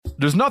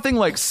There's nothing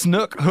like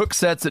snook hook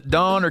sets at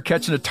dawn or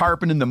catching a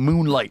tarpon in the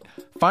moonlight.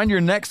 Find your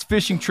next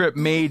fishing trip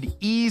made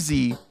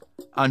easy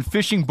on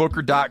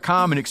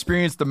fishingbooker.com and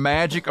experience the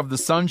magic of the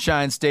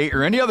Sunshine State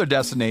or any other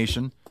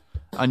destination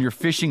on your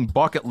fishing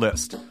bucket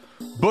list.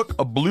 Book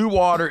a blue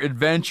water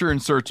adventure in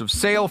search of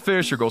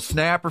sailfish or go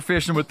snapper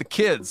fishing with the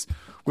kids.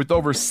 With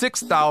over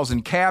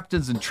 6,000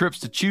 captains and trips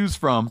to choose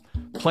from,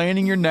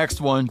 planning your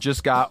next one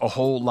just got a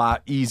whole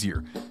lot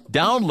easier.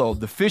 Download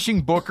the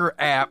Fishing Booker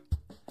app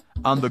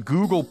on the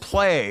Google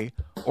Play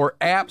or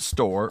App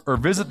Store or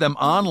visit them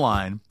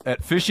online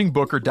at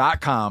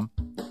fishingbooker.com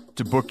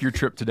to book your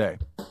trip today.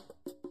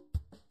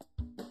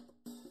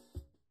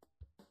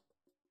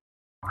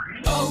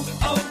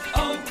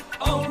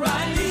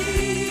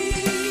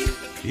 O'Reilly.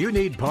 You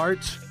need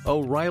parts?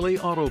 O'Reilly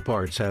Auto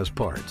Parts has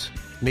parts.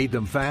 Need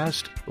them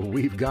fast?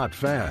 We've got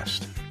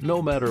fast.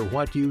 No matter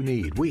what you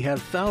need, we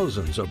have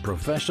thousands of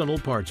professional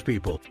parts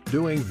people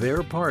doing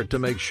their part to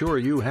make sure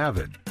you have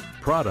it.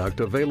 Product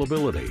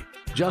availability.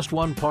 Just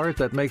one part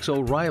that makes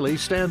O'Reilly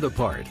stand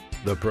apart.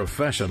 The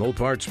professional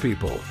parts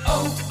people.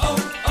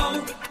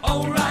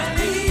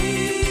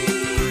 O'Reilly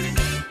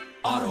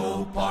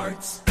Auto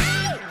Parts.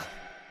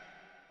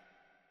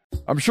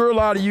 I'm sure a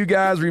lot of you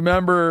guys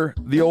remember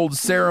the old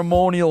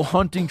ceremonial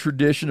hunting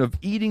tradition of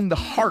eating the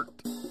heart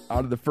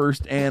out of the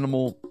first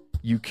animal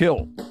you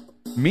kill.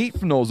 Meat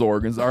from those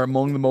organs are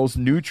among the most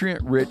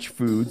nutrient-rich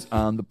foods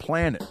on the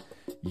planet.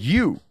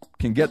 You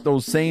can get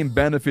those same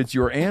benefits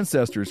your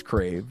ancestors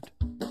craved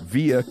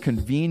via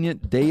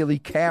convenient daily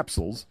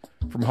capsules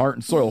from Heart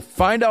and Soil.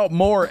 Find out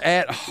more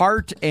at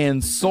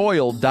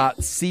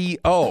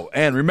heartandsoil.co.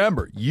 And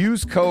remember,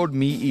 use code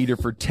MeatEater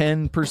for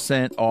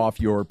 10% off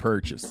your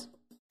purchase.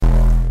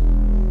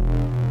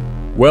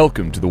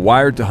 Welcome to the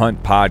Wired to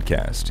Hunt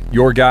podcast,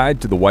 your guide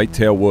to the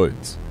whitetail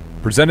woods.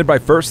 Presented by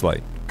First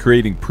Light,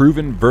 creating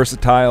proven,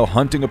 versatile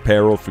hunting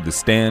apparel for the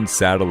stand,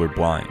 saddle, or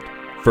blind.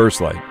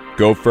 First Light,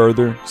 go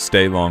further,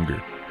 stay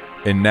longer.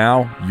 And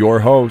now, your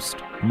host,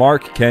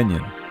 Mark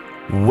Kenyon.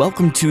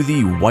 Welcome to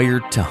the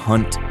Wired to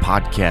Hunt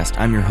podcast.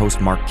 I'm your host,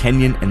 Mark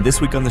Kenyon, and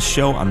this week on the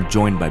show, I'm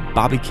joined by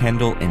Bobby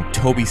Kendall and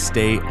Toby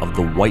Stay of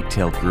the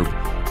Whitetail Group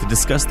to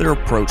discuss their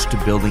approach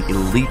to building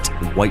elite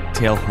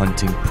whitetail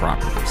hunting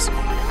properties.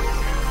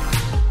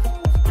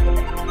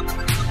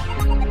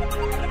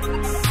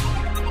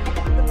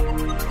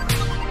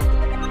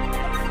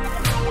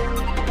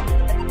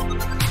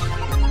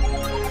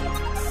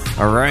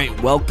 All right,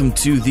 welcome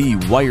to the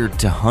Wired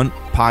to Hunt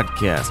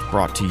podcast,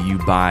 brought to you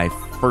by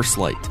First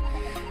Light.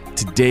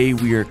 Today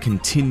we are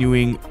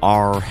continuing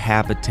our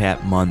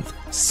Habitat Month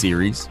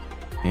series,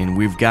 and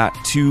we've got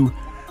two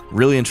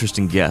really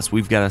interesting guests.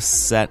 We've got a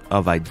set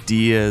of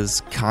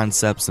ideas,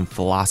 concepts, and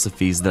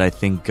philosophies that I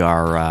think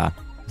are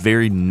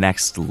very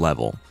next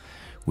level.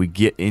 We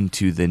get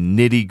into the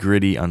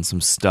nitty-gritty on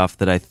some stuff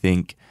that I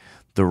think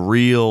the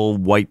real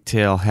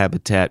whitetail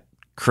habitat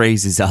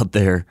crazies out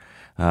there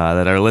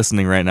that are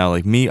listening right now,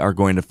 like me, are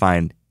going to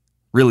find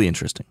really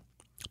interesting.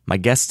 My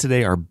guests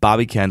today are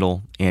Bobby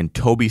Kendall and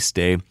Toby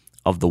Stay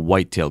of the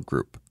Whitetail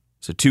Group.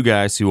 So two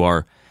guys who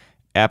are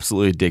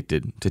absolutely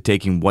addicted to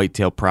taking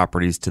whitetail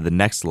properties to the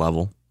next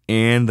level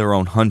and their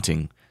own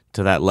hunting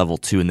to that level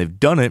too. And they've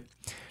done it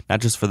not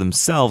just for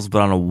themselves,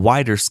 but on a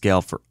wider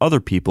scale for other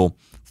people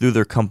through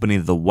their company,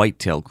 the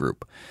Whitetail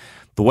Group.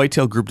 The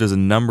Whitetail Group does a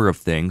number of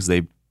things.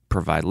 They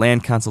provide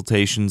land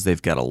consultations.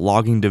 They've got a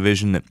logging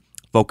division that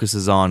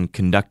focuses on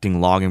conducting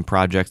logging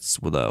projects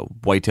with a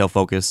whitetail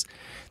focus.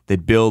 They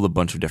build a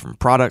bunch of different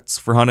products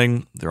for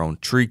hunting, their own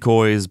tree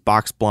coys,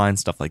 box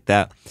blinds, stuff like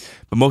that.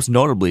 But most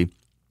notably,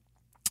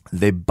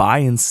 they buy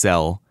and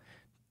sell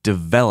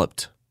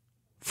developed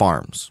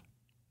farms.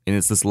 And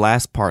it's this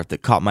last part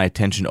that caught my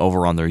attention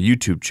over on their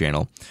YouTube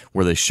channel,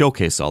 where they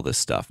showcase all this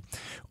stuff.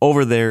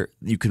 Over there,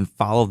 you can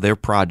follow their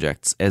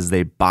projects as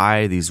they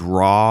buy these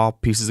raw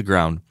pieces of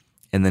ground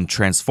and then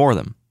transform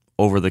them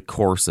over the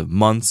course of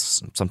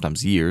months,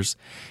 sometimes years,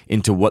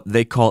 into what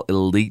they call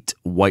elite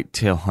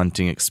whitetail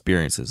hunting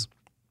experiences.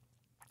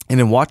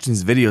 And in watching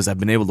these videos, I've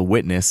been able to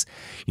witness,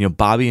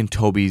 Bobby and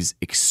Toby's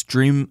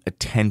extreme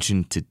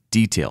attention to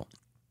detail.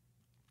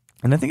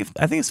 And I think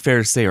it's fair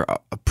to say a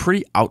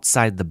pretty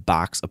outside the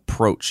box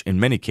approach in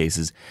many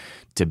cases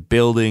to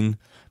building,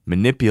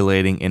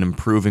 manipulating, and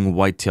improving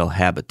whitetail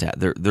habitat.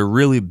 They're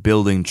really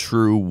building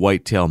true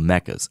whitetail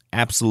meccas,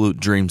 absolute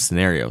dream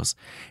scenarios,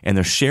 and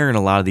they're sharing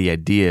a lot of the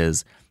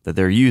ideas that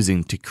they're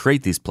using to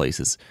create these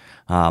places,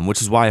 which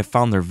is why I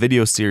found their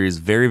video series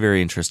very,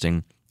 very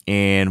interesting,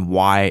 and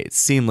why it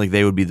seemed like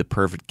they would be the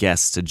perfect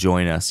guests to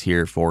join us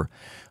here for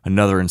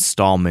another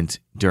installment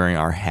during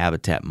our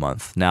Habitat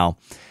Month. Now,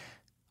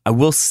 I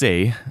will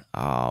say,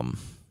 I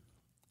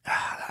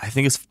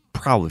think it's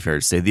probably fair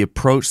to say, the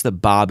approach that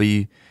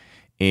Bobby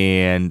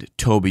and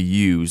Toby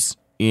use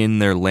in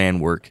their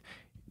land work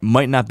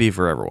might not be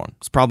for everyone.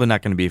 It's probably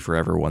not going to be for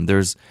everyone.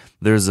 There's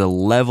a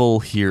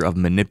level here of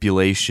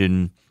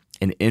manipulation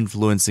and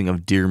influencing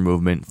of deer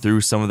movement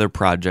through some of their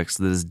projects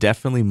that is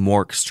definitely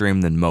more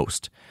extreme than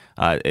most.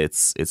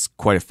 It's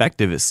quite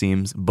effective, it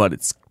seems, but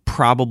it's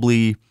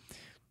probably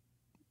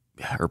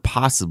or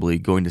possibly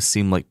going to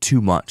seem like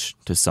too much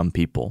to some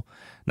people.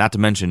 Not to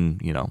mention,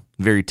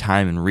 very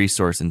time and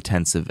resource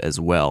intensive as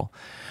well.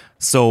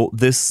 So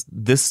this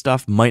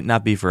stuff might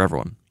not be for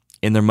everyone.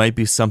 And there might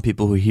be some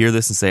people who hear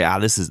this and say,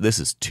 this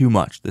is too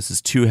much. This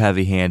is too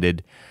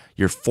heavy-handed.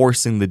 You're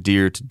forcing the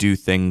deer to do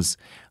things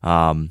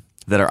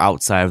that are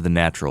outside of the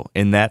natural.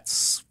 And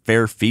that's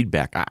fair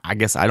feedback. I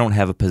guess I don't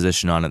have a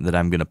position on it that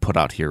I'm going to put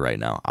out here right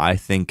now. I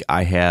think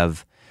I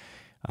have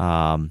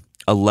a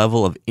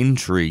level of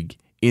intrigue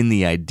in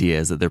the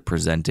ideas that they're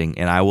presenting,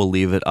 and I will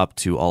leave it up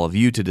to all of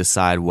you to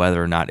decide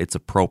whether or not it's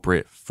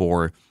appropriate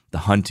for the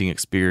hunting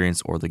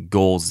experience or the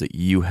goals that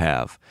you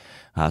have.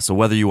 So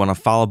whether you want to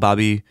follow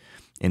Bobby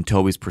and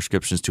Toby's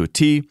prescriptions to a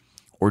T,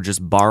 or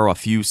just borrow a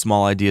few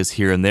small ideas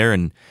here and there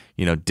and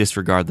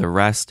disregard the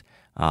rest,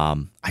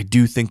 I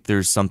do think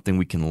there's something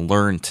we can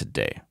learn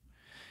today.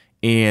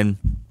 And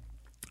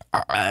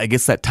I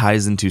guess that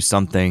ties into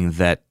something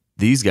that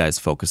these guys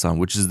focus on,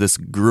 which is this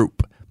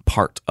group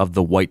part of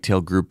the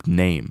Whitetail Group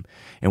name.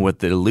 And what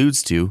that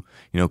alludes to,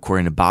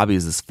 according to Bobby,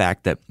 is this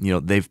fact that,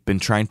 they've been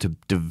trying to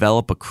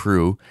develop a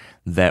crew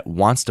that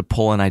wants to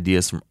pull in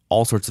ideas from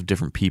all sorts of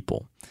different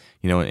people.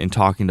 In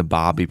talking to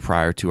Bobby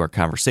prior to our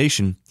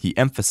conversation, he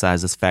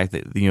emphasized this fact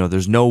that,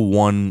 there's no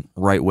one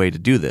right way to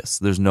do this.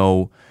 There's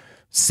no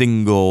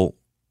single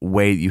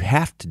way you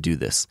have to do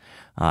this.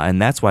 And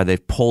that's why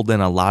they've pulled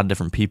in a lot of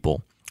different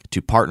people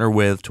to partner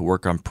with, to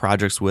work on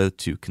projects with,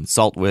 to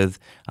consult with,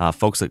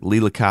 folks like Lee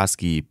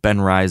Lukoski, Ben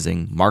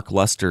Rising, Mark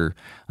Lester,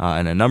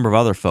 and a number of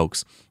other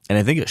folks. And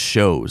I think it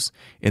shows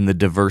in the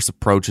diverse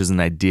approaches and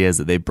ideas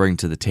that they bring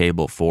to the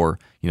table for,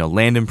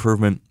 land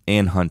improvement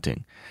and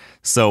hunting.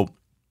 So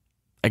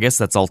I guess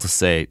that's all to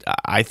say.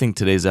 I think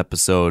today's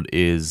episode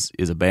is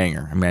a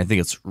banger. I mean, I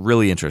think it's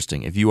really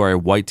interesting. If you are a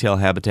whitetail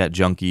habitat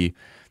junkie,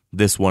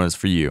 this one is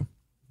for you.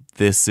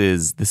 This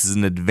is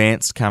an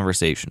advanced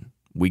conversation.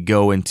 We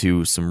go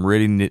into some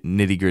really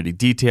nitty-gritty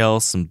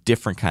details, some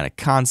different kind of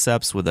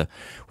concepts with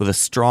a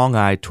strong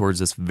eye towards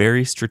this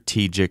very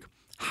strategic,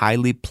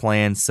 highly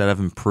planned set of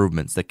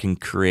improvements that can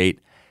create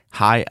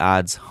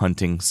high-odds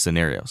hunting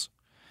scenarios.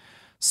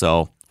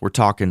 So we're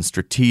talking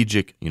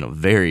strategic,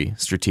 very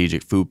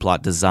strategic food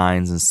plot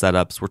designs and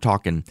setups. We're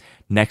talking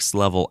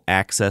next-level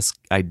access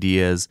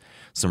ideas,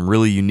 some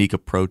really unique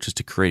approaches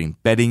to creating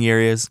bedding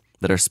areas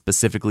that are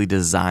specifically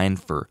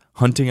designed for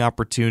hunting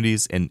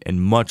opportunities, and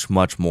much,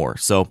 much more.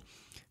 So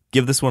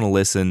give this one a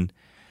listen.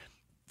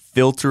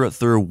 Filter it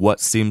through what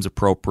seems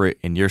appropriate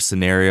in your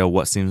scenario,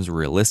 what seems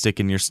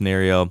realistic in your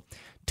scenario.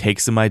 Take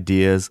some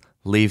ideas,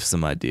 leave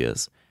some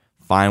ideas.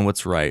 Find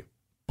what's right,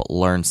 but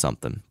learn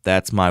something.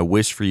 That's my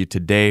wish for you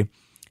today,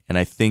 and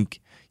I think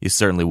you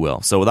certainly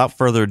will. So without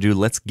further ado,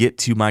 let's get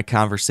to my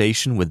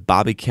conversation with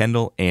Bobby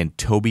Kendall and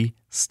Toby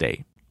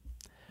Stay.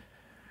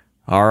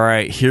 All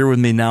right, here with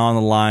me now on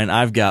the line,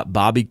 I've got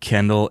Bobby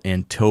Kendall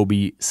and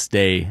Toby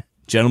Stay.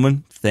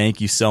 Gentlemen,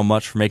 thank you so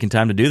much for making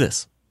time to do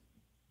this.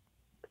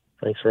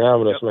 Thanks for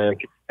having us, man.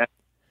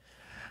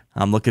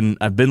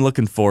 I've been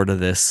looking forward to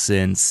this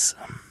since,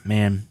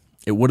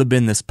 it would have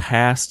been this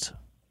past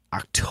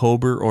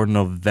October or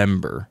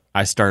November.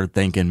 I started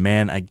thinking,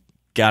 I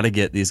got to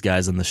get these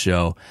guys on the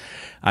show.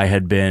 I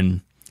had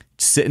been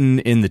sitting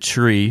in the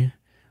tree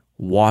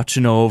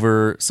watching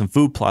over some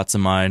food plots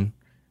of mine,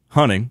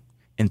 hunting,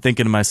 and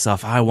thinking to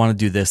myself, I want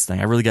to do this thing.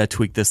 I really got to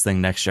tweak this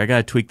thing next year. I got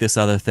to tweak this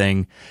other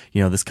thing,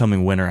 this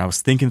coming winter. I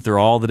was thinking through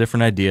all the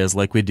different ideas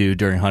like we do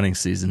during hunting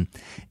season.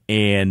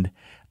 And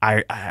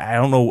I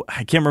don't know,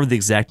 I can't remember the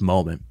exact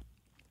moment,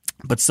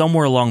 but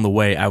somewhere along the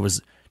way I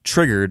was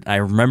triggered. I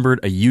remembered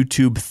a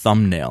YouTube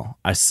thumbnail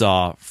I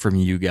saw from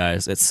you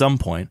guys at some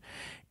point.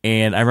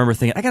 And I remember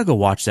thinking, I got to go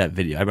watch that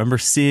video. I remember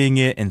seeing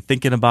it and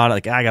thinking about it,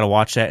 like, I got to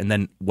watch that. And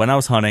then when I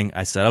was hunting,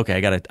 I said, okay,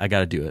 I got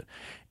to do it.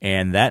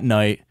 And that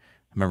night,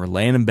 I remember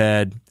laying in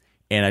bed,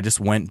 and I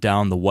just went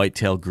down the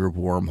Whitetail Group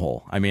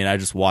wormhole. I mean, I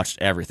just watched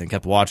everything,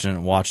 kept watching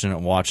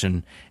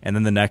it. And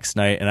then the next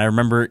night, and I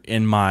remember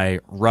in my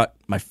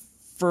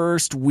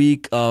first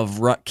week of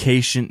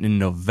rutcation in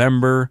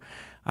November,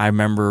 I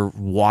remember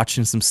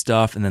watching some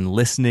stuff and then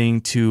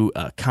listening to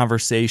a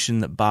conversation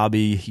that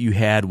Bobby, you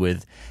had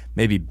with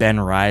maybe Ben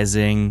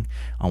Rising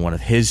on one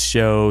of his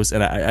shows.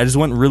 And I just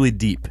went really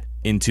deep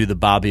into the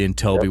Bobby and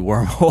Toby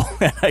wormhole.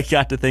 And I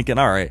got to thinking,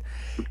 all right,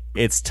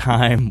 it's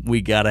time.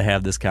 We got to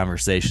have this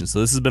conversation. So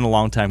this has been a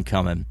long time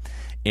coming.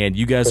 And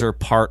you guys are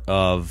part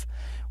of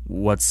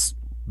what's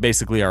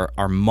basically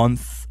our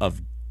month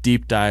of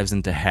deep dives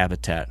into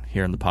habitat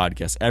here in the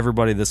podcast.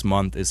 Everybody this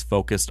month is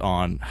focused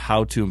on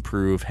how to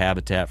improve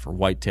habitat for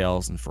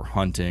whitetails and for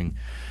hunting.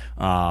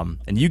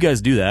 And you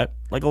guys do that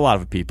like a lot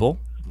of people,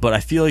 but I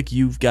feel like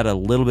you've got a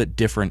little bit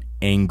different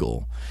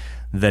angle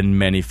than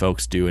many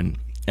folks do. And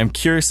I'm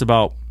curious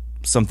about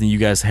something you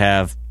guys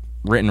have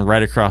written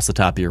right across the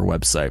top of your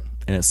website.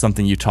 And it's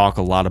something you talk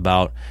a lot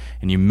about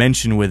and you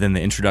mention within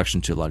the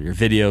introduction to a lot of your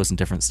videos and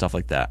different stuff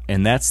like that.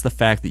 And that's the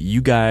fact that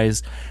you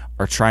guys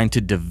are trying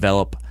to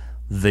develop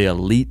the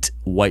elite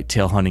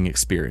whitetail hunting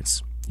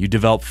experience. You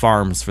develop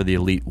farms for the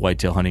elite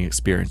whitetail hunting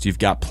experience. You've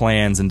got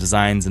plans and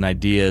designs and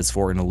ideas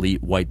for an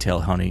elite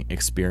whitetail hunting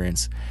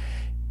experience.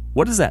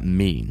 What does that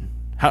mean?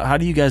 How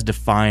do you guys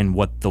define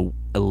what the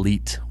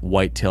elite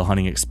whitetail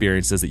hunting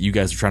experience is that you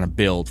guys are trying to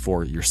build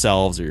for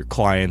yourselves or your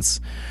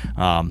clients?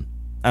 I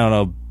don't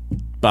know,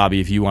 Bobby,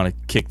 if you want to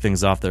kick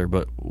things off there,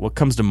 but what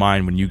comes to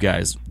mind when you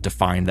guys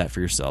define that for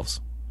yourselves?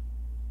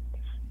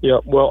 Yeah,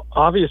 well,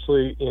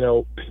 obviously,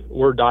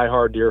 we're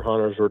diehard deer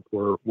hunters.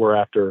 We're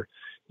after,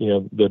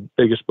 the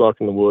biggest buck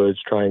in the woods,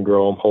 try and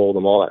grow them, hold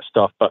them, all that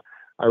stuff. But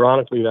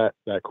ironically,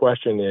 that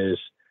question is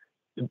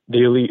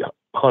the elite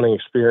hunting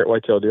experience,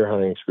 whitetail deer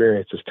hunting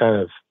experience is kind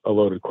of a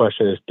loaded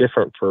question. It's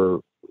different for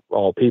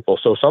all people.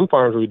 So some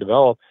farms we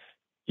develop,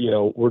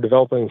 we're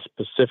developing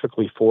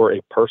specifically for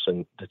a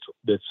person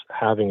that's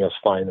having us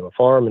find them a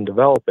farm and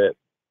develop it.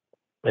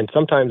 And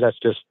sometimes that's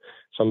just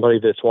somebody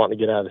that's wanting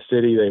to get out of the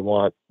city. They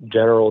want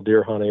general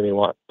deer hunting. They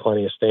want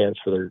plenty of stands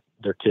for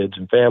their kids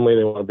and family.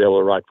 They want to be able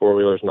to ride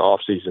four-wheelers in the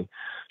off season.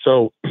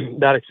 So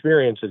that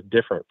experience is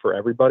different for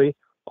everybody.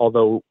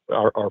 Although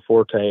our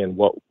forte and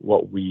what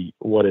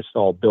it's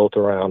all built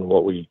around,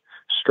 what we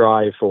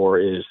strive for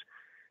is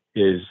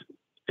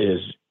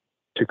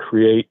to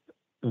create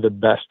the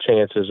best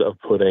chances of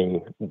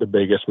putting the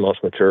biggest,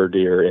 most mature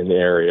deer in the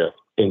area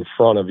in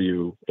front of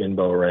you in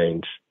bow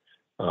range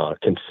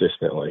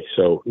consistently.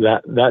 So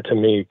that to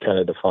me kind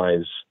of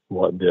defines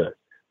what that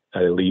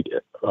elite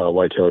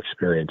whitetail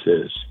experience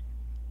is.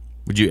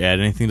 Would you add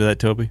anything to that,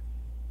 Toby?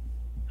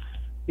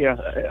 Yeah,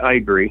 I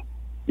agree.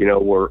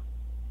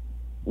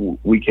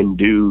 We can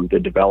do the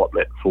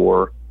development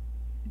for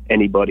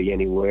anybody,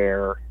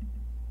 anywhere,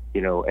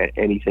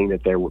 anything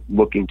that they're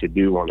looking to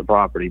do on the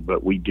property,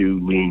 but we do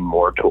lean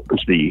more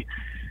towards the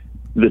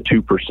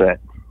 2%,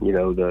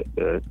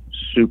 the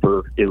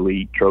super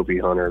elite trophy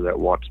hunter that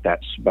wants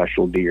that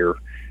special deer.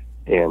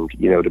 And,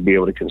 to be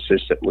able to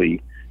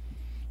consistently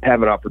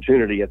have an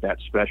opportunity at that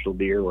special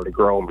deer or to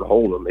grow them, to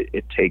hold them,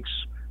 it takes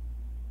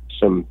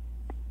some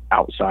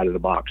outside of the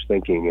box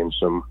thinking and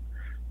some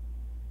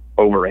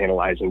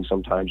overanalyzing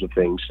sometimes of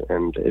things.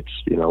 And it's,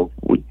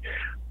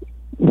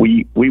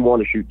 we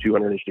want to shoot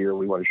 200-inch deer.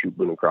 We want to shoot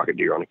Boone and Crockett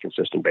deer on a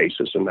consistent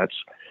basis. And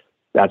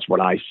that's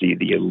what I see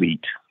the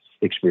elite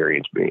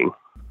experience being.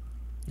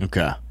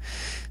 Okay.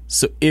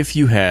 So if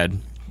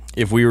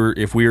we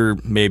were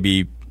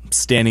maybe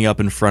standing up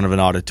in front of an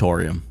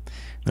auditorium,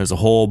 there's a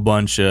whole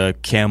bunch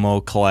of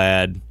camo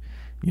clad,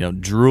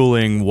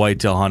 drooling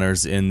whitetail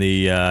hunters in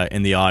the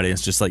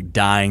audience, just like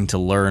dying to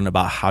learn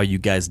about how you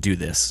guys do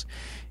this.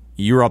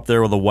 You were up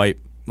there with a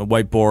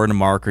whiteboard and a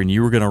marker, and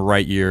you were going to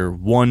write your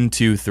 1,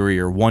 2, 3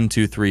 or 1,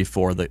 2, 3,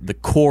 4, the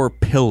core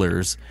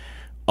pillars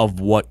of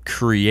what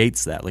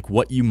creates that, like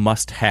what you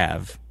must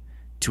have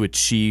to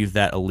achieve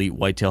that elite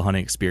whitetail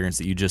hunting experience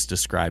that you just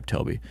described,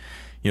 Toby.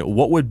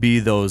 What would be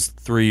those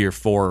 3 or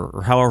 4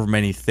 or however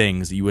many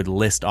things that you would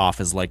list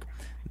off as like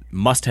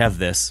must have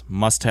this,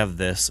 must have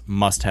this,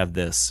 must have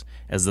this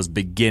as those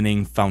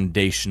beginning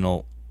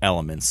foundational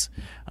elements?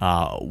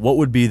 What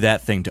would be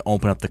that thing to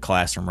open up the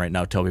classroom right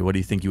now, Toby? What do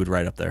you think you would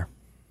write up there?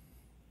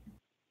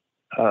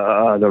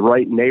 The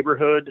right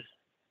neighborhood,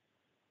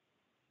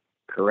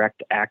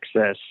 correct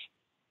access,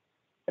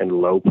 and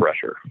low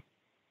pressure.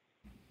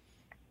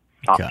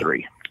 Top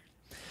 3.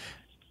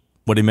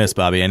 What do you miss,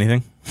 Bobby?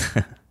 Anything?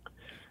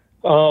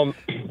 Well,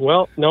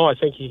 no, I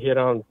think he hit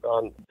on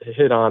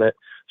it.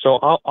 So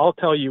I'll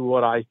tell you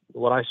what I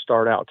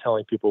start out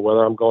telling people,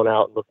 whether I'm going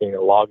out and looking at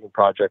a logging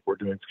project we're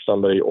doing for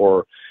somebody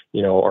or,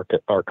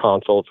 our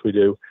consults we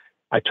do.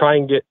 I try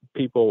and get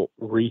people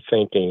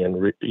rethinking and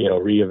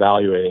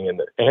reevaluating. And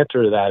the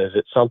answer to that is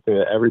it's something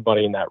that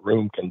everybody in that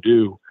room can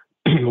do,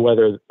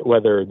 whether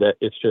that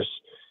it's just,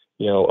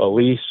 a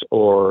lease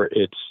or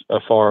it's a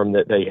farm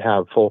that they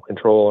have full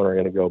control and are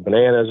going to go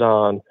bananas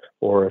on,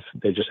 or if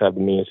they just have the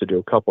means to do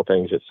a couple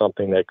things, it's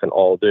something they can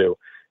all do.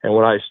 And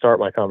when I start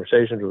my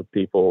conversations with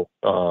people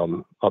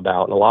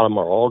about, and a lot of them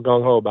are all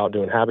gung-ho about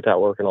doing habitat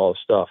work and all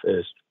this stuff,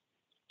 is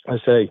I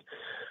say,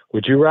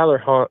 would you rather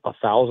hunt a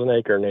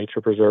 1,000-acre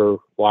nature preserve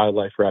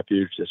wildlife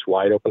refuge that's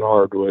wide open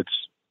hardwoods,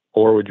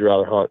 or would you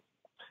rather hunt,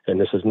 and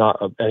this is not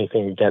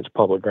anything against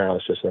public ground,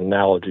 it's just an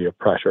analogy of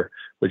pressure,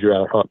 would you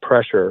rather hunt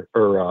pressure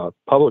or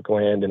public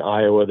land in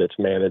Iowa that's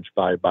managed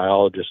by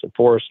biologists and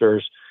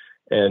foresters,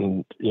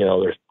 and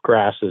there's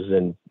grasses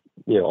and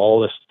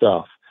all this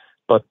stuff,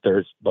 but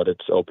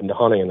it's open to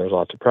hunting and there's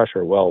lots of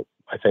pressure? Well,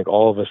 I think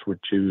all of us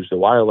would choose the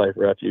wildlife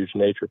refuge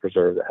nature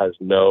preserve that has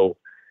no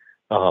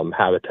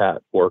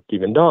habitat work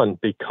even done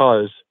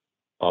because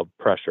of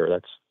pressure.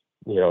 That's,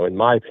 in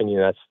my opinion,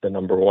 that's the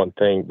number one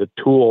thing, the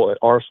tool and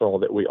arsenal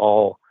that we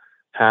all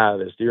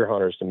have as deer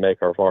hunters to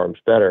make our farms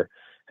better.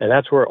 And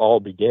that's where it all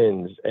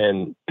begins.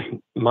 And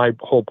my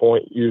whole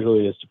point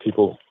usually is to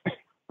people,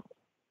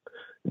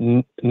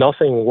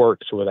 nothing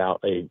works without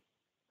a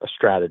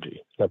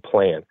strategy, a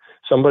plan.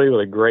 Somebody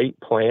with a great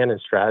plan and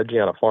strategy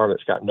on a farm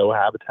that's got no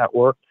habitat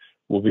work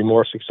will be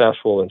more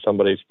successful than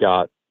somebody's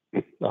got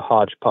a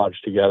hodgepodge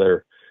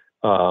together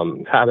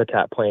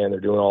habitat plan. They're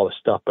doing all this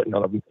stuff, but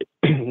none of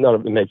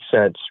it makes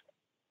sense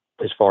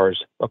as far as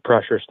a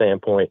pressure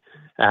standpoint,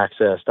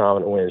 access,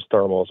 dominant winds,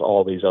 thermals,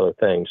 all these other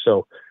things.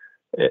 So,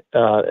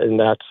 and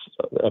that's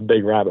a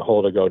big rabbit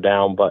hole to go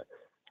down. But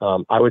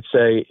I would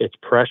say it's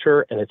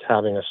pressure, and it's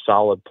having a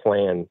solid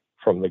plan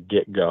from the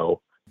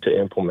get-go to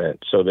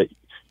implement so that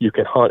you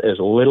can hunt as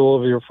little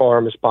of your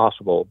farm as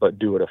possible, but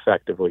do it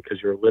effectively,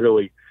 because you're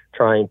literally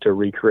trying to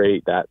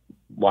recreate that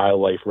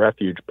wildlife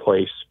refuge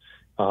place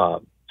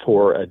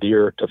for a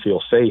deer to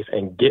feel safe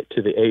and get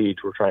to the age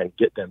we're trying to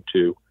get them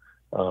to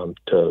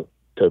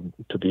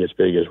be as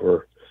big as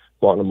we're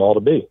wanting them all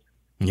to be.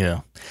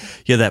 Yeah.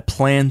 That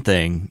plan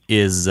thing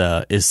is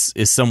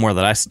somewhere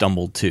that I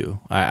stumbled to.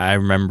 I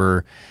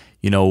remember,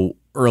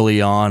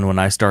 early on when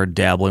I started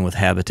dabbling with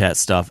habitat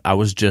stuff, I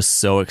was just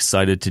so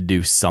excited to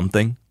do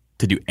something,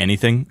 to do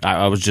anything.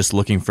 I was just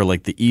looking for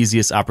like the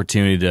easiest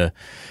opportunity to,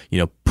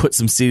 put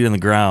some seed in the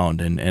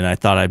ground, and I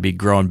thought I'd be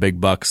growing big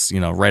bucks,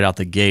 right out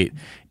the gate.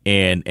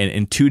 And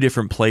in 2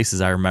 different places,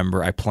 I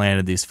remember I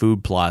planted these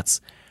food plots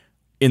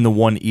in the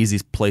one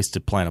easiest place to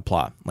plant a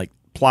plot. Like,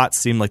 plots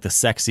seemed like the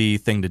sexy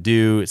thing to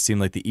do. It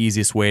seemed like the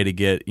easiest way to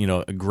get,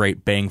 a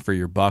great bang for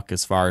your buck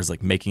as far as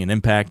like making an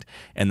impact.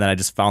 And then I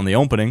just found the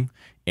opening,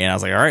 and I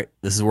was like, all right,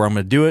 this is where I'm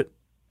going to do it.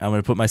 I'm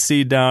going to put my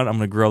seed down. I'm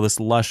going to grow this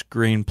lush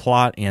green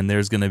plot, and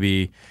there's going to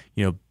be,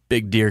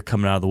 big deer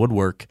coming out of the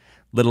woodwork.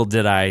 Little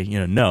did I,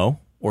 know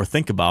or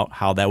think about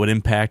how that would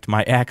impact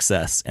my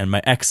access and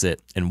my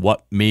exit, and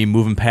what me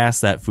moving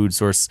past that food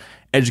source,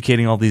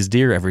 educating all these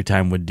deer every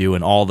time would do,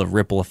 and all the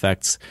ripple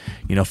effects,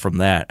 from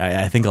that.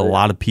 I think a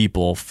lot of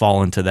people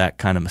fall into that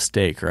kind of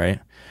mistake, right?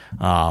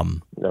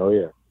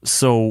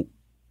 So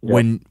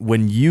when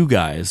you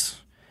guys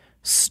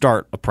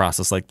start a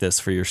process like this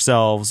for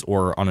yourselves,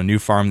 or on a new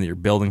farm that you're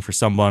building for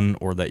someone,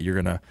 or that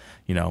you're going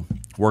to,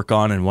 work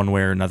on in one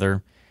way or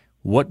another,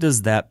 what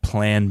does that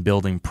plan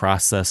building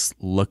process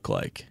look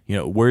like?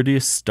 Where do you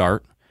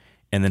start,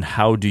 and then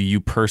how do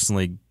you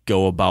personally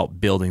go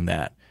about building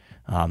that?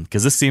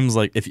 Because this seems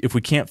like if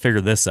we can't figure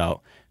this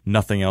out,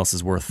 nothing else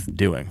is worth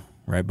doing,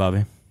 right,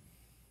 Bobby?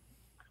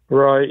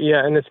 Right.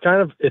 Yeah, and it's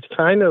kind of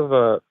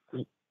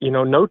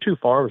no 2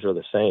 farms are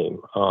the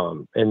same.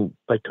 And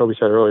like Toby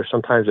said earlier,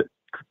 sometimes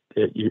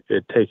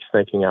it takes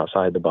thinking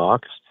outside the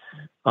box.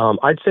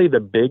 I'd say the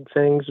big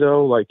things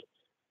though,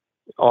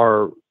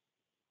 are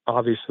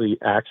obviously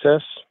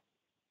access,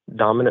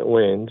 dominant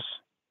winds,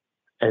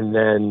 and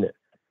then,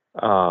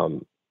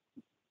 and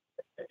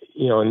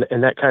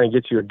that kind of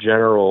gets you a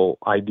general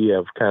idea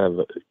of kind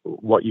of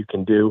what you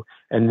can do.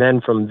 And then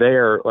from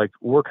there,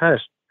 we're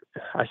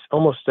I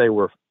almost say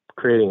we're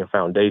creating a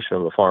foundation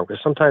of the farm,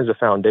 because sometimes the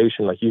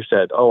foundation, like you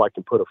said, I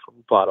can put a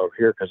food plot over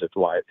here because it's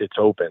wide, it's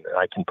open, and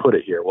I can put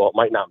it here. Well, it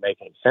might not make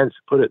any sense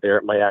to put it there.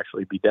 It might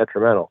actually be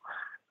detrimental.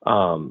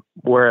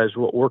 Whereas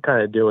what we're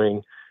kind of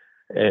doing,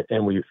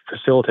 and we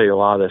facilitate a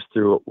lot of this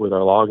through with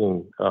our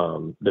logging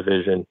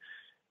division,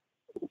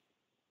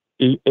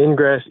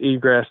 ingress,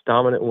 egress,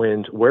 dominant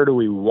winds, where do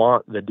we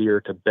want the deer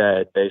to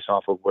bed based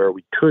off of where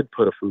we could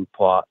put a food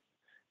plot,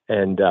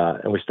 and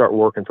we start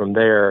working from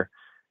there.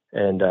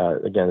 And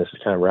again, this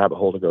is kind of a rabbit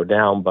hole to go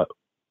down, but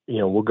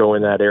we'll go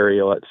in that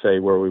area, let's say,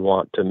 where we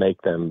want to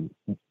make them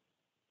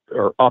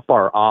or up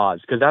our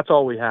odds, because that's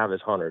all we have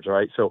as hunters,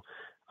 right? So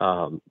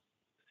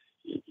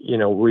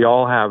we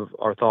all have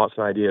our thoughts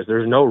and ideas.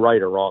 There's no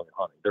right or wrong in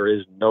hunting. There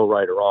is no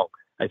right or wrong.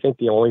 I think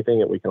the only thing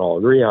that we can all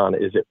agree on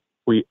is that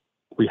we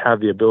have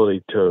the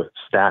ability to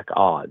stack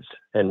odds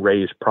and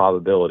raise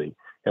probability,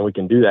 and we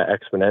can do that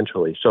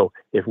exponentially. So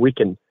if we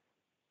can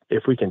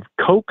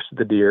coax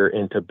the deer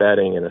into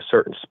bedding in a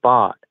certain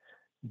spot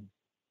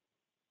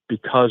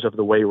because of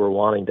the way we're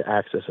wanting to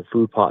access a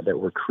food plot that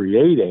we're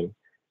creating,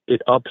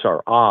 it ups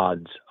our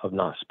odds of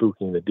not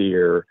spooking the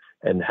deer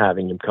and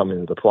having him come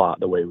into the plot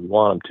the way we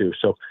want him to.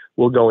 So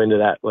we'll go into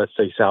that, let's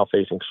say,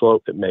 south-facing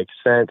slope that makes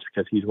sense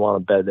because he's want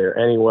to bed there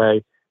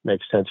anyway,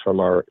 makes sense from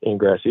our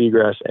ingress,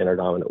 egress, and our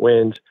dominant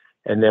winds.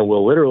 And then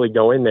we'll literally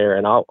go in there,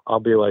 and I'll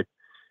be like,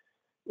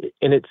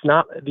 and it's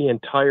not the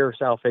entire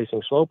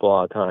south-facing slope a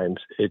lot of times.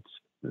 It's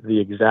the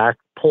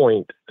exact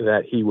point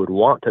that he would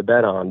want to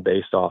bed on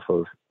based off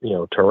of,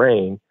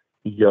 terrain.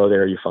 You go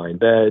there, you find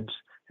beds,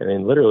 and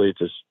then literally it's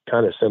just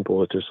kind of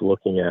simple. It's just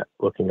looking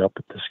up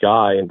at the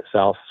sky and the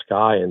south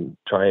sky and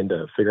trying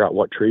to figure out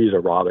what trees are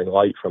robbing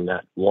light from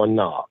that one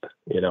knob.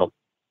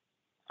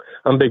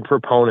 I'm a big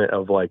proponent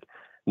of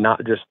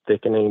not just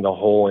thickening the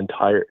whole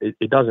entire,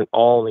 it doesn't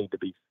all need to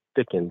be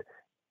thickened.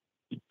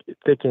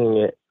 Thickening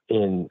it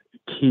in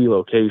key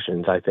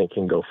locations, I think,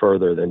 can go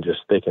further than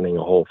just thickening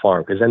a whole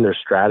farm, because then there's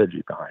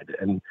strategy behind it.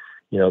 And,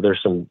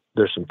 there's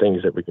some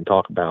things that we can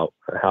talk about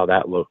how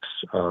that looks,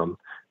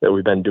 that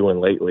we've been doing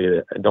lately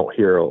that I don't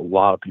hear a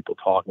lot of people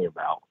talking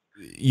about.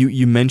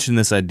 You mentioned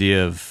this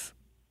idea of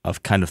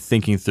kind of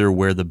thinking through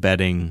where the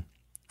bedding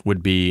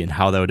would be and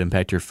how that would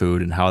impact your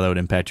food and how that would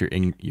impact your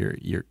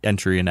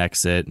entry and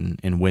exit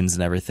and winds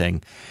and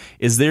everything.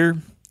 Is there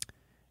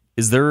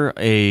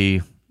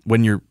a,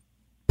 when you're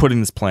putting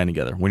this plan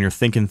together, when you're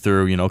thinking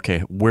through, okay,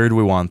 where do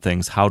we want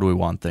things? How do we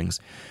want things?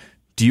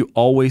 do you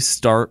always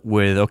start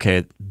with,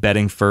 okay,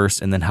 bedding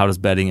first, and then how does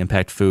bedding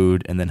impact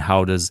food, and then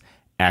how does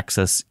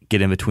access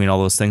get in between all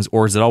those things?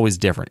 Or is it always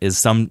different? Is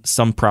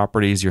some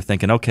properties you're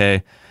thinking,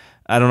 okay,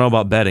 I don't know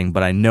about bedding,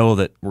 but I know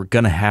that we're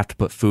going to have to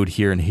put food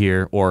here and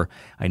here, or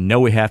I know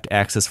we have to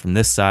access from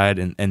this side,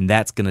 and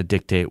that's going to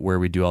dictate where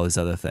we do all these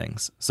other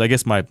things. So I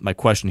guess my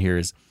question here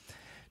is,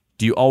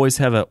 do you always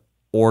have an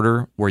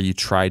order where you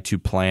try to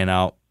plan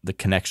out the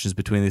connections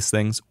between these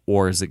things,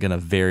 or is it going to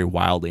vary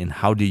wildly, and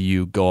how do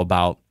you go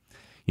about,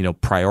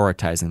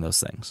 prioritizing those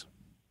things?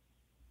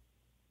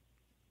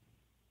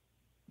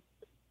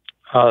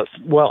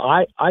 Well,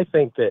 I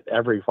think that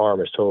every farm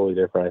is totally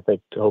different. I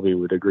think Toby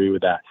would agree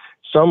with that.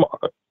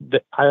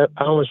 I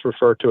almost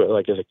refer to it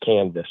like as a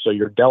canvas. So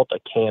you're dealt a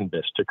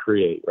canvas to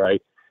create,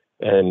 right?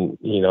 And,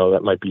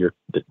 that might be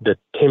the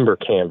timber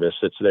canvas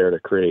that's there to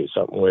create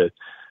something with.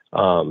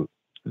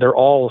 They're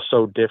all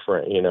so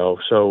different,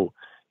 so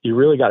you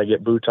really got to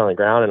get boots on the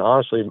ground. And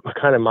honestly,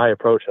 kind of my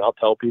approach, and I'll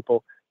tell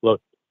people,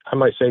 look, I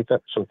might say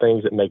some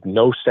things that make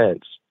no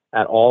sense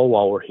at all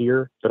while we're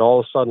here, but all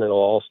of a sudden it'll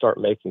all start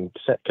making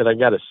sense because I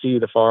got to see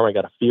the farm, I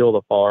got to feel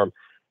the farm,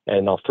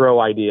 and I'll throw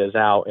ideas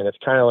out. And it's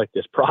kind of like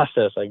this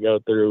process I go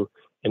through.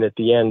 And at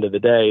the end of the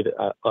day,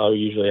 I'll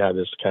usually have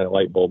this kind of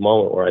light bulb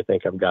moment where I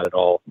think I've got it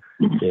all,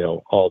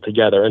 all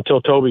together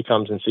until Toby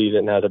comes and sees it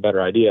and has a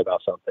better idea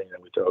about something,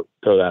 and we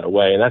throw that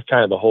away. And that's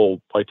kind of the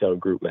whole Whitetail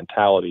group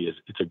mentality. Is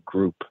it's a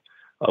group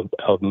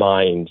of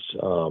minds,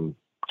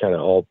 kind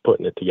of all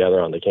putting it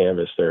together on the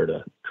canvas there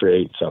to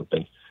create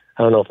something.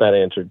 I don't know if that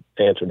answered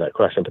that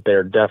question, but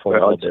they're definitely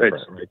all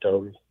different, right,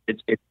 Toby?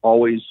 It's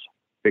always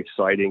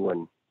exciting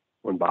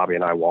when Bobby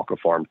and I walk a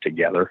farm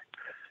together,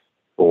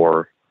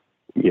 or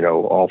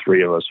all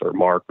three of us, or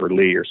Mark or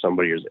Lee or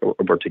somebody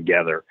we're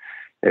together.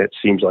 And it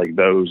seems like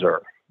those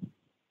are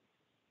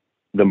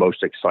the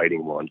most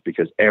exciting ones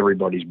because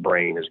everybody's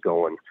brain is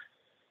going,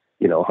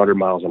 100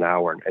 miles an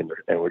hour, and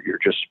you're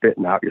just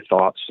spitting out your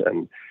thoughts,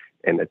 and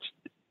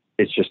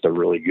it's just a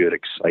really good,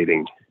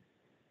 exciting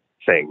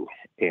thing.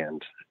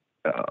 And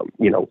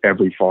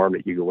every farm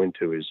that you go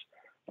into is,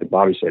 like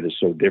Bobby said, is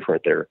so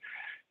different. There,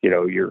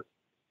 you're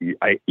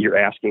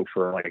asking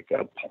for like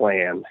a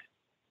plan,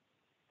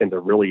 and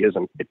there really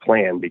isn't a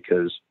plan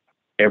because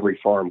every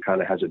farm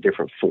kind of has a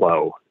different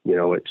flow.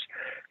 It's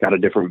got a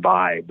different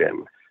vibe,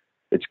 and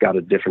it's got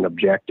a different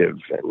objective.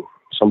 And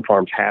some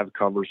farms have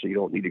cover, so you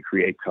don't need to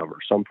create cover.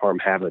 Some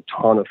farms have a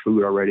ton of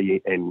food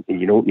already, and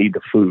you don't need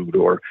the food.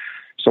 Or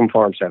some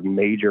farms have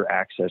major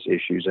access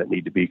issues that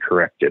need to be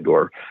corrected,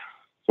 or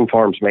some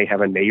farms may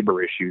have a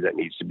neighbor issue that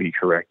needs to be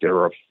corrected.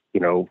 Or,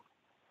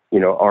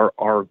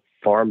 our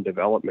farm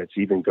developments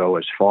even go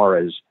as far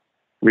as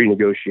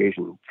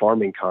renegotiation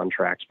farming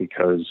contracts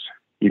because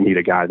you need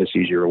a guy that's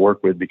easier to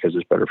work with because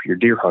it's better for your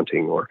deer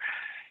hunting. Or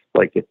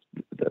like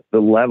the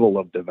level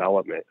of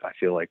development, I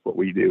feel like what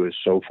we do is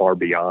so far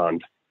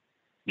beyond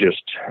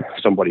just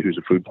somebody who's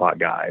a food plot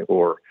guy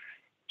or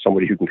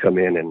somebody who can come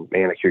in and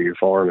manicure your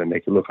farm and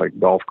make it look like a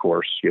golf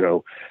course.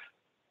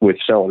 With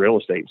selling real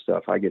estate and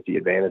stuff, I get the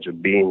advantage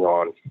of being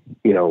on,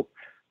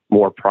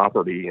 more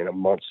property in a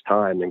month's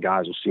time than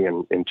guys will see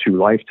in 2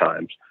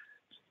 lifetimes.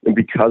 And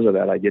because of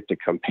that, I get to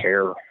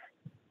compare,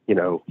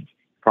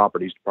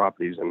 properties to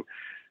properties. And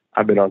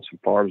I've been on some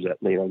farms that,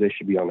 they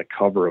should be on the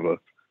cover of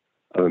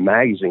a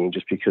magazine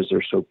just because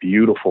they're so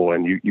beautiful.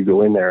 And you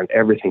go in there and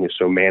everything is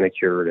so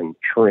manicured and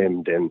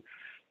trimmed,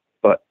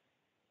 but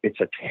it's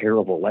a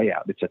terrible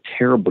layout. It's a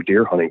terrible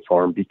deer hunting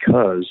farm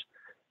because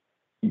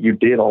you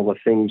did all the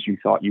things you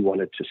thought you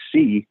wanted to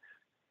see,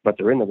 but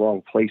they're in the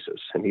wrong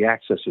places and the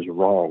access is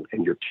wrong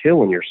and you're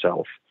killing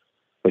yourself.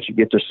 But you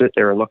get to sit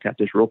there and look at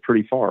this real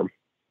pretty farm,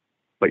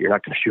 but you're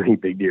not going to shoot any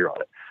big deer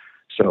on it.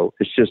 So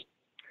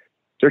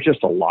there's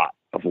just a lot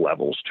of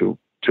levels to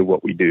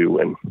what we do.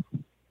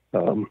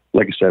 And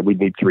like I said, we'd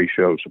need 3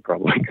 shows to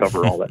probably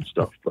cover all that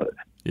stuff. But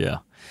yeah.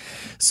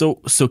 So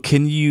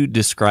can you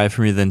describe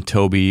for me then,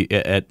 Toby,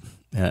 at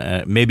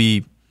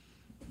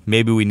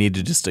maybe we need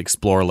to just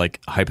explore like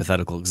a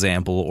hypothetical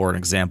example or an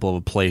example of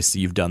a place that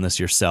you've done this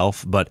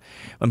yourself. But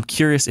I'm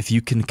curious if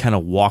you can kind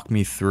of walk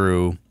me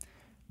through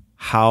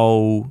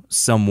how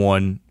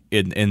someone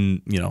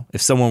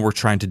if someone were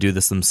trying to do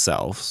this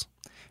themselves,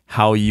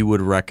 how you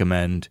would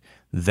recommend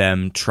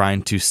them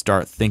trying to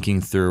start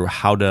thinking through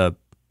how to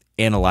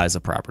analyze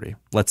a property.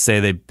 Let's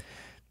say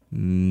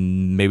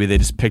maybe they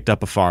just picked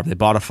up a farm, they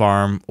bought a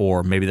farm,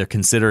 or maybe they're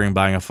considering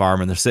buying a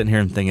farm and they're sitting here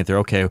and thinking through,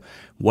 okay,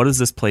 what does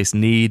this place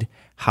need?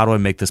 How do I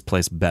make this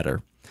place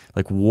better?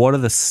 Like, what are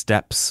the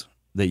steps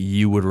that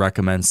you would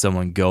recommend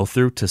someone go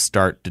through to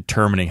start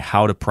determining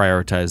how to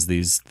prioritize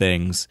these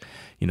things,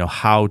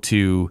 how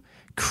to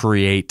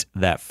create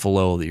that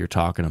flow that you're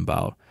talking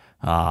about?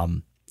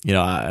 And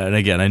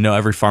again, I know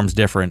every farm's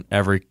different,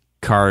 every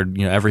card,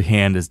 every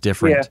hand is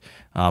different.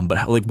 Yeah.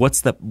 But like,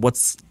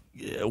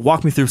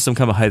 walk me through some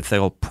kind of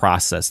hypothetical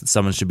process that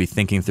someone should be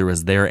thinking through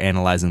as they're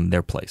analyzing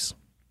their place.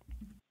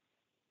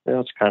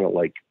 It's kind of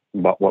like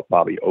what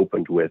Bobby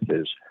opened with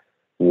is,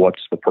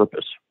 what's the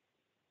purpose?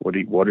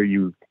 What are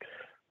you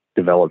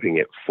developing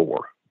it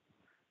for?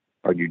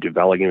 Are you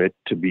developing it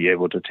to be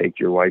able to take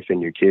your wife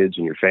and your kids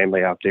and your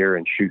family out there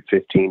and shoot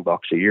 $15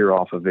 a year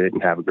off of it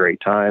and have a great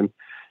time?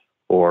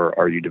 Or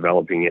are you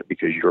developing it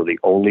because you're the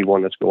only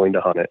one that's going to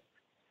hunt it,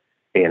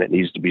 and it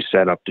needs to be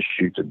set up to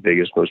shoot the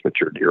biggest, most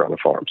mature deer on the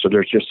farm? So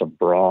there's just a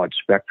broad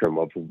spectrum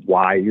of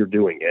why you're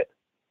doing it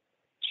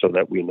so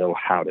that we know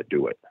how to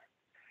do it.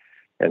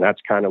 And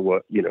that's kind of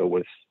what,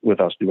 with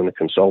us doing the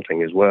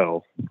consulting as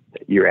well,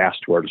 you're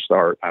asked where to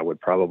start. I would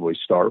probably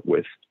start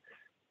with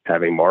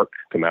having Mark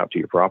come out to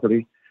your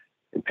property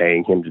and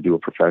paying him to do a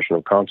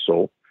professional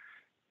consult,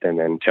 and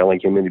then telling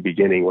him in the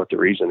beginning what the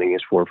reasoning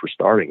is for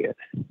starting it.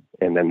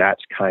 And then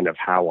that's kind of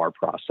how our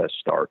process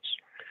starts.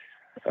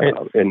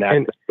 And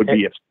that would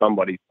be if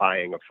somebody's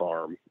buying a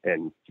farm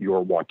and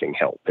you're wanting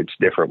help. It's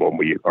different when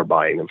we are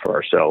buying them for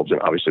ourselves.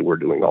 And obviously we're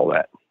doing all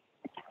that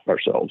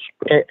ourselves.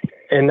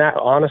 And that,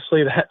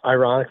 honestly, that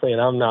ironically,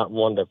 and I'm not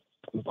one to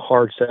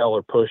hard sell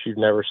or push. You've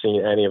never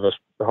seen any of us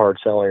hard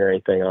selling or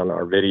anything on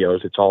our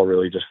videos. It's all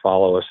really just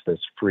follow us.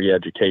 It's free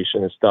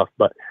education and stuff.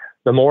 But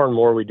the more and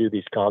more we do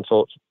these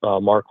consults,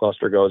 Mark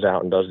Luster goes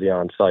out and does the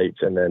on-sites,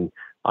 and then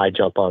I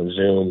jump on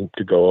Zoom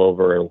to go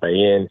over and weigh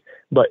in.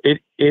 But it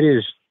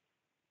is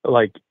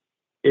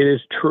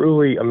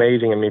truly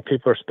amazing. I mean,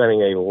 people are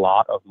spending a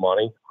lot of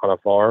money on a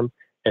farm,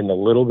 and the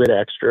little bit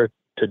extra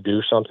to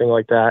do something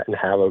like that and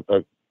have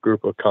a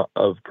group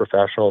of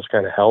professionals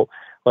kind of help,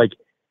 like,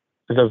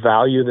 the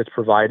value that's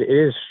provided,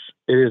 it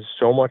is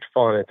so much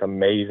fun. It's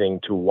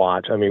amazing to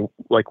watch. I mean,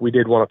 like, we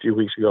did one a few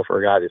weeks ago for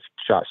a guy that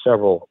shot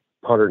several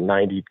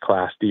 190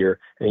 class deer,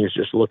 and he was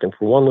just looking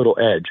for one little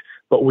edge.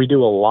 But we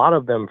do a lot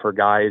of them for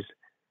guys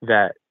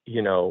that,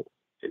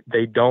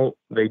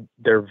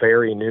 they're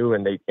very new,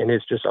 and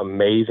it's just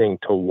amazing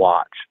to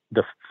watch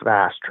the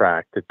fast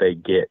track that they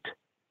get.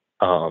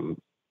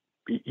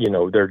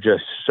 They're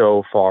just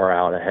so far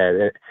out ahead.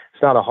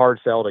 It's not a hard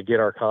sell to get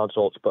our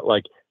consults, but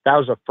like, that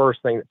was the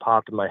first thing that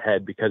popped in my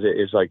head, because it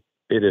is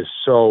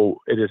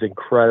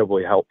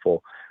incredibly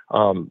helpful.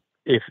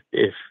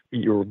 If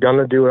you're going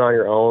to do it on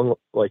your own,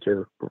 like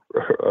your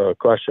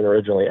question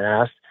originally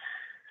asked,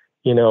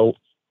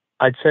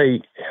 I'd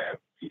say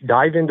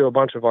dive into a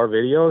bunch of our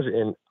videos,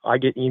 and I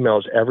get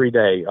emails every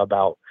day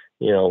about,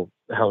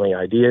 how many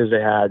ideas they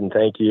had and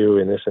thank you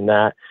and this and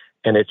that.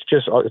 And it's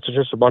just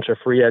a bunch of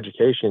free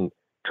education.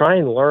 Try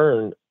and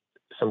learn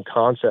some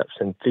concepts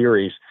and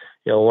theories,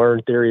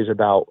 learn theories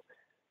about,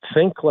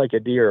 think like a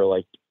deer,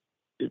 like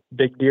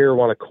big deer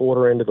want to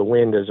quarter into the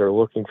wind as they're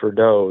looking for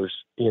does,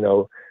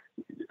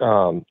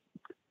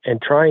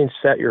 and try and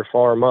set your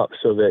farm up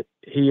so that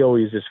he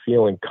always is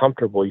feeling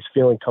comfortable. He's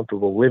feeling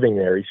comfortable living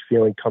there. He's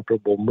feeling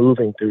comfortable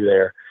moving through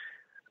there.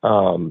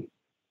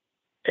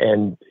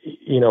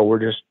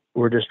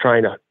 We're just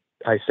trying to,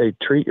 I say,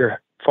 treat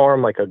your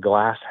farm like a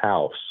glass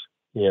house.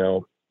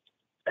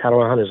 How do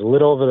I hunt as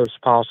little of it as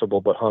possible,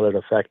 but hunt it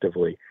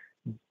effectively?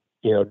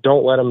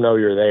 Don't let them know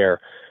you're there.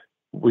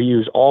 We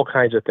use all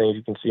kinds of things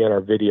you can see on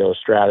our video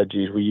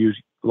strategies. We use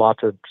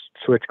lots of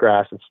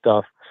switchgrass and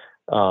stuff.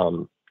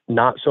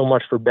 Not so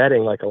much for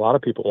bedding, like a lot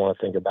of people want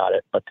to think about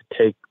it, but to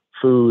take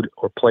food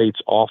or plates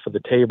off of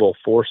the table,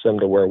 force them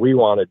to where we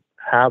want to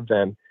have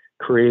them,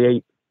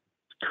 create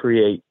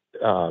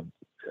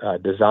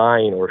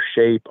design or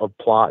shape of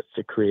plots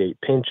to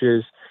create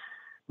pinches,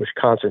 which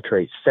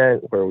concentrate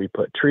scent, where we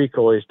put tree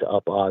coys to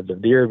up odds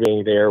of deer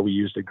being there. We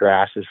use the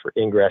grasses for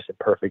ingress and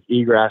perfect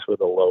egress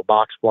with a low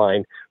box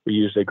blind. We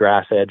use the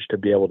grass edge to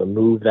be able to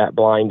move that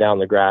blind down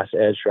the grass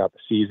edge throughout the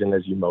season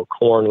as you mow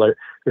corn.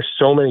 There's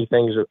so many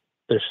things.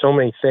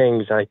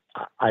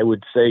 I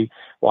would say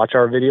watch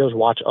our videos,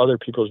 watch other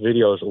people's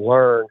videos,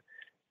 learn,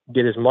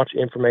 get as much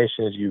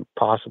information as you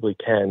possibly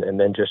can, and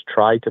then just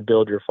try to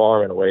build your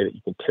farm in a way that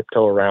you can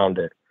tiptoe around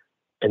it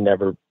and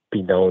never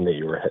be known that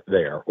you were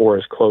there, or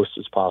as close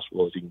as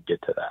possible as you can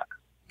get to that.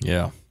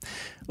 Yeah.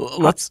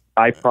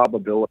 High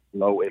probability,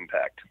 low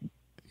impact.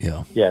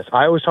 Yeah. Yes.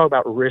 I always talk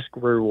about risk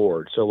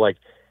reward. So, like,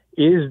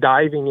 is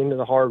diving into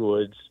the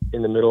hardwoods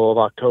in the middle of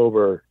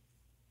October,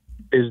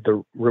 is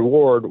the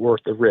reward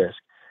worth the risk?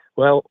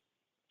 Well,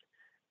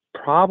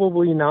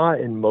 probably not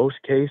in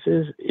most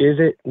cases. Is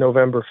it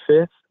November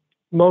 5th?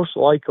 Most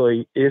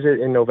likely. Is it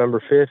in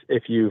November 5th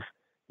if you've,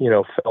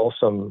 fell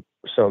some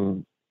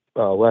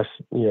less,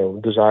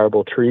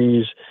 desirable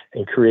trees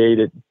and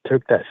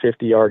took that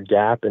 50-yard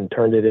gap and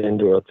turned it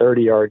into a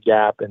 30-yard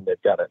gap, and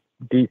they've got a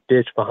deep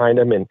ditch behind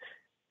them, and,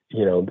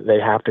 they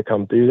have to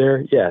come through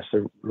there? Yes,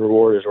 the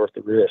reward is worth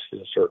the risk at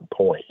a certain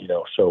point,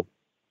 so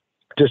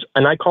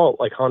and I call it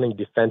like hunting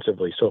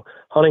defensively. So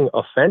hunting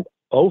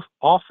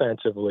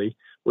offensively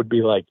would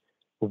be like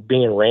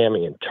being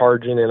ramming and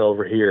charging in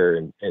over here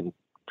and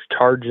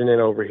charging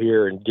in over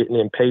here and getting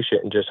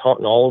impatient and just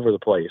hunting all over the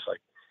place. Like,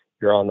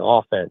 you're on the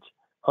offense.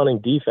 Hunting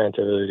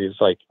defensively is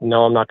like,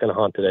 no, I'm not going to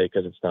hunt today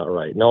because it's not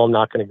right. No, I'm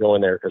not going to go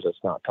in there because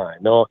it's not time.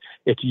 No,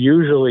 it's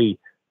usually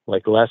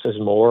like less is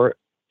more.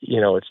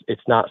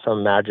 It's not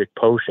some magic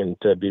potion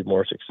to be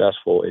more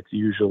successful. It's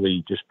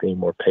usually just being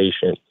more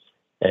patient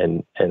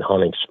and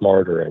hunting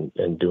smarter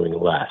and doing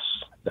less.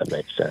 That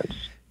makes sense.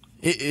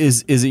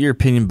 Is it your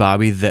opinion,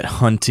 Bobby, that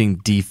hunting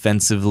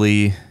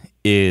defensively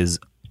is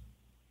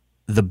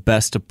the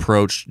best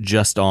approach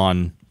just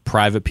on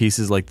private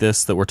pieces like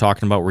this that we're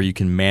talking about, where you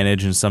can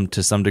manage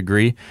to some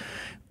degree,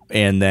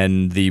 and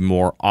then the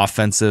more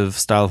offensive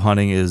style of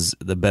hunting is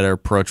the better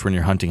approach when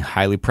you're hunting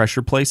highly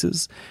pressured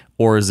places,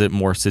 or is it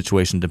more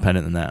situation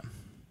dependent than that?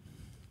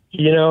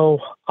 You know,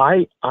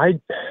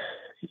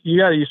 you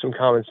got to use some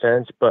common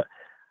sense, but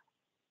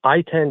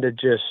I tend to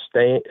just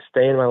stay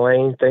in my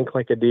lane, think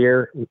like a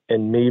deer,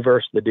 and me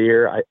versus the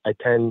deer. I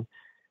tend,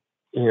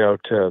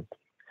 to,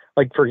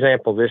 like, for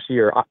example, this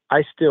year,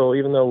 I still,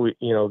 even though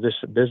this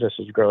business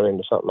has grown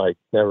into something I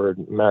never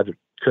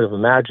could have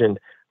imagined,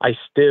 I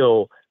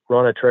still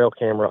run a trail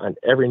camera on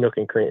every nook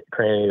and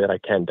cranny that I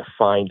can to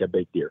find a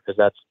big deer, because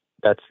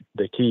that's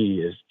the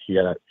key. Is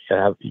you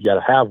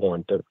gotta have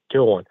one to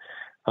kill one.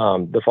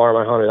 The farm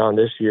I hunted on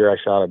this year, I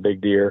shot a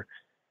big deer.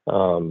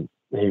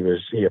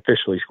 He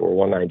officially scored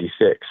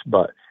 196,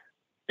 but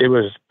it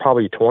was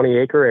probably a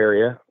 20-acre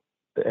area,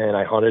 and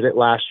I hunted it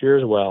last year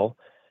as well.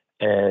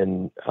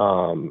 And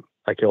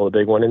I killed a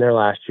big one in there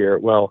last year.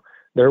 Well,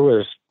 there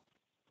was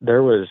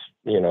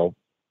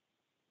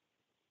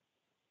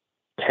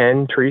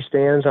 10 tree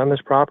stands on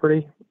this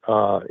property.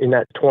 In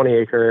that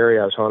 20-acre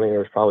area I was hunting, there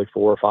was probably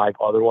 4 or 5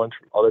 other ones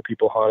from other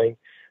people hunting.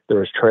 There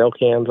was trail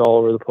cams all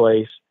over the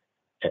place,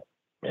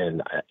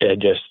 and I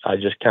just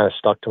kind of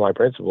stuck to my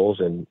principles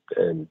and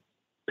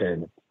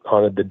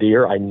hunted the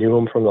deer. I knew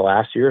him from the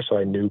last year, so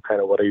I knew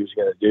kind of what he was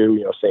going to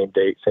do. Same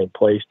date, same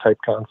place type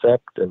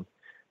concept. And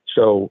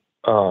so,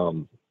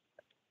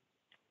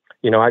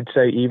 I'd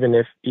say even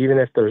if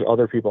there's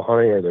other people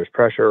hunting or there's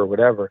pressure or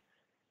whatever,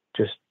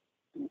 just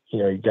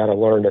you got to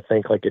learn to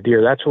think like a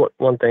deer. That's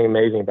one thing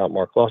amazing about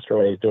Mark Luster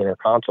when he's doing our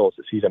consults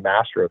is he's a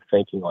master of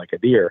thinking like a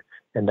deer,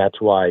 and that's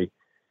why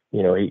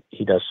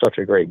he does such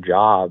a great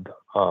job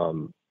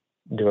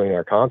doing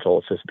our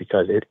consults, is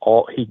because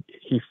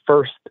he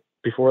first,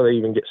 before they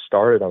even get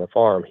started on the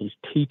farm, he's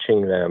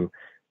teaching them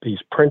these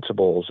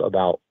principles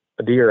about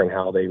a deer and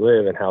how they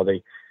live and how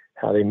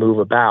they move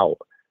about,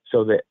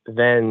 so that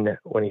then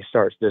when he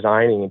starts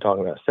designing and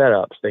talking about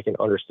setups, they can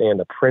understand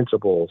the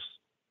principles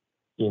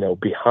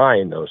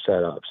behind those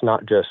setups,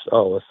 not just,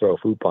 let's throw a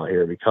food plot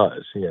here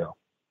because.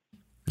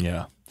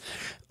 Yeah.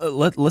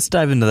 Let's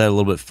dive into that a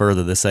little bit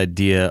further, this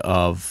idea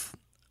of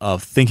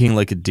thinking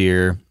like a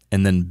deer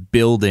and then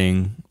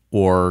building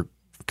or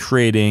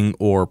creating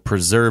or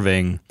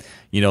preserving,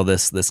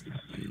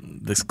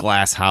 this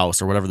glass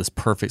house or whatever this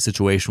perfect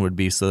situation would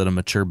be so that a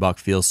mature buck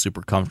feels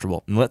super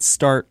comfortable. And let's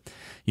start,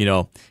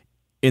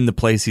 in the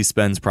place he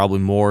spends probably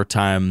more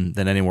time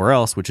than anywhere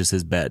else, which is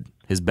his bed,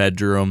 his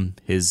bedroom,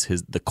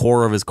 the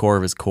core of his core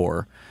of his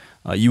core.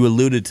 You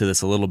alluded to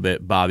this a little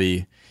bit,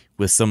 Bobby,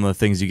 with some of the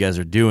things you guys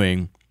are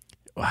doing.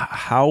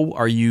 How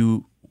are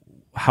you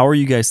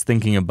guys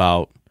thinking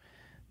about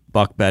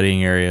buck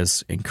bedding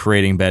areas and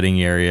creating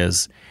bedding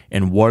areas,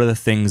 and what are the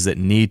things that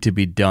need to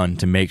be done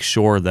to make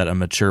sure that a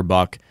mature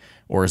buck,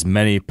 or as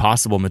many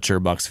possible mature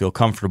bucks, feel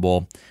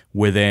comfortable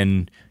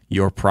within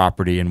your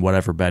property and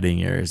whatever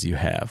bedding areas you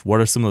have?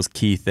 What are some of those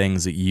key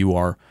things that you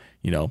are,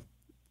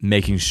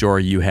 making sure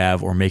you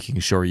have or making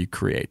sure you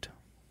create?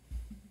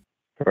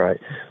 Right.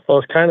 Well,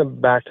 it's kind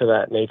of back to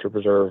that nature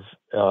preserve,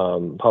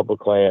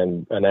 public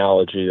land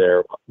analogy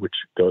there, which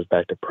goes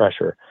back to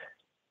pressure.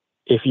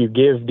 If you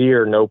give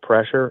deer no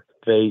pressure,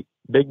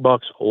 big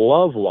bucks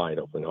love wide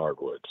open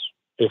hardwoods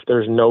if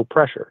there's no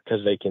pressure,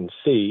 because they can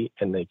see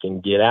and they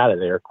can get out of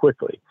there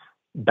quickly.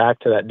 Back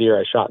to that deer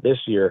I shot this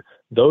year,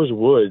 those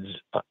woods,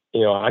 it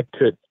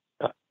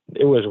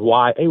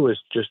was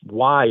just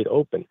wide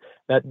open.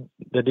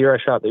 The deer I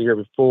shot the year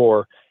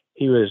before,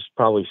 he was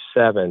probably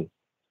 7,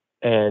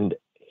 and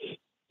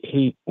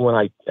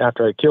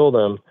after I killed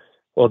him,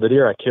 well, the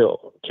deer I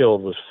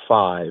killed was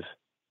 5.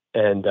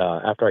 And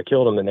after I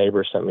killed him, the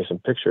neighbors sent me some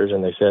pictures,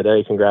 and they said,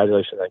 "Hey,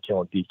 congratulations on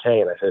killing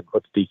DK." And I said,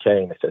 "What's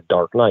DK?" And they said,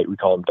 "Dark Knight." We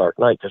call him Dark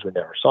Knight because we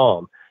never saw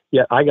him.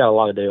 Yet I got a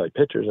lot of daylight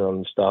pictures of him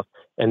and stuff.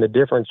 And the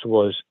difference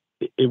was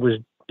it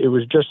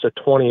was just a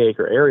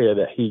 20-acre area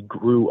that he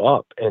grew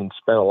up and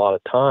spent a lot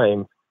of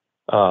time.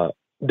 That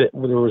there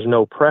was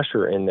no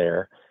pressure in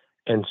there,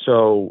 and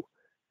so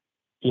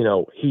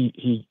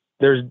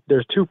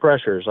there's 2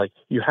 pressures. Like,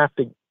 you have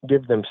to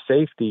give them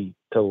safety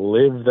to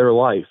live their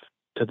life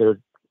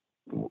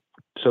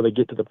so they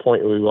get to the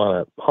point where we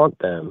want to hunt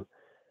them,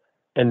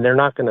 and they're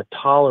not going to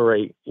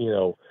tolerate,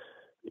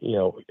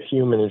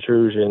 human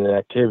intrusion and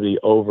activity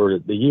over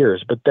the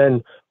years. But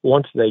then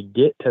once they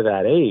get to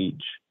that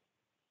age,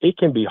 it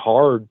can be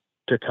hard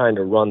to kind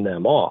of run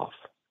them off.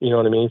 You know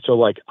what I mean? So,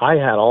 like, I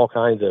had all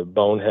kinds of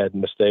bonehead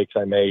mistakes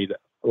I made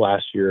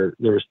last year.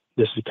 This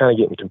is kind of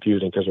getting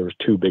confusing because there was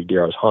 2 big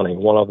deer I was hunting.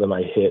 One of them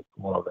I hit,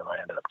 one of them I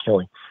ended up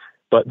killing.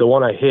 But the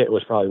one I hit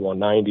was probably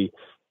 190.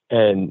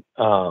 And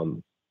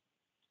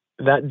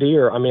that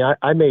deer,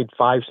 I made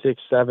 5,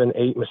 6, 7,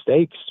 8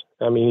 mistakes.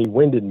 He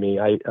winded me.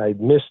 I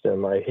missed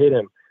him. I hit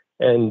him.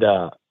 And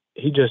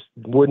he just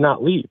would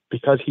not leave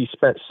because he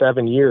spent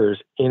 7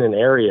 years in an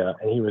area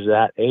and he was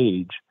that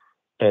age.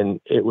 And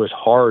it was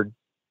hard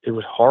it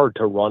was hard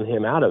to run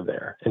him out of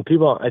there. And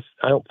people,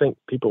 I don't think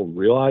people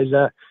realize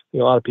that. You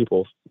know, a lot of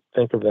people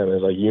think of them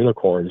as like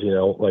unicorns, you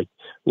know, like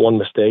one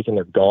mistake and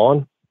they're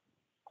gone.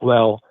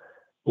 Well,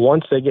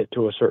 once they get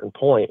to a certain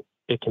point,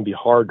 it can be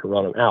hard to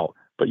run them out,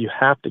 but you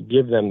have to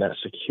give them that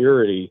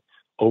security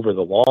over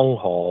the long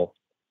haul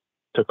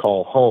to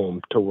call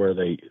home to where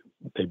they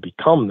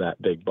become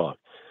that big buck.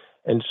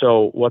 And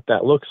so what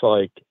that looks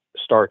like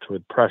starts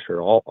with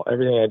pressure.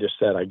 Everything I just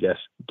said, I guess,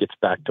 gets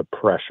back to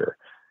pressure,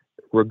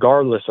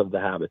 regardless of the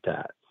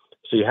habitat.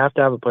 So you have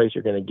to have a place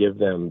you're going to give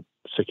them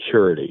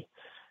security.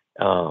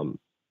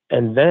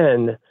 And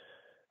then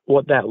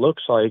what that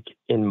looks like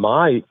in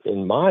my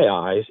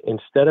eyes,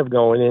 instead of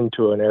going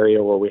into an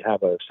area where we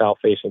have a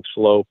south-facing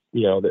slope,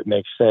 you know, that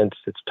makes sense,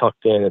 it's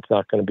tucked in, it's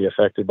not going to be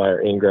affected by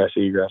our ingress,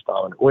 egress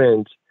dominant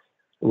winds,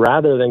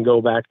 rather than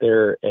go back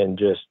there and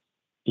just,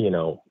 you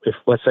know, if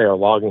let's say our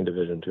logging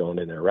division's going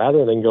in there,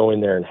 rather than go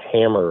in there and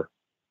hammer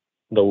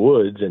the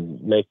woods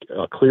and make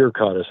a clear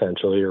cut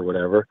essentially or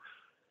whatever,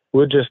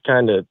 we'll just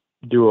kind of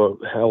do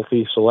a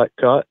healthy select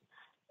cut.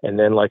 And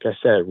then, like I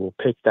said, we'll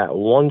pick that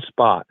one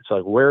spot. It's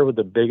like, where would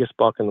the biggest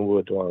buck in the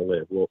woods want to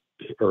live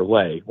or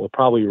lay? Well,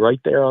 probably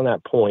right there on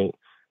that point,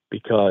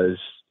 because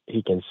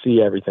he can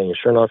see everything. And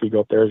sure enough, you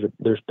go up there,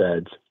 there's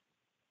beds.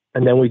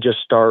 And then we just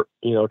start,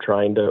 you know,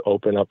 trying to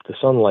open up the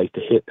sunlight to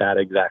hit that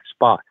exact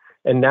spot.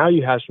 And now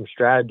you have some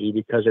strategy,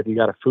 because if you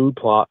got a food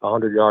plot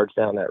 100 yards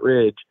down that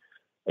ridge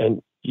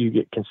and you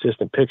get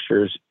consistent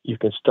pictures, you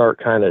can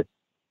start kind of,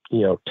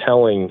 you know,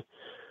 telling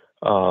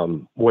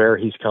where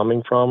he's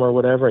coming from or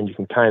whatever, and you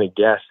can kind of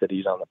guess that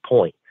he's on the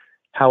point.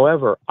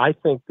 However, I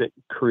think that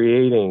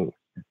creating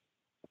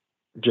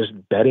just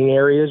bedding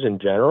areas in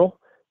general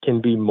can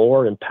be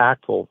more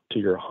impactful to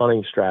your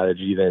hunting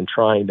strategy than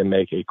trying to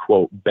make a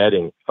quote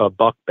a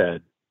buck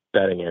bed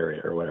bedding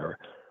area or whatever.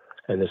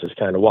 And this is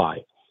kind of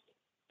why.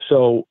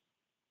 So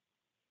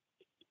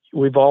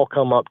we've all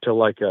come up to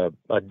like a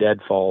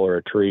deadfall or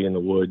a tree in the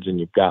woods, and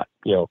you've got,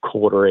 you know,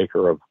 1/4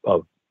 acre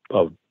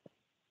of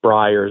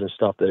briars and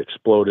stuff that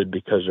exploded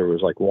because there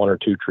was like 1 or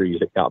 2 trees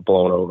that got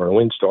blown over in a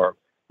windstorm.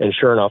 And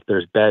sure enough,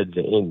 there's beds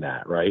in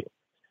that, right?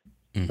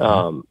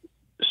 Mm-hmm.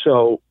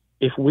 So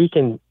if we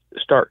can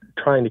start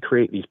trying to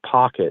create these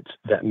pockets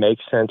that make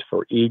sense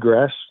for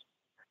egress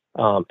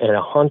and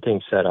a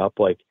hunting setup,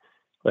 like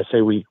let's say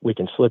we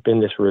can slip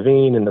in this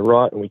ravine in the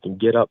rut and we can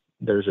get up,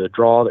 there's a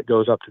draw that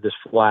goes up to this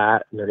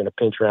flat and they're going to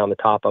pinch around the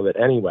top of it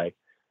anyway.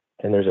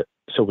 And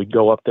so we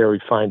go up there,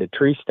 we find a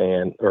tree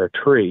stand or a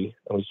tree,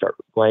 and we start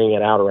laying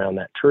it out around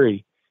that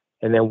tree.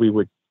 And then we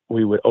would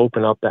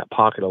open up that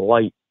pocket of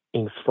light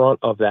in front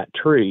of that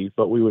tree,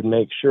 but we would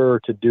make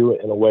sure to do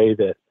it in a way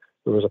that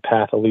there was a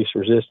path of least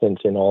resistance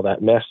in all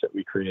that mess that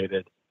we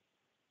created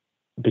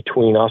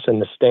between us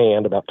and the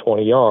stand, about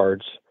 20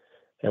 yards.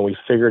 And we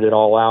figured it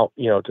all out,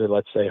 you know, to,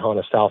 let's say, hunt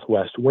a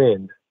southwest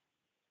wind.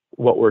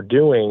 What we're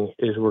doing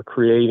is we're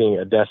creating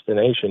a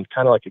destination,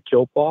 kind of like a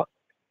kill plot.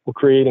 We're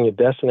creating a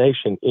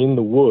destination in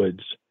the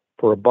woods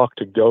for a buck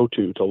to go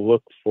to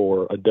look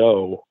for a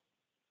doe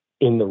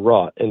in the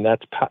rut. And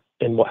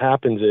what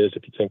happens is,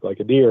 if you think like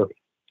a deer,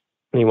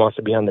 and he wants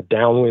to be on the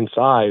downwind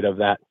side of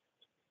that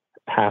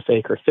 1/2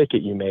 acre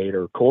thicket you made,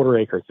 or 1/4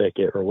 acre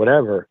thicket or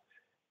whatever,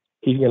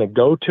 he's going to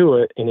go to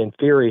it. And in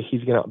theory,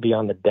 he's going to be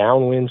on the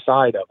downwind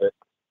side of it.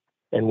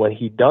 And when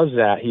he does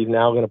that, he's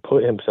now going to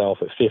put himself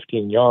at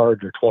 15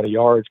 yards or 20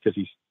 yards because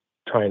he's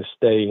trying to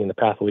stay in the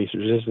path of least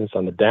resistance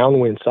on the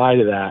downwind side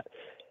of that.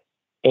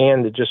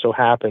 And it just so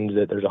happens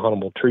that there's a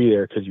huntable tree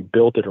there because you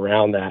built it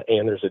around that,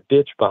 and there's a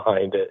ditch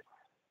behind it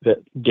that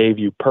gave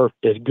you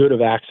as good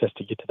of access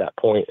to get to that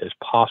point as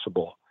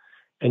possible.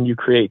 And you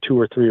create 2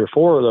 or 3 or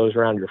 4 of those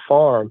around your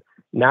farm.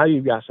 Now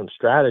you've got some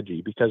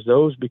strategy, because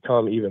those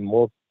become even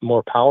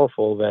more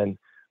powerful than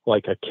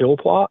like a kill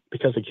plot,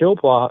 because a kill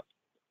plot,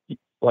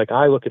 like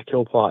I look at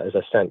kill plot as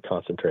a scent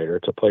concentrator.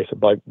 It's a place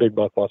a big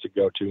buck wants to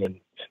go to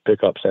and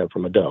pick up scent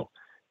from a doe.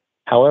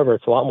 However,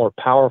 it's a lot more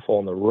powerful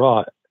in the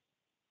rut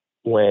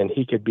when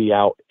he could be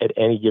out at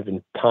any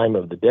given time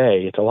of the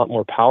day. It's a lot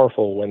more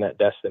powerful when that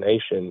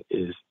destination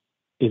is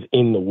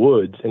in the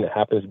woods, and it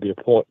happens to be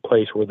a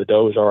place where the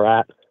does are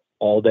at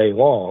all day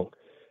long.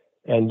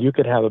 And you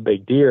could have a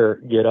big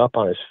deer get up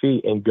on his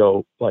feet and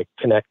go like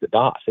connect the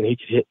dots, and he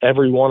could hit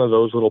every one of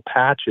those little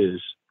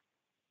patches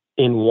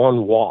in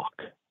one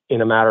walk in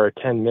a matter of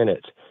 10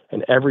 minutes.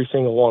 And every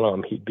single one of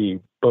them, he'd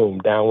be boom,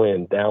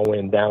 downwind,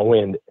 downwind,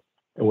 downwind.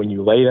 And when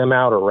you lay them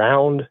out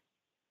around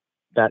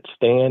that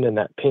stand and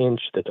that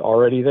pinch that's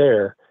already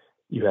there,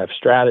 you have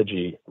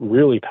strategy,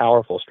 really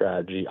powerful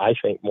strategy. I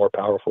think more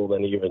powerful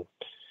than even,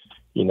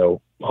 you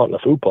know, hunting a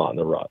food plot in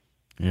the rut.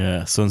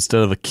 Yeah. So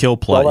instead of a kill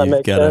plot,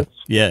 you've got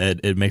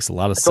it makes a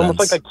lot of sense. It's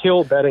almost like a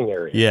kill bedding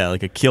area. Yeah.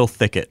 Like a kill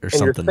thicket or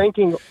something.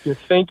 You're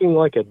thinking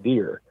like a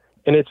deer,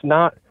 and it's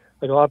not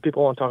like a lot of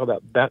people want to talk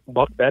about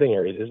buck bedding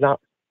areas. It's not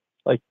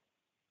like,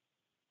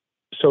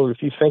 so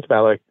if you think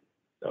about like,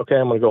 okay,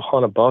 I'm going to go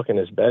hunt a buck in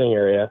this bedding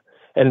area.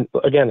 And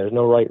again, there's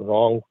no right and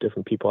wrong.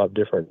 Different people have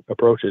different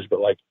approaches, but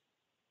like,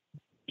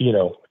 you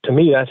know, to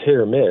me, that's hit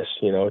or miss.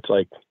 You know, it's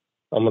like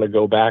I'm going to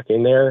go back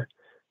in there,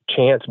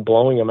 chance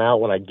blowing him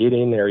out when I get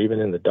in there, even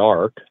in the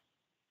dark.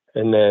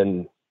 And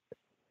then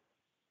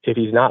if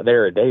he's not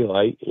there at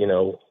daylight,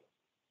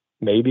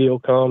 maybe he'll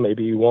come,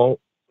 maybe he won't.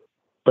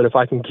 But if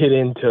I can get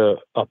into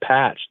a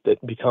patch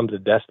that becomes a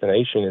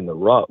destination in the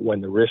rut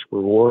when the risk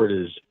reward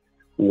is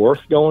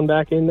worth going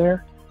back in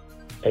there,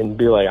 and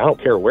be like, I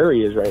don't care where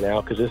he is right now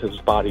because this is the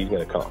spot he's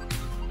going to come.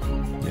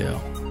 Yeah.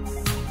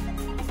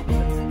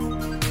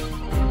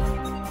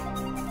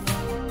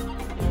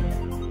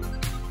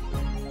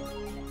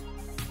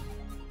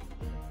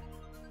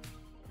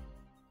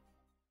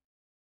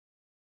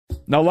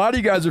 Now, a lot of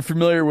you guys are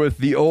familiar with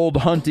the old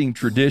hunting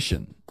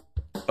tradition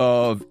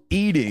of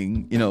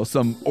eating,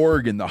 some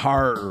organ, the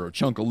heart or a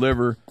chunk of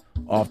liver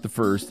off the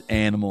first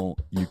animal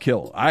you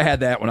kill. I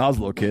had that when I was a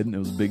little kid, and it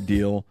was a big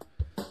deal.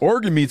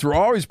 Organ meats were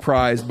always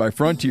prized by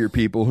frontier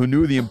people who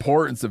knew the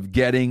importance of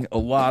getting a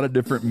lot of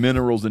different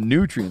minerals and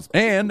nutrients.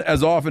 And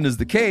as often is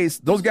the case,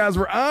 those guys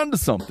were onto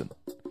something,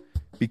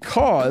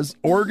 because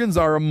organs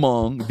are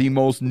among the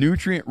most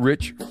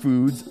nutrient-rich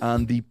foods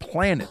on the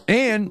planet.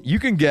 And you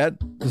can get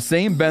the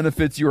same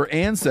benefits your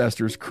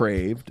ancestors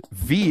craved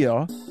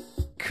via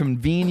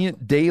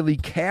convenient daily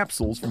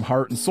capsules from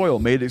Heart and Soil,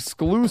 made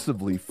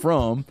exclusively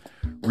from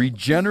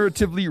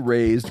regeneratively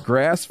raised,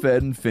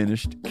 grass-fed, and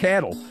finished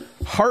cattle.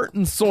 Heart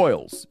and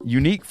Soil's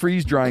unique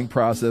freeze-drying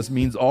process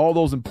means all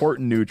those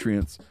important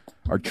nutrients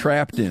are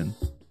trapped in,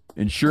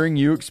 ensuring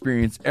you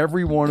experience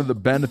every one of the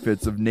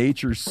benefits of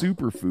nature's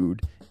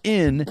superfood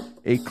in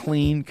a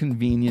clean,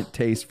 convenient,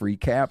 taste-free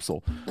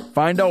capsule.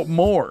 Find out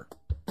more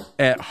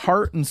at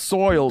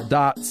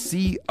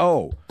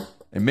heartandsoil.co.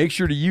 And make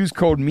sure to use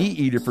code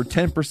MeatEater for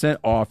 10%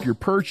 off your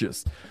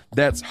purchase.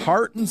 That's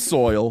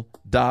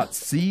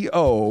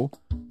heartandsoil.co.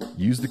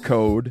 Use the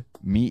code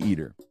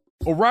MeatEater.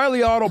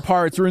 O'Reilly Auto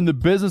Parts are in the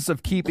business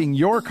of keeping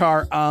your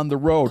car on the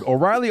road.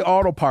 O'Reilly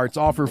Auto Parts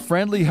offer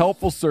friendly,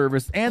 helpful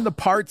service and the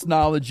parts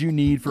knowledge you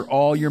need for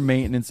all your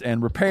maintenance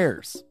and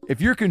repairs. If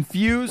you're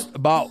confused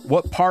about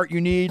what part you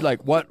need,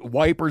 like what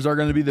wipers are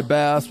going to be the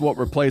best, what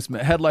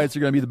replacement headlights are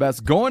going to be the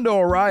best, go into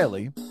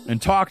O'Reilly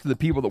and talk to the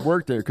people that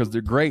work there, because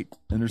they're great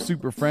and they're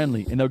super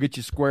friendly, and they'll get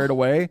you squared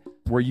away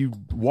where you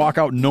walk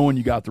out knowing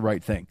you got the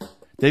right thing.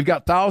 They've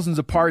got thousands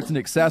of parts and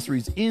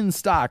accessories in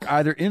stock,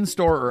 either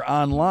in-store or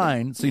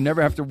online, so you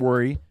never have to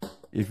worry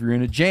if you're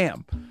in a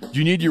jam. Do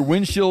you need your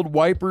windshield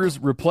wipers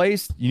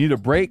replaced? You need a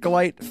brake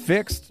light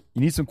fixed? You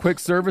need some quick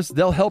service?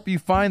 They'll help you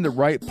find the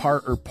right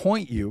part or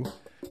point you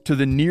to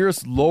the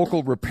nearest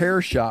local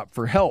repair shop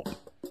for help.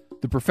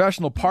 The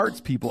professional parts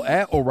people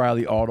at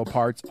O'Reilly Auto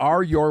Parts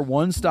are your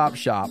one-stop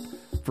shop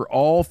for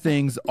all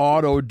things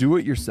auto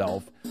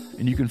do-it-yourself,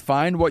 and you can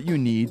find what you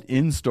need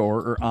in-store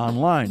or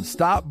online.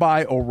 Stop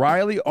by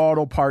O'Reilly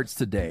Auto Parts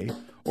today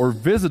or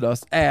visit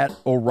us at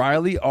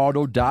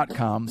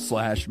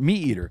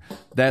O'ReillyAuto.com/MeatEater.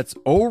 That's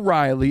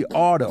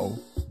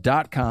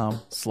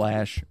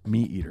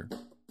O'ReillyAuto.com/MeatEater.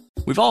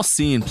 We've all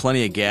seen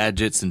plenty of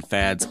gadgets and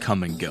fads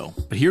come and go,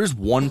 but here's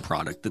one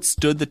product that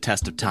stood the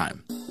test of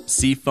time: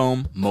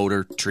 Seafoam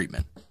Motor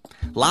Treatment.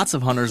 Lots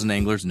of hunters and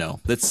anglers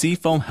know that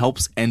Seafoam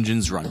helps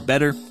engines run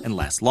better and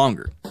last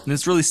longer. And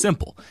it's really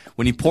simple.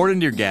 When you pour it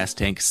into your gas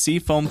tank,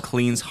 Seafoam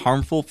cleans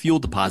harmful fuel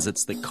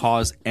deposits that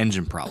cause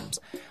engine problems.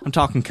 I'm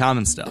talking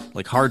common stuff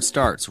like hard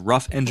starts,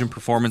 rough engine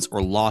performance,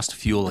 or lost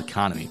fuel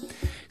economy.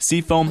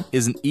 Seafoam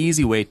is an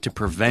easy way to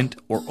prevent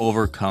or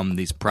overcome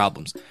these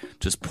problems.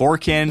 Just pour a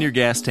can in your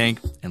gas tank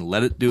and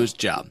let it do its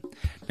job.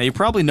 Now, you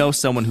probably know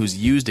someone who's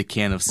used a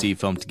can of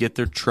Seafoam to get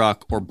their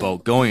truck or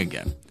boat going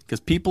again, because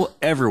people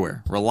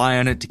everywhere rely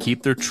on it to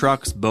keep their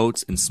trucks,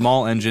 boats, and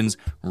small engines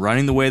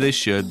running the way they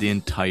should the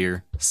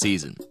entire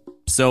season.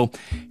 So,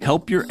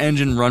 help your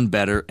engine run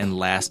better and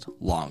last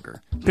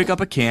longer. Pick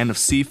up a can of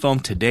Seafoam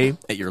today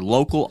at your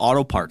local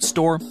auto parts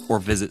store or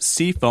visit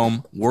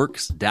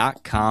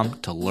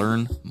SeafoamWorks.com to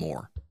learn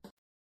more.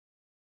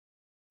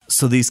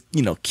 So these,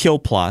 kill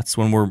plots,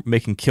 when we're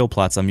making kill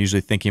plots, I'm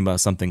usually thinking about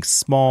something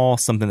small,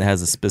 something that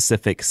has a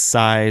specific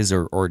size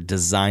or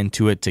design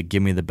to it to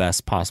give me the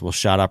best possible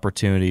shot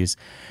opportunities.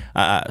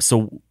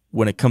 So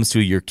when it comes to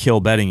your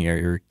kill bedding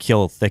area, your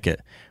kill thicket,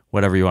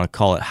 whatever you want to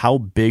call it, how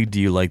big do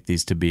you like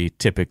these to be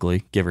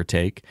typically, give or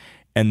take?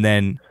 And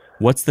then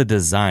what's the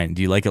design?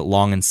 Do you like it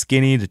long and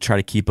skinny to try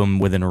to keep them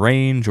within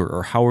range,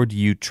 or how do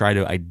you try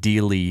to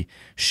ideally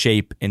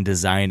shape and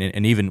design,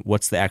 and even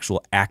what's the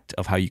actual act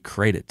of how you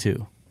create it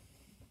too?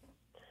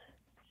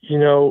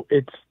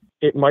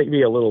 It might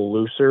be a little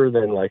looser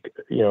than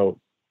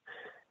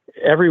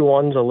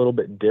everyone's a little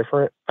bit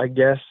different, I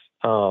guess.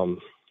 How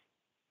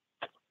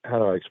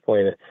do I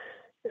explain it?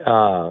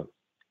 I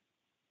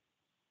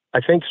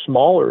think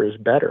smaller is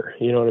better.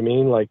 You know what I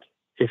mean? Like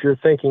if you're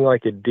thinking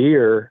like a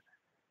deer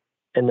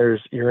and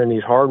you're in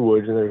these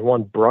hardwoods and there's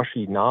one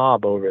brushy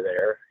knob over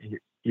there,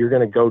 you're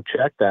going to go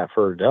check that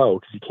for a doe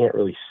because you can't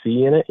really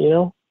see in it,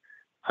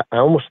 I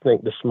almost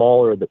think the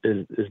smaller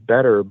is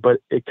better,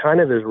 but it kind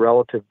of is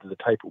relative to the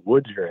type of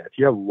woods you're in. If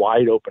you have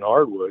wide open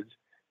hardwoods,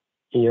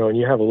 and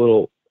you have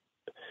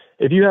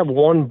if you have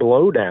one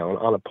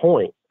blowdown on a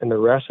point and the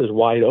rest is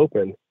wide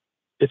open,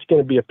 it's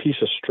going to be a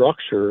piece of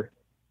structure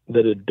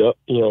that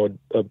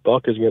a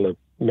buck is going to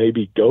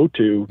maybe go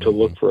to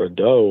look for a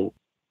doe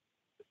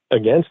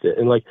against it.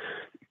 And like,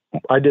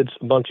 I did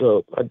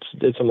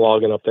some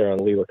logging up there on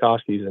Lee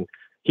Lakoski's, and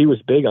he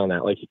was big on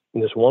that. Like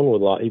in this one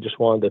wood lot, he just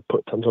wanted to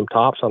put some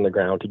tops on the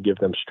ground to give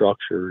them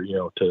structure,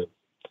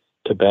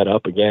 to bed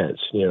up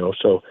against,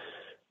 So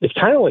it's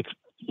kind of like,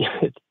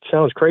 it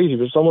sounds crazy,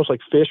 but it's almost like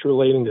fish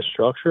relating to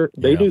structure.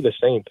 They do the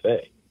same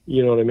thing.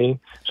 You know what I mean?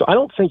 So I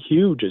don't think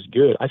huge is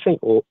good. I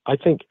think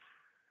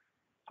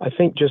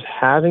just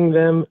having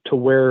them to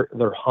where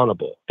they're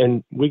huntable,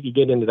 and we could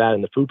get into that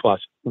in the food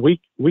plots. We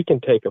can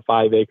take a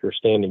 5-acre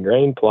standing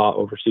grain plot,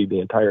 oversee the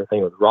entire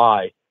thing with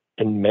rye,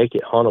 and make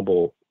it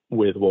huntable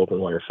with woven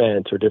wire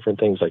fence or different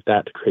things like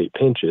that to create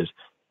pinches.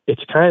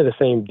 It's kind of the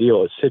same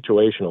deal. It's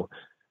situational.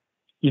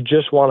 You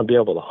just want to be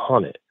able to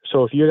hunt it.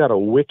 So if you got a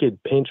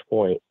wicked pinch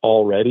point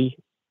already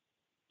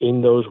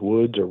in those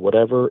woods or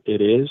whatever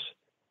it is,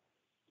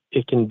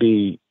 it can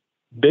be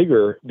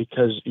bigger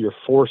because you're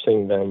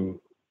forcing them,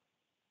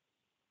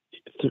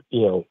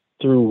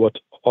 through what's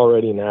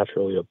already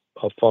naturally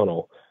a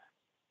funnel,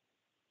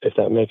 if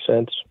that makes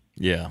sense.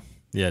 Yeah,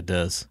 it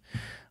does.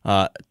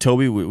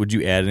 Toby, would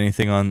you add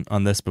anything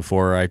on this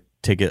before I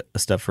take it a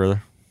step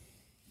further?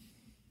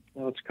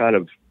 Well, it's kind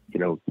of,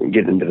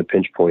 getting into the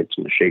pinch points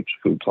and the shapes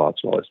of food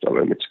plots and all that stuff.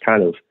 I mean, it's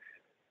kind of,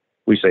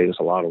 we say this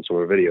a lot on some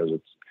of our videos.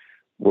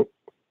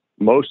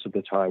 Most of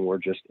the time we're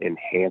just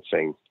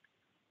enhancing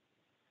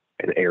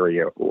an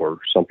area or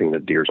something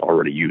that deer's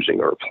already using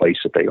or a place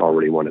that they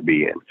already want to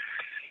be in,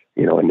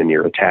 and then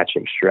you're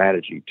attaching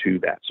strategy to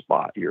that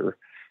spot.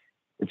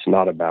 It's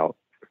not about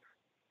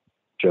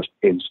just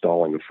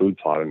installing a food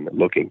plot and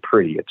looking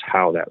pretty. It's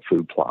how that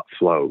food plot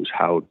flows.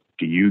 How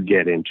do you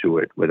get into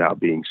it without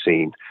being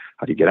seen?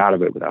 How do you get out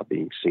of it without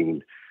being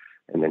seen?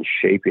 And then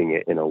shaping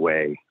it in a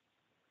way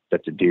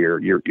that the deer,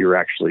 you're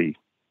actually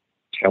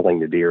telling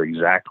the deer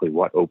exactly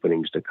what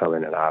openings to come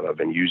in and out of,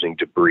 and using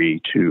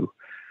debris to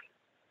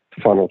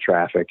funnel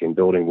traffic and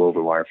building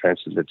woven wire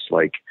fences. It's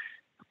like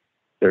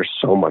there's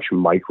so much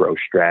micro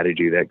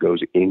strategy that goes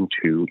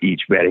into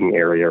each bedding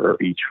area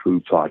or each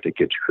food plot that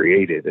gets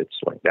created. It's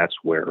like that's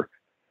where,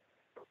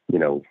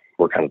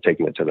 we're kind of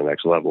taking it to the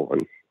next level,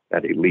 and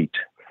that elite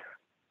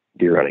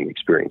deer hunting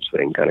experience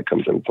thing kind of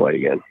comes into play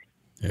again.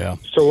 Yeah.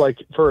 So like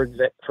for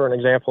an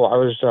example, I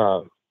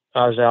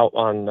was out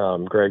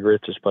on Greg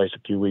Ritz's place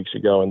a few weeks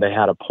ago, and they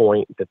had a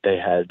point that they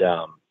had,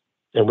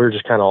 and we were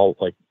just kind of all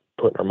like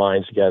putting our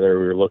minds together.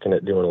 We were looking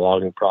at doing a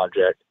logging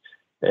project,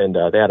 and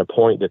they had a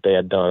point that they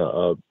had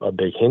done a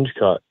big hinge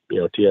cut,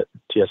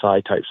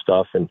 TSI type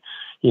stuff. And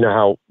you know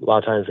how a lot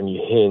of times when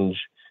you hinge,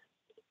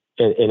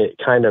 and it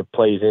kind of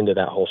plays into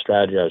that whole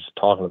strategy I was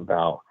talking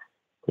about,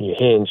 when you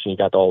hinge and you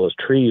got all those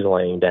trees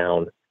laying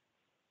down,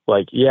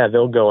 like, yeah,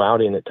 they'll go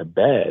out in it to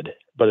bed.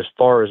 But as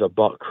far as a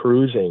buck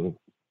cruising,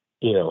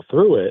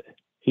 through it,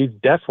 he's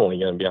definitely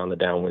going to be on the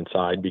downwind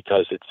side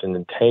because it's an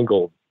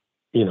entangled,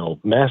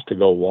 mess to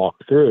go walk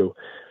through.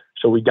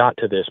 So we got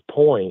to this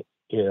point,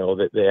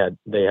 that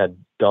they had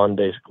done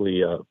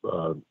basically a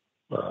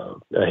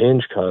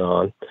hinge cut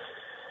on.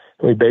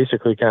 And we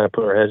basically kind of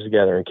put our heads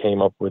together and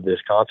came up with this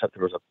concept.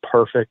 There was a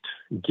perfect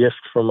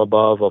gift from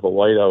above of a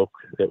white oak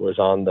that was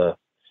on the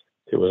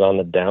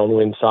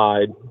downwind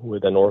side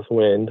with a north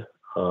wind.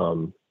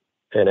 And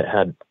it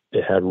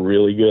had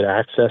really good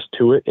access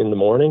to it in the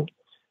morning.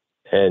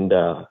 And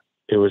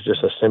it was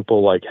just a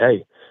simple like,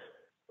 hey,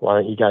 why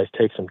don't you guys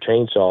take some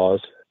chainsaws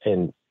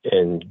and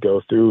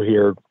go through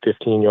here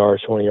 15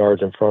 yards, 20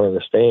 yards in front of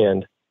the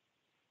stand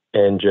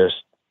and just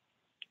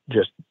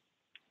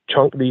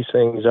chunk these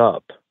things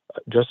up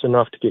just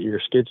enough to get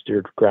your skid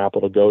steer grapple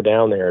to go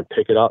down there and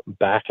pick it up and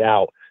back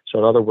out. So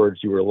in other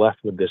words, you were left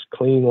with this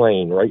clean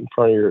lane right in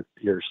front of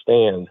your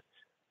stand,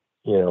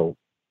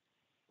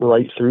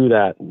 right through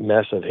that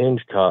mess of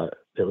hinge cut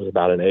that was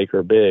about an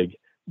acre big,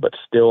 but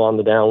still on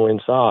the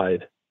downwind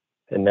side.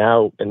 And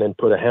then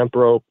put a hemp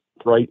rope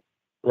right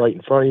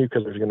in front of you,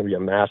 because there's going to be a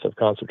massive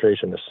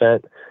concentration of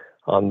scent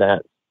on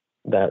that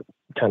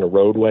kind of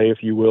roadway,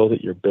 if you will,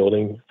 that you're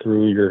building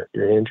through your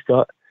hinge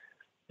cut.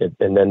 And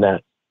then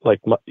that, like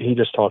he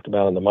just talked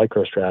about in the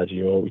micro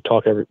strategy, we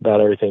talk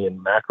about everything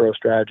in macro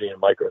strategy and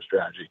micro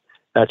strategy.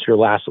 That's your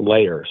last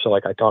layer. So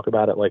like I talk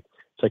about it like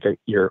it's like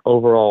your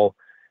overall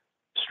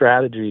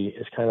strategy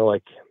is kind of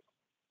like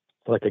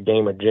a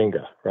game of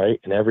Jenga, right?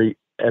 And every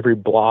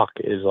block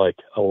is like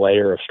a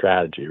layer of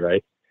strategy,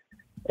 right?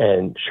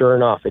 And sure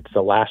enough, it's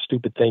the last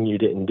stupid thing you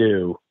didn't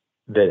do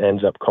that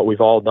ends up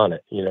we've all done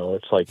it.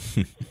 It's like,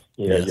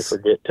 yes. You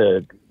forget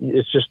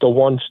it's just the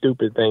one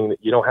stupid thing that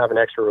you don't have an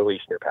extra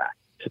release in your pack.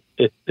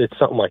 It's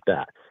something like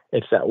that.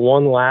 It's that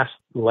one last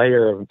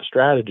layer of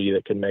strategy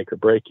that can make or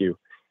break you.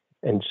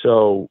 And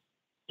so,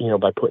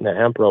 by putting that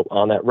hemp rope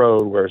on that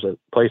road, where there's a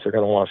place they're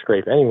going to want to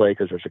scrape anyway,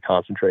 because there's a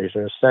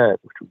concentration of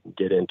scent, which we can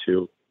get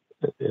into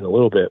in a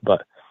little bit,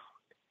 but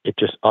it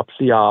just ups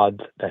the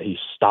odds that he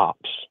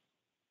stops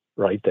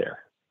right there.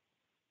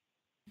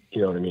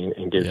 You know what I mean?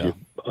 And gives you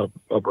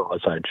a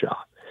broadside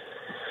shot.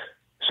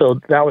 So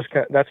that's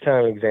kind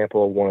of an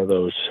example of one of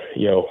those,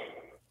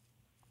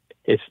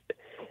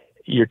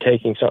 you're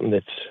taking something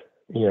that's,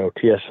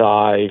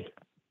 TSI,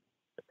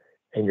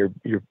 and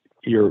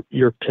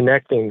you're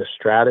connecting the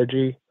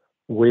strategy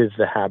with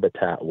the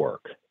habitat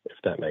work, if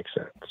that makes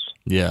sense.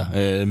 Yeah,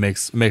 it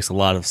makes a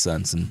lot of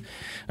sense. And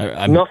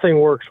nothing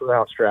works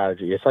without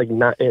strategy. It's like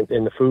not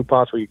in the food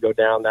plots where you go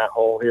down that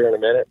hole here in a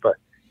minute, but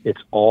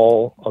it's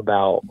all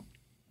about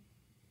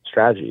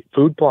strategy.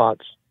 Food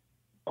plots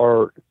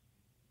are,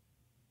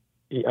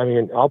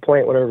 I'll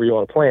plant whatever you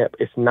want to plant.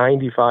 It's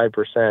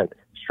 95%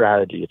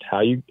 strategy.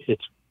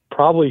 It's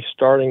probably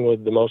starting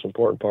with the most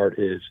important part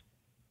is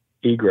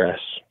egress,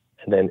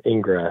 and then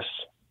ingress,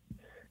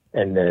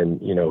 and then,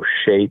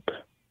 shape,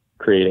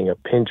 creating a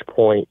pinch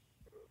point,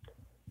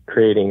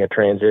 creating a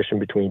transition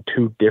between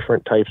two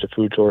different types of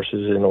food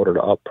sources in order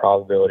to up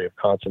probability of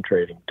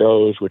concentrating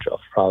dose, which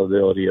ups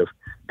probability of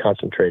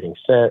concentrating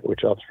scent,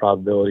 which ups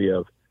probability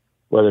of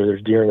whether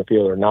there's deer in the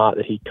field or not,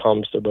 that he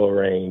comes to bow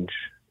range.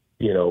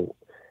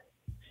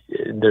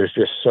 There's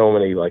just so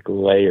many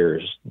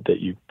layers that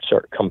you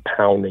start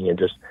compounding and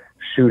just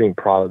shooting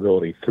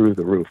probability through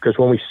the roof. Because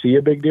when we see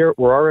a big deer,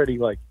 we're already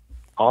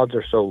odds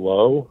are so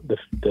low that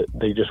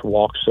they just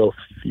walk so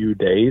few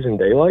days in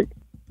daylight.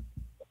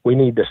 We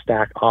need to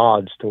stack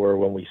odds to where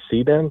when we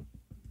see them,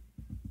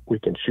 we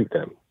can shoot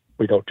them.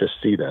 We don't just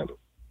see them.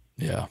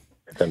 Yeah.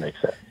 If that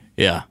makes sense.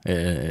 Yeah,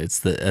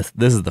 this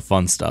is the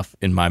fun stuff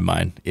in my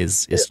mind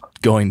is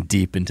going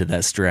deep into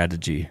that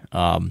strategy.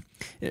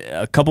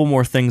 A couple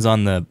more things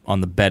on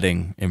the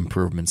bedding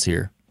improvements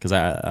here, because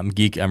I'm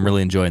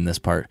really enjoying this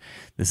part.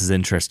 This is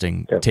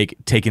interesting. Yeah.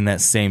 Taking that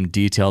same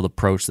detailed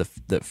approach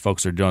that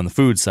folks are doing on the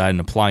food side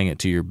and applying it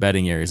to your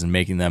bedding areas and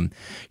making them,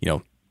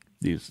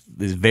 these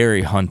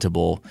very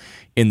huntable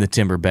in the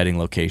timber bedding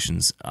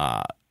locations.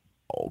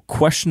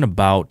 Question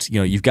about,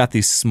 you've got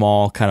these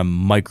small kind of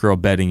micro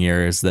bedding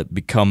areas that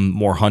become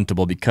more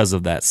huntable because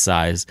of that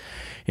size.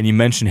 And you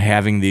mentioned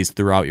having these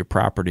throughout your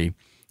property.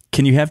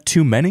 Can you have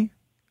too many?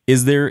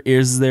 Is there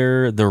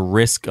the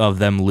risk of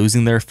them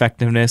losing their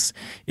effectiveness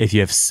if you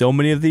have so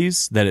many of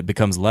these that it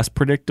becomes less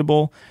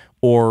predictable?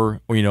 Or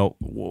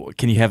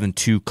can you have them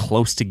too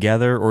close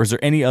together? Or is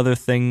there any other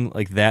thing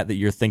like that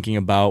you're thinking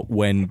about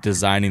when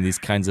designing these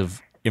kinds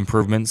of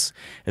improvements,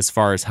 as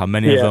far as how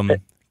many of them,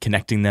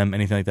 connecting them,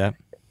 anything like that?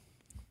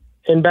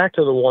 And back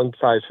to the one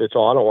size fits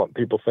all, I don't want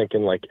people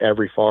thinking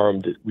every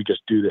farm, we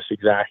just do this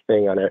exact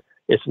thing on it.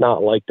 It's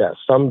not like that.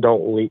 Some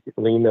don't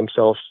lean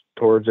themselves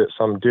towards it.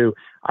 Some do.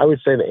 I would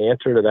say the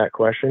answer to that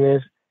question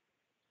is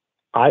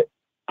I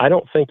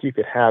don't think you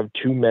could have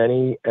too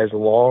many as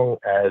long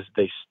as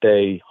they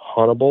stay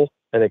huntable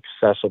and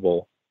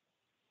accessible.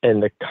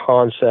 And the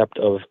concept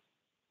of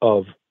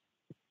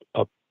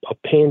a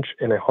pinch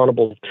and a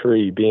huntable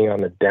tree being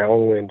on the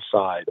downwind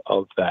side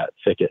of that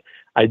thicket,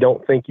 I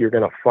don't think you're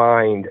going to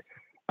find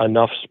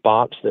enough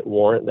spots that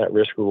warrant that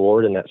risk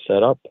reward in that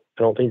setup.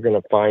 I don't think you're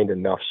going to find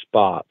enough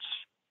spots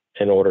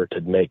in order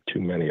to make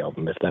too many of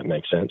them, if that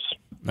makes sense.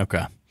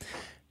 Okay.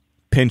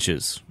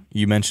 Pinches.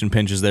 You mentioned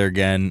pinches there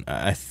again.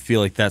 I feel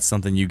like that's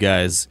something you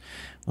guys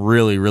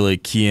really, really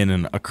key in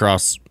and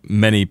across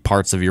many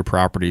parts of your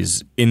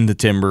properties, in the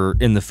timber,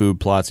 in the food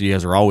plots. You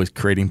guys are always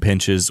creating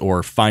pinches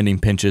or finding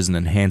pinches and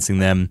enhancing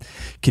them.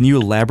 Can you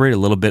elaborate a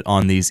little bit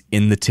on these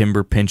in the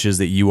timber pinches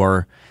that you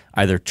are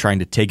either trying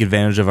to take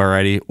advantage of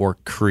already or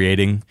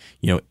creating,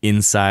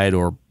 inside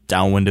or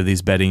downwind of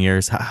these bedding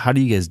areas? How do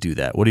you guys do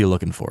that? What are you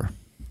looking for?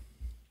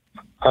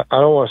 I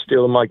don't want to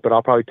steal the mic, but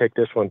I'll probably take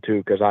this one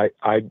too, because I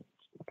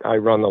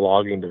run the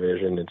logging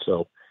division, and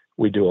so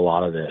we do a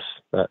lot of this.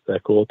 That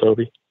cool,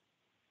 Toby?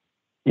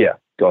 Yeah,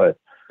 go ahead.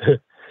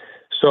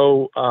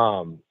 So,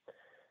 oh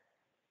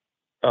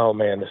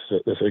man, this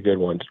is a good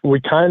one. We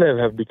kind of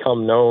have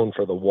become known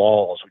for the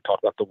walls. We talk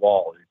about the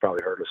walls. You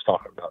probably heard us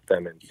talking about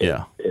them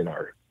in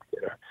our.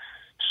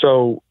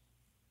 So,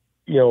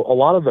 a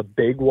lot of the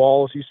big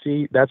walls you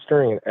see, that's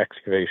during an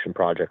excavation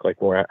project.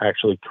 Like we're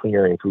actually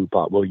clearing food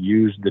plot. We'll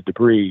use the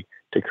debris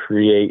to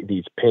create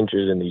these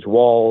pinches in these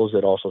walls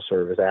that also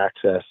serve as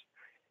access.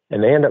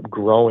 And they end up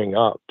growing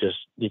up. Just,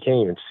 you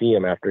can't even see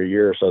them after a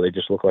year or so. They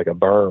just look like a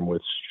berm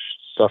with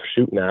stuff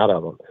shooting out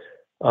of them.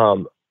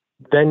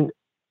 Then,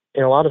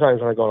 a lot of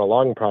times when I go on a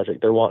logging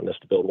project, they're wanting us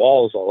to build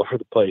walls all over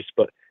the place,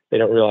 but they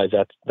don't realize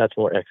that's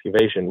more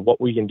excavation.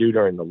 What we can do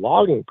during the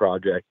logging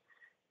project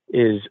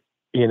is,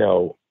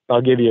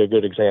 I'll give you a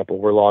good example.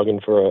 We're logging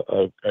for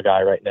a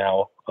guy right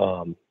now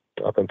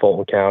up in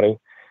Fulton County,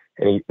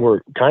 and we're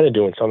kind of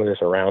doing some of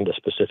this around a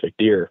specific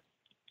deer.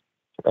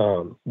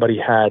 But he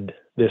had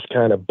this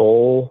kind of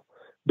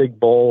big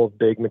bowl of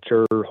big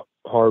mature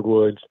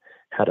hardwoods,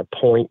 had a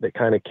point that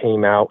kind of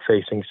came out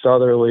facing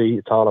southerly.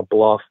 It's on a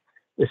bluff.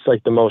 It's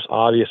like the most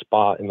obvious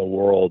spot in the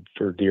world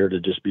for deer to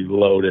just be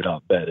loaded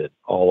up, bedded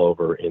all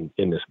over in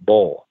this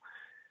bowl.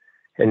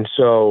 And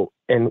so,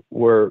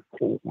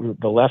 the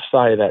left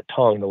side of that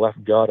tongue, the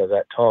left gut of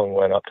that tongue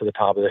went up to the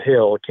top of the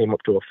hill. It came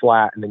up to a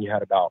flat, and then you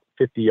had about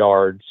 50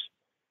 yards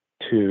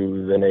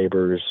to the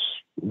neighbors.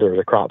 There was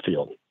a crop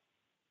field.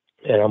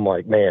 And I'm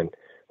like, man,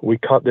 we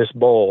cut this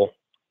bowl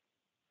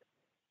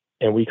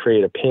and we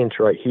create a pinch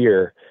right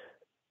here,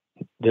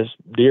 this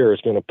deer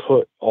is going to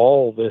put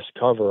all this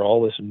cover,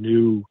 all this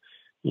new,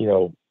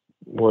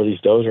 where these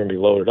does are going to be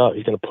loaded up.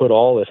 He's going to put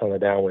all this on the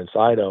downwind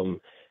side of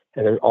them.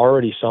 And there's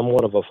already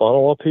somewhat of a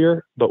funnel up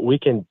here, but we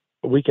can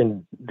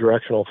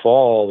directional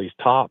fall these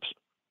tops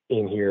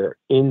in here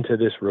into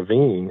this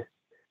ravine,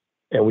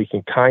 and we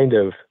can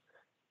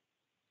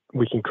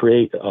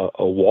create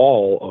a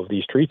wall of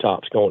these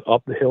treetops going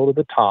up the hill to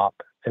the top,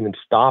 and then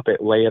stop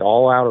it, lay it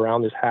all out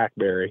around this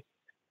hackberry.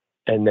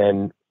 And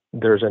then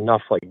there's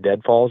enough like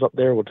deadfalls up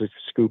there. We'll just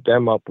scoop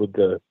them up with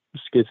the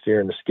skid steer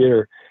and the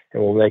skidder,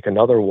 and we'll make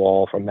another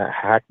wall from that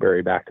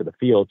hackberry back to the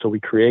field. So we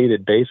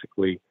created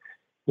basically,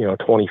 a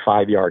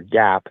 25-yard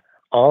gap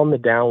on the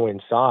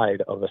downwind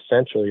side of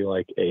essentially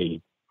like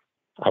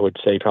I would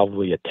say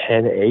probably a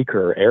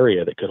 10-acre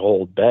area that could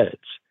hold beds.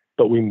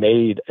 But we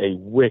made a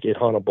wicked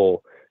huntable,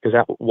 because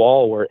that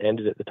wall where it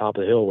ended at the top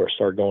of the hill, where it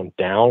started going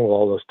down with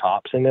all those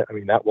tops in it, I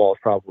mean, that wall is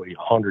probably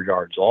 100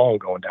 yards long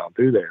going down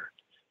through there.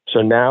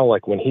 So now,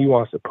 like, when he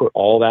wants to put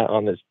all that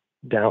on this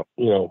down,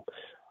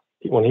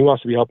 when he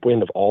wants to be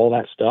upwind of all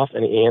that stuff,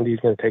 and Andy's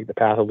going to take the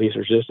path of least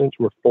resistance,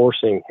 we're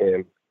forcing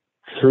him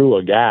through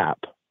a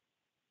gap,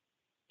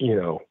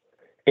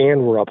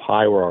 and we're up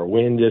high where our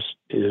wind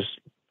is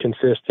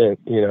consistent,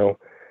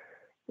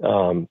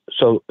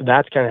 so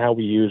that's kind of how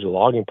we use a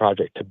logging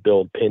project to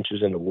build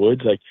pinches in the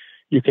woods. Like,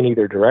 you can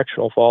either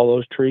directional fall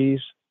those trees,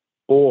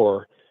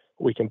 or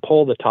we can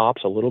pull the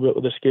tops a little bit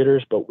with the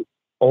skidders, but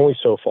only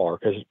so far,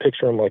 because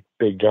picture them like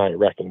big giant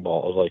wrecking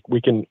balls. Like,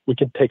 we can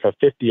take a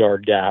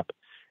 50-yard gap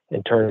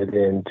and turn it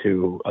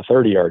into a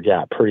 30-yard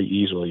gap pretty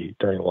easily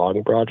during a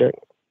logging project.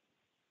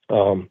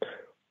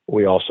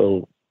 We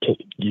also can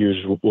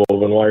use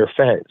woven wire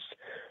fence.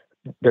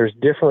 There's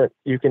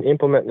you can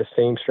implement the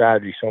same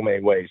strategy so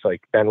many ways.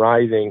 Like Ben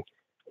Rising,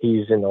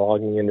 he's in the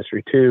logging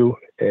industry too,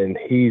 and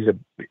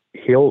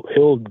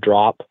he'll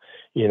drop,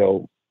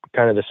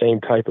 kind of the same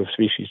type of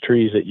species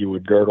trees that you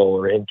would girdle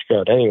or hinge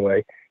cut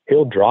anyway.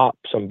 He'll drop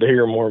some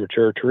bigger, more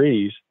mature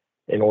trees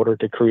in order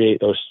to create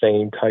those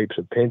same types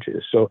of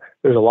pinches. So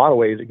there's a lot of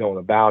ways of going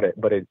about it,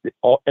 but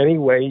any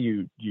way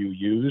you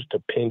use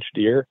to pinch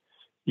deer,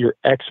 you're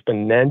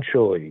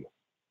exponentially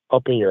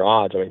upping your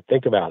odds. I mean,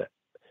 think about it.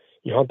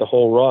 You hunt the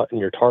whole rut and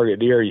your target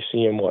deer, you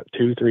see him,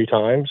 2-3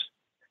 times?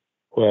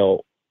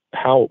 Well,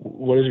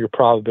 what does your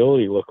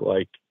probability look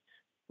like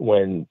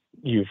when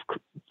you've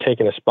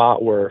taken a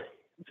spot where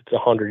it's a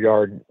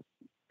 100-yard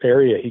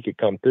area he could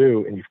come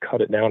through, and you've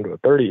cut it down to a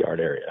 30-yard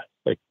area?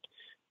 Like,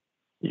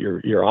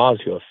 your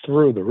odds go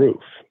through the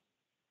roof.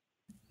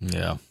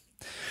 Yeah.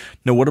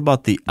 Now, what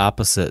about the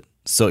opposite?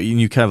 So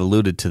you kind of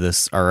alluded to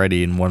this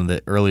already in one of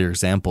the earlier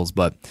examples,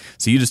 but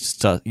so you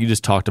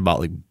just talked about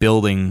like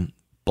building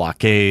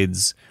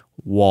blockades,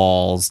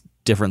 walls,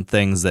 different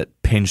things that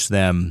pinch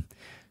them,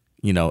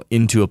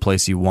 into a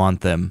place you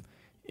want them.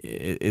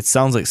 It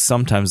sounds like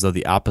sometimes, though,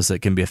 the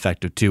opposite can be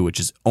effective too, which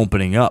is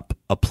opening up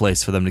a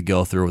place for them to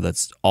go through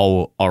that's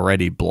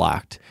already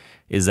blocked.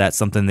 Is that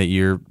something that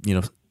you're,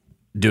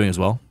 doing as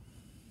well?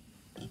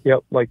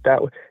 Yep, like that.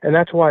 And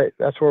that's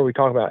where we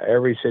talk about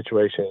every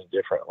situation is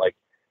different. Like,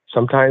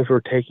 sometimes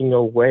we're taking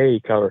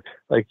away cover.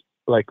 Like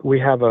we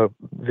have a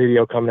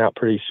video coming out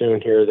pretty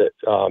soon here that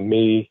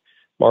me,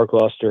 Mark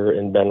Luster,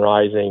 and Ben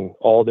Rising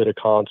all did a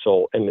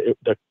console, and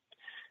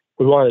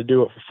we wanted to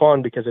do it for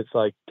fun because it's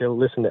like to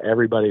listen to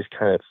everybody's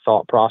kind of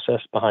thought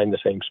process behind the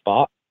same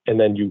spot, and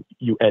then you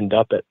end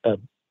up at a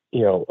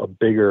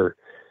bigger,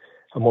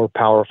 a more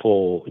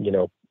powerful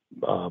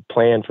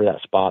plan for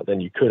that spot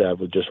than you could have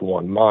with just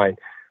one mind.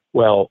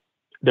 Well,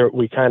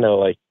 we kind of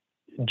like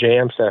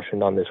jam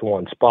session on this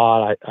one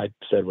spot. I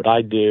said what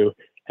I do,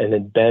 and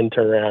then Ben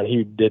turned around,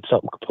 he did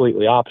something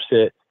completely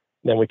opposite.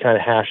 Then we kind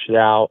of hashed it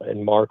out,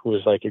 and Mark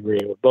was like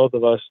agreeing with both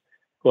of us.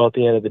 Well, at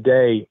the end of the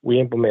day, we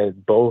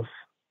implemented both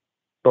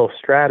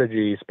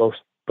strategies, both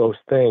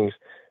things.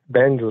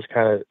 Ben's was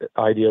kind of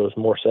idea was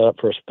more set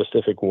up for a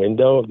specific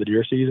window of the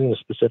deer season, a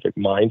specific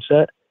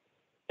mindset.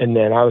 And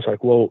then I was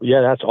like, well, yeah,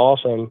 that's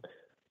awesome.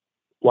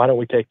 Why don't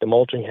we take the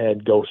mulching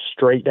head, go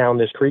straight down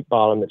this creek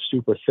bottom that's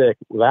super thick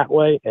that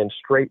way, and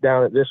straight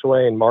down it this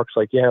way? And Mark's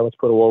like, yeah, let's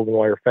put a woven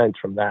wire fence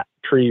from that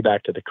tree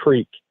back to the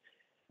creek.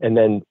 And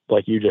then,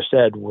 like you just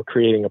said, we're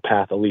creating a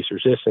path of least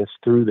resistance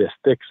through this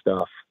thick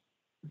stuff,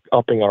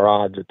 upping our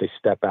odds that they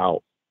step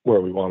out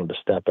where we want them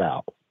to step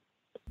out.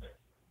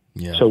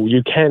 Yeah. So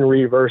you can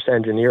reverse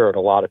engineer it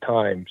a lot of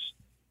times,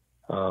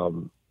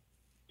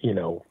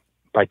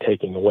 by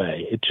taking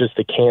away. It's just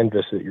the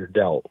canvas that you're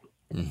dealt.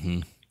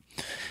 Mm-hmm.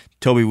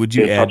 Toby, would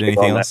you add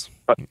anything else?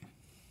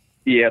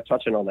 Yeah,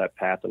 touching on that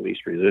path of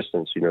least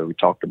resistance, we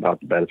talked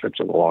about the benefits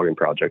of the logging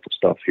project and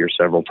stuff here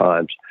several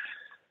times.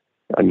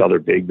 Another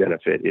big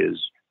benefit is,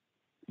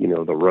 the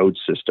road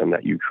system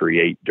that you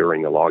create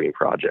during the logging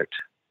project.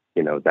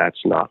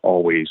 That's not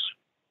always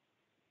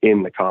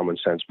in the common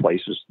sense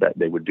places that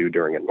they would do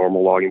during a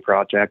normal logging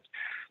project.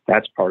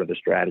 That's part of the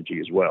strategy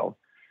as well.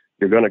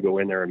 You're going to go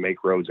in there and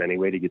make roads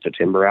anyway to get the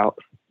timber out.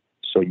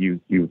 So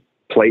you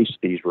place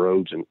these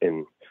roads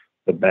in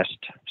the best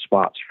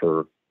spots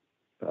for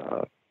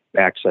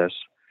access.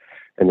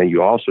 And then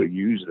you also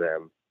use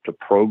them to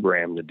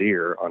program the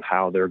deer on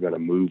how they're going to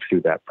move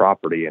through that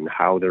property and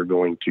how they're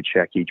going to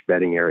check each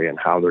bedding area and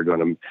how they're going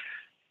to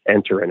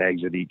enter and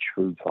exit each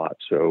food plot.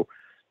 So,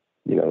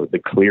 the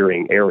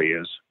clearing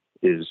areas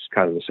is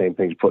kind of the same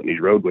thing as putting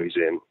these roadways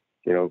in,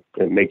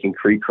 and making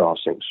creek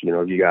crossings.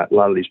 You got a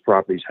lot of these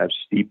properties have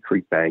steep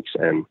creek banks,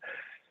 and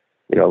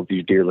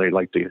these deer, they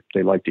like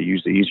to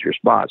use the easier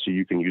spots. So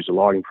you can use the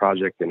logging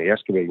project and the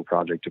excavating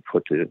project to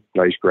put the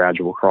nice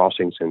gradual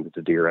crossings in that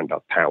the deer end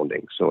up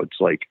pounding. So it's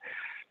like,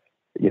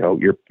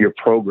 you're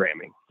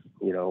programming,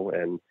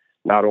 and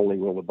not only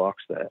will the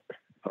bucks that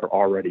are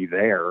already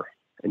there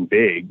and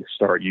big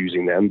start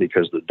using them,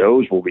 because the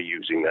does will be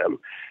using them.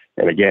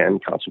 And again,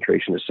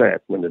 concentration of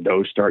scent. When the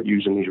does start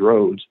using these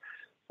roads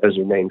as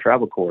their main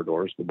travel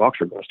corridors, the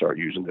bucks are going to start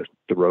using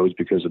the roads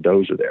because the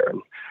does are there.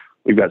 And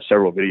we've got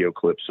several video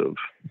clips of,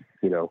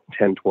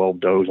 10, 12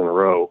 does in a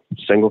row,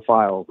 single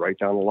file right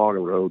down the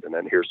logging road. And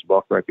then here's the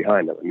buck right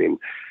behind them. I mean,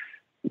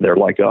 they're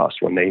like us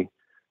when they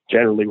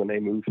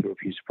move through a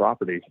piece of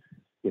property,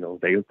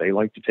 they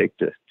like to take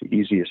the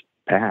easiest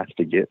path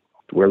to get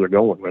to where they're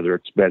going, whether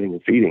it's bedding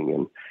and feeding.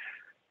 And,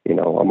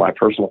 on my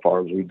personal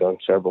farms, we've done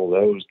several of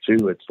those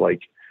too. It's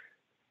like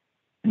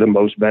the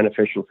most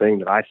beneficial thing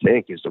that I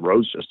think is the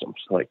road systems.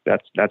 Like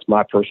that's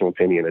my personal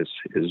opinion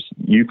is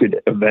you could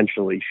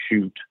eventually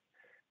shoot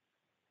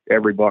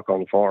every buck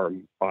on the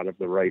farm out of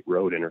the right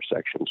road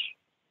intersections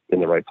in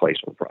the right place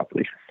on the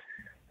property.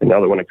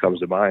 Another one that comes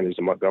to mind is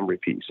the Montgomery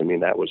piece. I mean,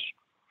 that was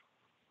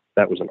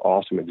an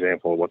awesome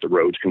example of what the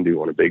roads can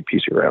do on a big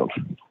piece of ground.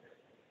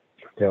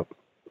 Yep.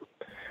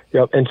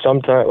 And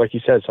sometimes, like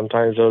you said,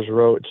 sometimes those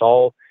roads, it's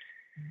all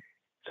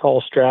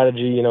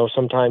strategy.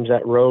 Sometimes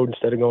that road,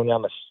 instead of going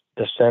down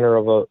the center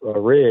of a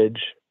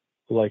ridge,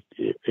 like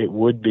it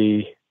would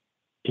be,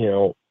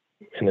 in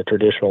a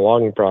traditional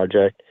logging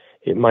project,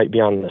 it might be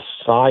on the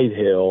side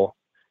hill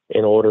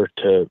in order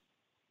to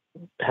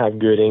have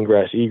good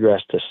ingress,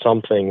 egress to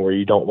something where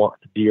you don't want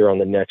the deer on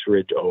the next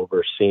ridge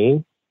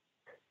overseen.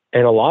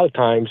 And a lot of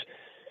times,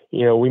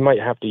 we might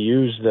have to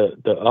use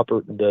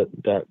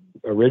that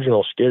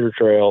original skidder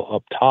trail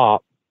up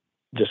top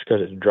just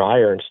because it's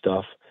drier and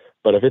stuff.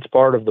 But if it's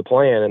part of the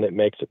plan and it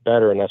makes it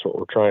better, and that's what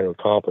we're trying to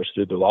accomplish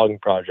through the logging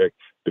project,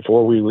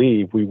 before we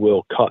leave, we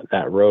will cut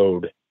that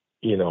road,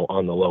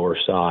 on the lower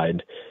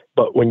side.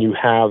 But when you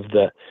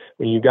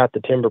got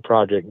the timber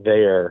project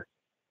there,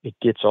 it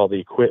gets all the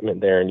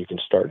equipment there, and you can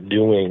start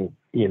doing,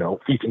 you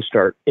can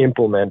start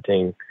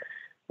implementing,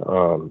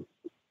 a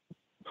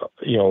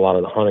lot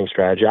of the hunting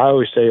strategy. I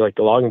always say, like,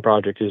 the logging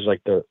project is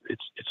like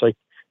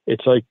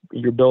it's like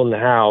you're building a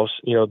house.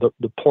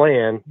 The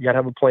plan, you got to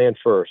have a plan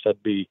first.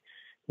 That'd be,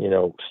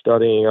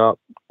 studying up,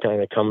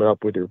 kind of coming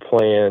up with your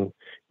plan,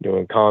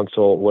 doing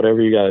consult,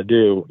 whatever you got to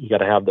do, you got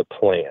to have the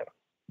plan.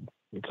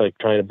 It's like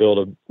trying to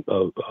build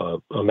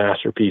a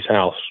masterpiece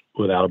house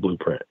without a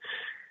blueprint.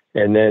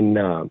 And then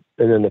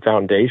the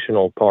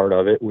foundational part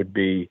of it would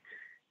be,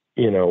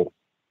 the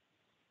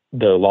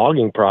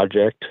logging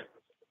project,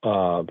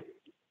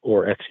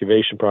 or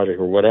excavation project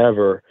or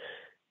whatever.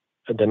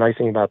 The nice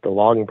thing about the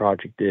logging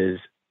project is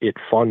it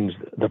funds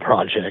the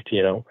project,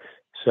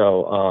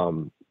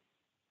 So,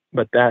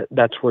 but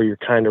that's where you're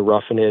kind of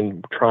roughing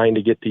in, trying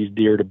to get these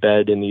deer to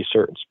bed in these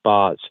certain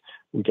spots.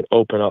 We can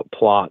open up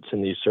plots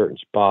in these certain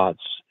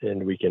spots,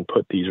 and we can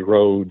put these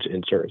roads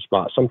in certain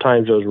spots.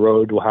 Sometimes those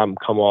roads will have them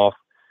come off,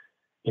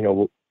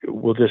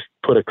 we'll just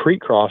put a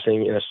creek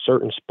crossing in a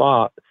certain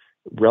spot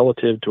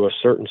relative to a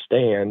certain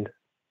stand,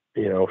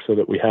 so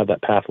that we have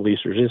that path of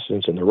least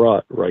resistance in the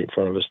rut right in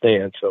front of a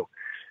stand. So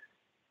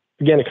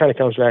again, it kind of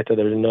comes back to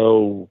there's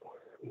no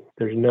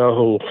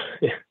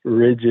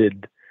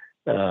rigid,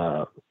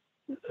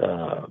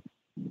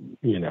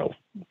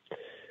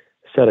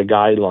 set of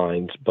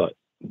guidelines, but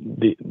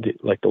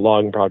the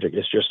logging project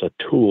is just a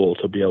tool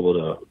to be able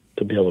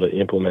to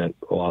implement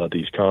a lot of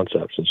these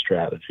concepts and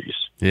strategies.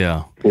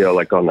 Yeah.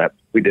 Like on that,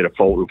 we did a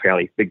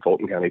big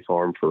Fulton County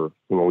farm for,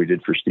 we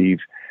did for Steve.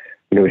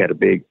 We had a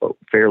big,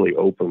 fairly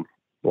open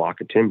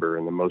block of timber,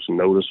 and the most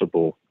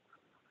noticeable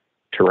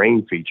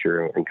terrain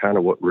feature and kind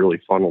of what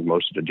really funneled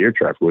most of the deer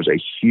traffic was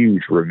a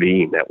huge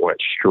ravine that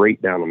went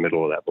straight down the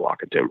middle of that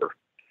block of timber.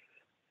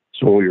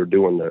 So when we were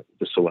doing the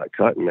select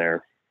cut in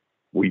there,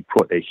 we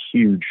put a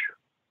huge,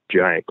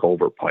 giant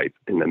culvert pipe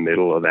in the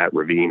middle of that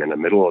ravine, in the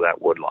middle of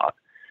that woodlot,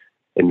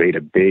 and made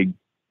a big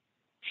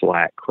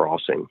flat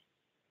crossing.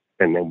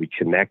 And then we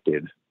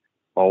connected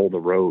all the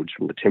roads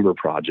from the timber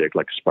project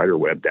like a spider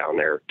web down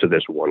there to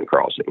this one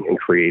crossing, and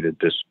created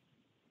this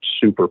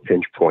super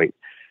pinch point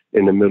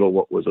in the middle of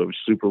what was a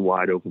super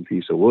wide open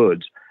piece of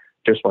woods,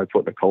 just by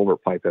putting a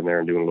culvert pipe in there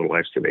and doing a little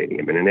excavating.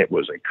 I mean, and it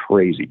was a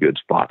crazy good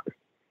spot.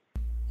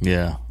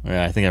 Yeah,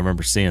 I think I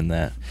remember seeing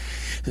that.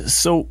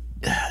 So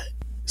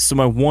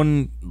my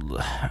one,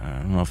 I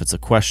don't know if it's a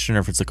question or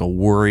if it's like a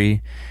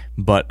worry,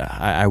 but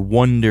I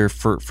wonder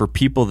for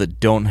people that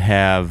don't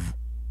have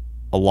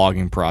a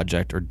logging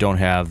project or don't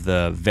have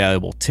the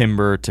valuable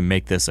timber to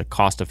make this a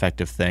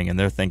cost-effective thing, and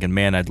they're thinking,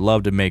 man, I'd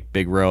love to make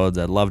big roads,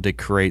 I'd love to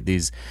create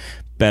these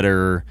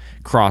better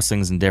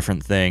crossings and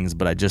different things,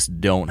 but I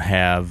just don't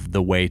have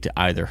the way to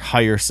either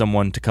hire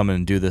someone to come in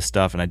and do this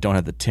stuff, and I don't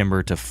have the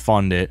timber to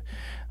fund it.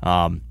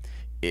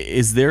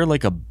 Is there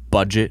like a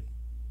budget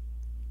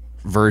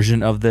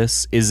version of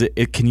this? Is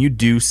it can you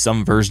do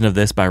some version of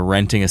this by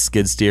renting a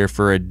skid steer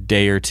for a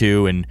day or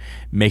two and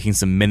making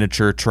some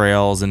miniature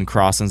trails and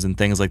crossings and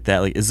things like that?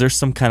 Like, is there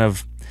some kind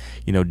of,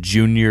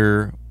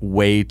 junior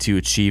way to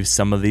achieve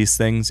some of these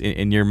things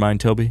in your mind,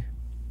 Toby?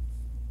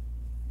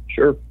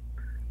 Sure.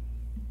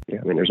 Yeah,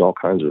 I mean, there's all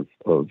kinds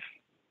of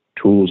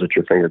tools at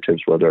your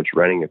fingertips, whether it's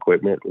renting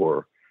equipment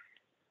or,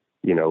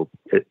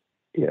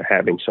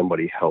 having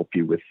somebody help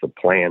you with the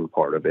plan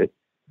part of it,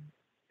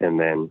 and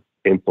then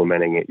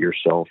implementing it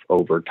yourself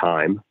over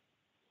time.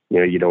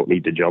 You don't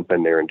need to jump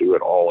in there and do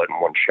it all in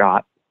one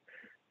shot.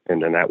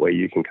 And then that way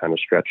you can kind of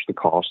stretch the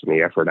cost and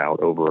the effort out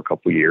over a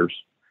couple of years.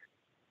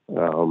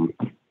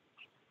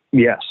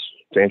 Yes,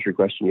 to answer your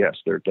question, yes,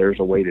 there's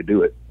a way to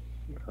do it.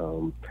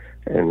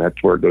 And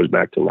that's where it goes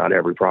back to not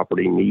every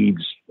property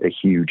needs a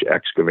huge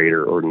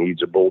excavator or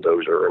needs a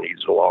bulldozer or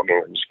needs a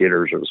logging and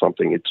skidders or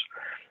something. It's,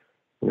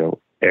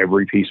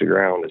 every piece of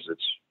ground is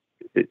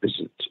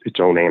its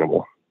own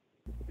animal.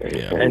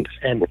 Yeah. And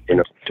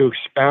to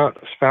expound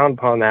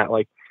upon that,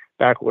 like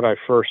back what I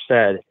first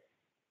said,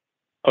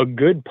 a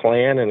good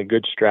plan and a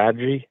good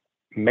strategy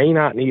may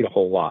not need a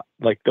whole lot.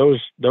 Like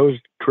those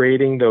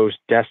creating those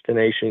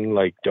destination,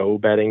 like doe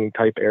bedding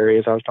type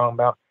areas I was talking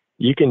about,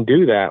 you can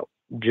do that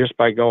just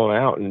by going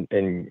out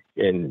and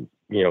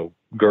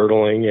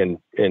girdling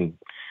and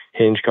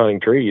hinge cutting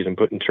trees and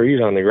putting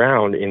trees on the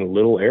ground in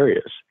little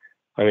areas.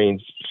 I mean,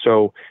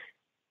 so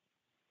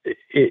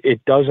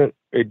it doesn't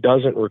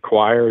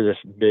require this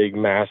big,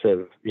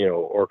 massive,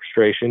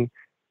 orchestration.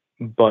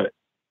 But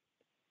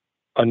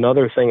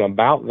another thing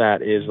about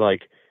that is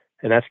like,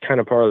 and that's kind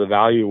of part of the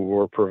value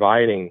we're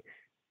providing.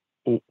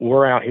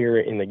 We're out here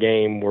in the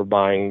game. We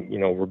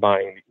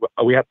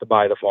have to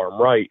buy the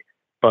farm right,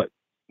 but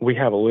we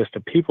have a list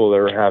of people that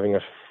are having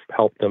us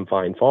help them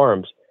find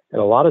farms.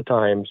 And a lot of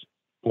times,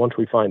 once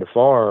we find a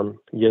farm,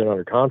 get it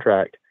under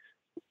contract,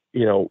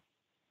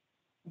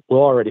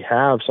 we'll already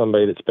have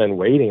somebody that's been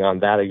waiting on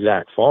that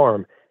exact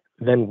farm.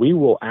 Then we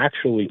will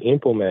actually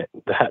implement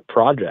that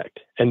project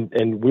and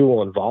we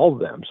will involve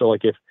them. So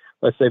like if,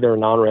 let's say they're a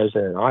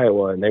non-resident in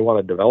Iowa and they want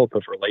to develop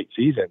it for late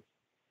season,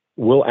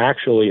 we'll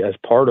actually, as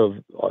part of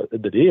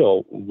the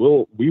deal,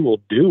 we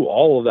will do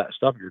all of that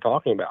stuff you're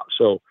talking about.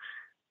 So,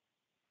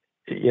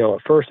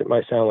 at first it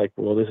might sound like,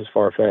 well, this is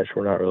far-fetched.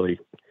 We're not really,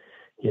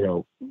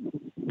 the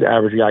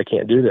average guy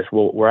can't do this.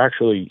 Well, we're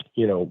actually,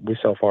 we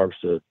sell farms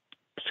to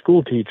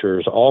school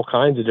teachers, all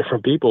kinds of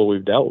different people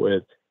we've dealt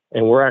with.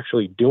 And we're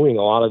actually doing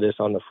a lot of this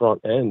on the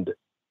front end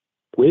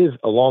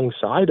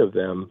alongside of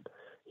them,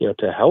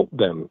 to help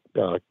them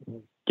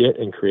get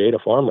and create a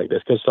farm like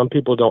this. Because some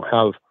people don't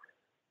have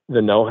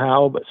the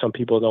know-how, but some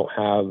people don't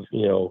have,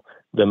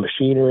 the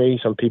machinery.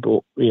 Some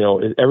people,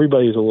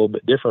 everybody's a little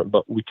bit different,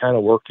 but we kind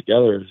of work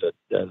together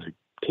as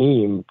a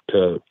team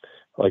to,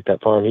 like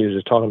that farm he was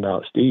just talking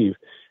about, Steve,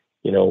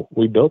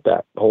 we built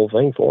that whole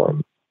thing for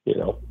him,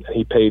 and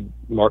he paid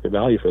market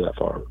value for that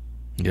farm.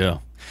 Yeah.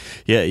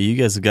 Yeah, you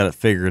guys have got it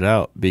figured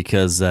out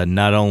because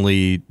not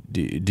only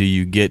do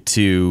you get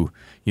to,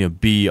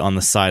 be on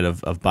the side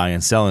of buying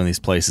and selling these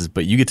places,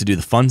 but you get to do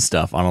the fun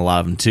stuff on a lot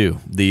of them too.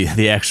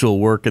 The actual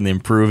work and the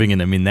improving, and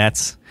I mean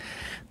that's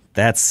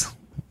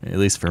at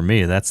least for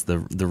me, that's the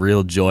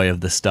real joy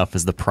of this stuff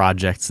is the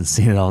projects and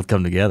seeing it all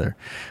come together.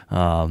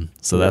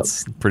 So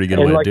that's a pretty good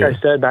way to do it. And like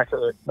I said,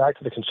 back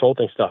to the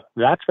consulting stuff,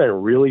 that's been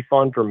really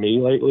fun for me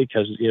lately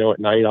because, at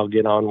night I'll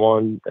get on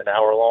one an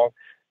hour long,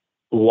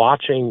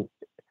 watching,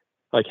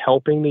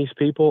 helping these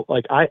people.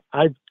 I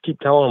keep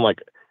telling them,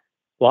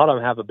 a lot of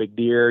them have a big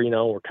deer,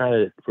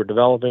 we're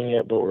developing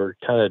it, but we're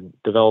kind of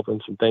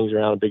developing some things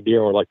around a big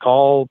deer. And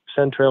we're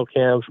send trail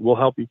cams, we'll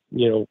help you,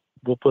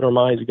 we'll put our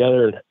minds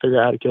together and figure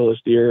out how to kill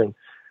this deer. And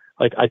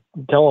I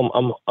tell them,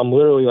 I'm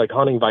literally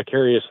hunting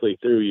vicariously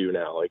through you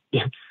now,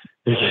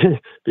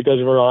 because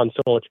we're on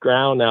so much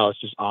ground now,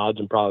 it's just odds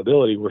and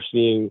probability. We're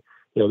seeing,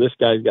 this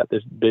guy's got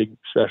this big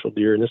special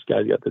deer and this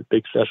guy's got this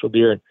big special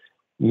deer. And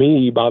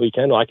me, Bobby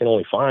Kendall, I can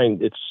only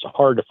it's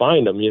hard to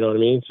find them. You know what I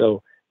mean?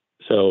 So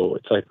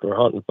it's like we're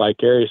hunting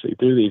vicariously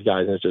through these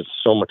guys, and it's just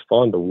so much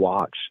fun to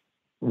watch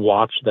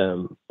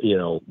them,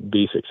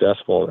 be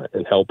successful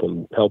and help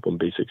them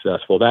be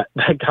successful. That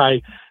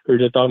guy we were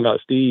just talking about,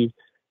 Steve,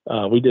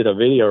 we did a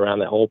video around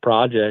that whole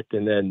project,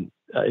 and then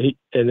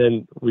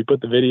we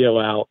put the video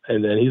out,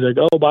 and then he's like,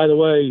 "Oh, by the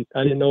way,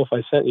 I didn't know if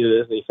I sent you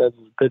this." And he sent us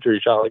a picture. He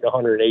shot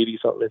 180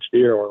 something inch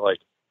deer, and we're like,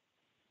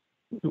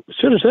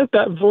 should have said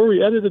that before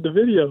we edited the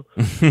video.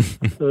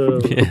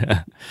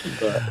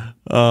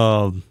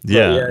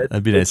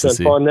 That'd be nice to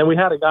see. Fun. Then we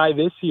had a guy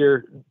this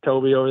year,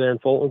 Toby, over there in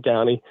Fulton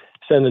County,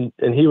 and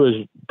he was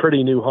a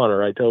pretty new hunter,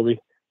 right, Toby?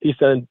 He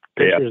sent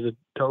pictures of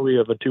Toby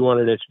of a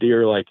 200 inch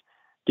deer,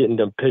 getting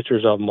them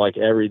pictures of them like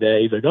every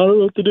day. He's like, I don't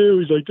know what to do.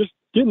 He's like, just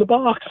get in the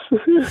box.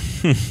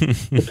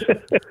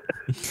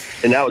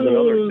 And that was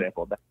another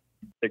example. That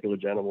particular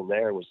gentleman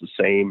there was the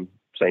same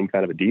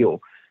kind of a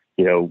deal.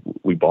 You know,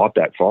 we bought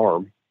that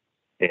farm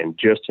and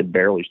just had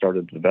barely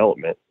started the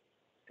development.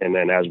 And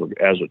then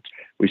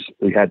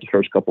we had the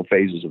first couple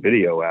phases of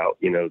video out,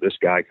 you know, this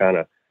guy kind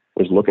of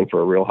was looking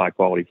for a real high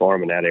quality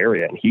farm in that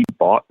area, and he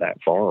bought that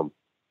farm,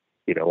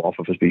 you know, off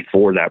of us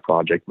before that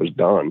project was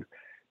done,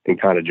 and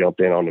kind of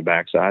jumped in on the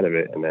backside of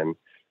it. And then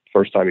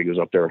first time he goes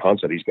up there and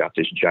hunts it, he's got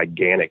this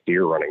gigantic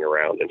deer running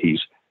around, and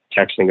he's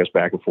texting us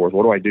back and forth.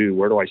 What do I do?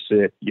 Where do I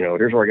sit? You know,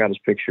 here's where I got his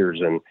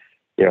pictures. And,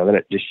 you know, then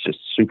it's just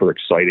super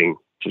exciting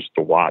just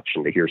to watch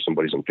and to hear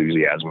somebody's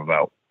enthusiasm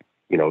about,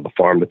 you know, the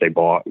farm that they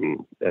bought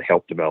and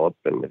helped develop.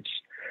 And it's,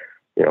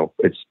 you know,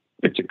 it's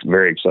a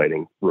very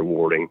exciting,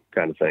 rewarding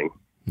kind of thing.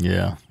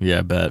 Yeah,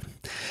 I bet.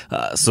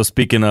 So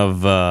speaking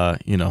of,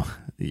 you know,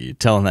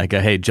 telling that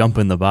guy, hey, jump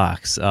in the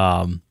box.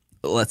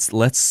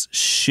 Let's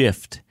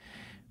shift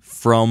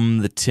from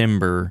the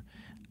timber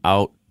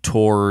out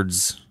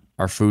towards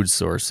our food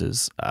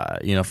sources.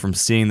 You know, from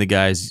seeing the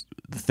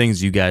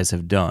things you guys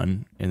have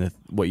done and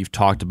what you've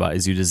talked about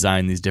is you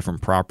design these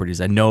different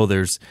properties. I know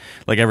there's,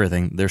 like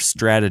everything, there's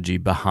strategy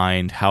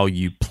behind how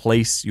you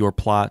place your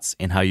plots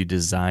and how you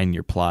design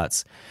your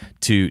plots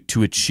to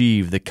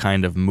achieve the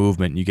kind of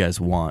movement you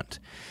guys want.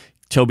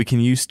 Toby, can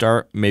you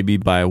start maybe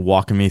by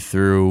walking me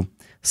through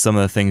some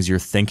of the things you're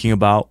thinking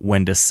about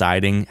when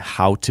deciding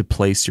how to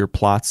place your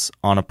plots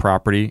on a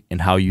property and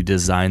how you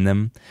design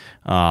them?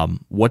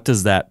 What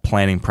does that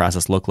planning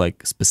process look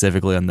like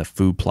specifically on the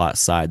food plot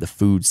side, the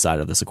food side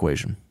of this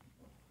equation?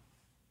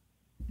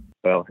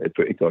 Well,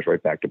 it goes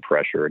right back to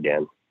pressure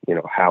again. You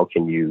know, how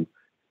can you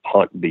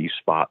hunt these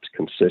spots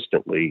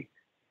consistently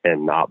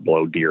and not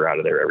blow deer out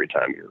of there every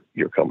time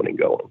you're coming and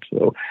going?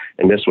 So,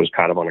 and this was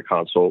kind of on a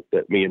consult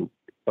that me and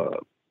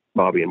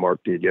Bobby and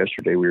Mark did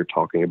yesterday. We were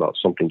talking about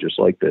something just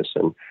like this.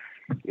 And,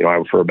 you know, I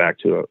refer back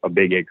to a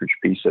big acreage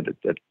piece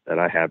that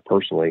I have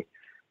personally.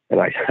 And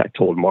I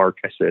told Mark,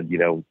 I said, you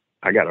know,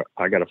 I got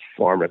a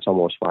farm that's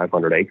almost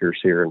 500 acres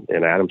here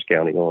in Adams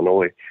County,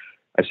 Illinois.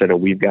 I said,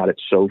 and we've got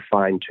it so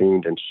fine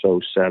tuned and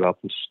so set up,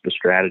 and the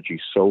strategy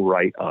so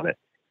right on it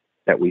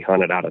that we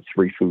hunted out of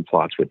 3 food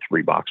plots with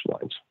 3 box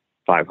blinds,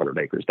 500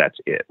 acres. That's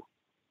it.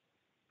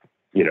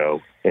 You know,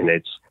 and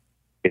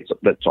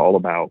that's all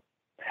about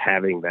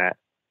having that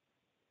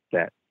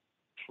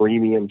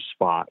premium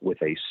spot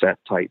with a set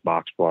tight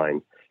box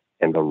blind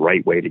and the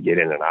right way to get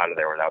in and out of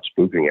there without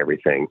spooking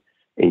everything.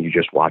 And you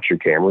just watch your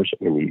cameras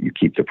and you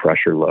keep the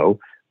pressure low,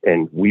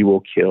 and we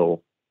will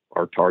kill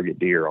our target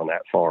deer on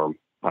that farm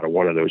out of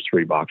one of those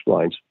 3 box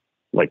blinds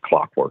like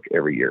clockwork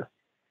every year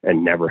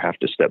and never have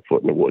to step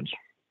foot in the woods.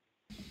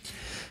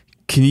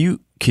 Can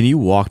you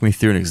walk me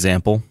through an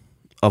example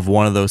of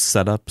one of those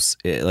setups,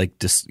 like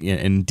just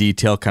in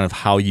detail, kind of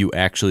how you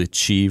actually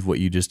achieve what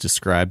you just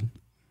described?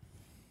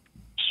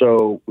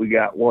 So we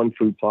got one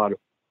food plot,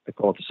 I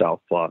call it the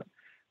South plot,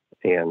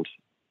 and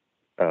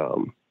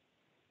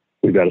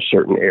we've got a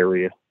certain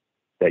area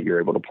that you're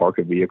able to park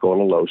a vehicle in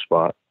a low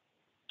spot,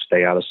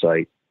 stay out of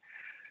sight.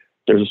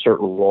 There's a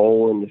certain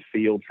role in the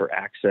field for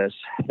access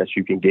that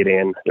you can get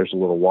in. There's a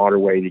little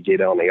waterway to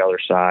get on the other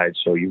side.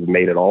 So you've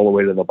made it all the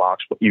way to the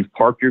box. You've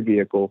parked your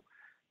vehicle,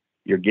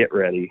 you're get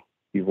ready.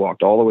 You've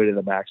walked all the way to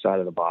the back side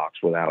of the box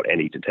without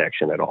any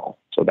detection at all.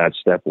 So that's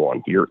step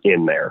one. You're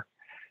in there.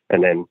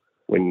 And then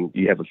when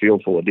you have a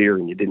field full of deer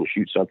and you didn't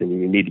shoot something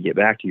and you need to get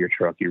back to your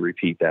truck, you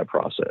repeat that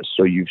process.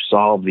 So you've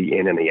solved the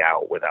in and the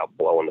out without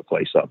blowing the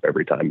place up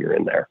every time you're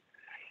in there.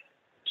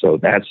 So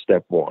that's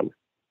step one.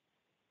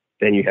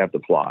 Then you have the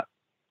plot.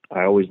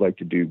 I always like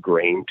to do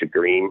grain to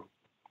green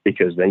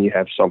because then you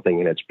have something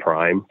in its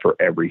prime for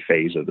every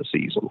phase of the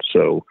season.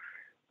 So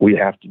we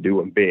have to do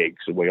them big.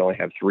 So we only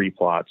have 3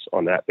 plots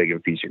on that big of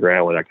a piece of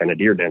ground with that kind of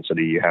deer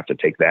density. You have to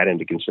take that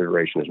into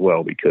consideration as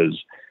well,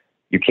 because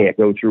you can't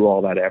go through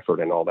all that effort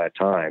and all that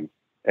time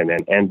and then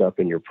end up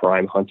in your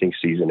prime hunting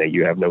season and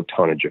you have no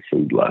tonnage of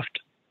food left.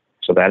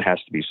 So that has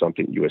to be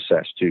something you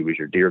assess too, is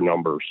your deer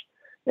numbers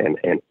and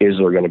is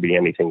there going to be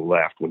anything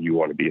left when you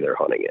want to be there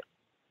hunting it?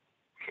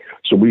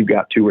 So we've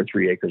got 2 or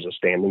 3 acres of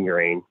standing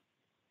grain,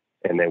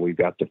 and then we've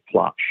got the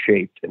plot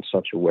shaped in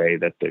such a way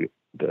that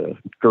the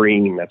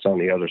green that's on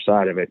the other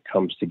side of it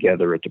comes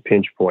together at the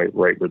pinch point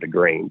right where the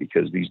grain,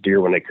 because these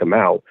deer, when they come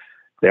out,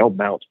 they'll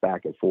bounce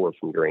back and forth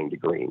from grain to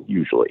green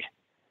usually.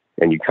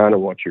 And you kind of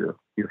want your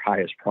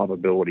highest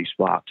probability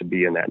spot to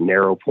be in that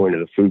narrow point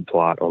of the food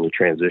plot on the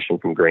transition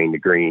from grain to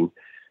green.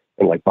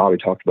 And like Bobby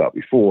talked about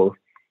before,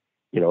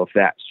 you know, if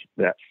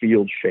that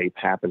field shape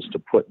happens to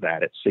put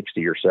that at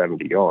 60 or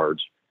 70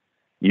 yards,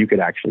 you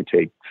could actually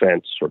take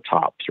fence or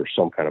tops or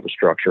some kind of a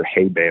structure,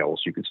 hay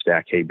bales, you could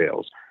stack hay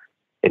bales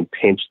and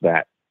pinch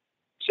that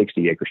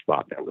 60-acre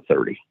spot down to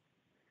 30.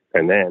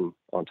 And then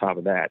on top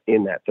of that,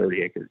 in that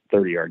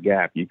 30-yard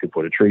gap, you could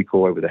put a tree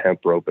coy with a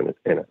hemp rope and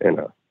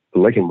a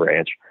licking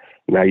branch.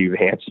 Now you've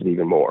enhanced it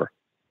even more.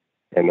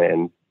 And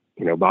then,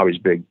 you know, Bobby's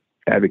big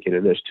advocate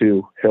of this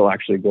too. He'll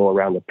actually go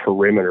around the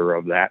perimeter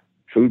of that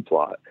food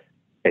plot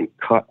and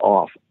cut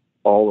off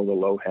all of the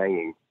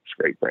low-hanging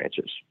scrape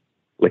branches,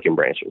 licking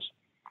branches,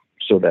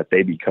 so that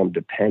they become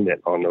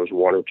dependent on those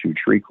one or two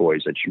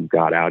treacoys that you've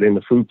got out in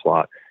the food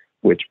plot,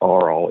 which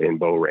are all in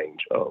bow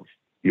range of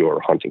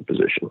your hunting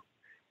position.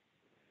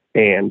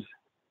 And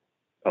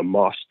a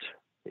must,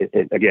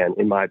 again,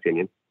 in my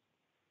opinion,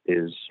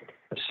 is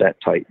a set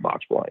tight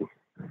box blind.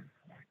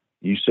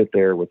 You sit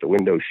there with the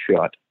window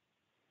shut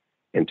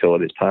until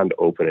it is time to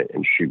open it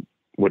and shoot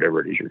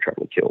whatever it is you're trying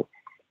to kill.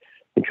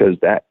 Because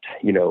that,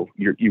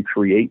 you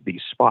create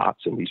these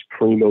spots and these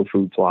primo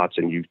food plots,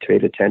 and you've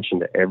paid attention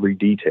to every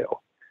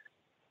detail.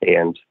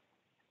 And,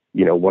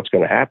 what's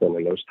going to happen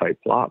in those type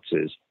plots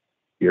is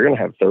you're going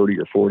to have 30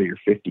 or 40 or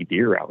 50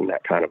 deer out in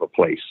that kind of a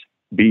place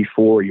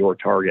before your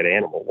target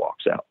animal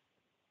walks out.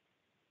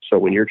 So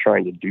when you're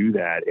trying to do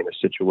that in a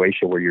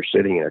situation where you're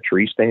sitting in a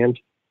tree stand,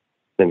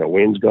 then the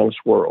wind's going to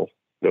swirl,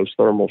 those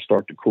thermals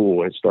start to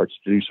cool, and it starts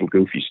to do some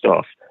goofy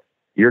stuff.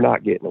 You're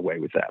not getting away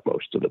with that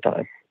most of the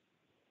time.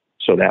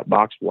 So that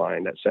box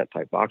blind, that set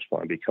type box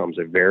blind, becomes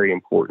a very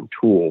important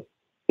tool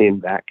in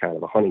that kind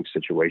of a hunting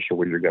situation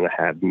where you're going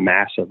to have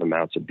massive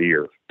amounts of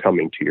deer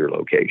coming to your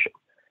location.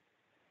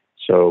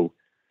 So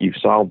you've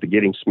solved the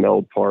getting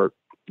smelled part.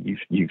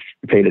 You've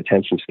paid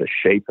attention to the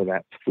shape of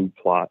that food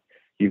plot.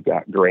 You've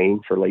got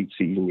grain for late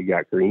season. You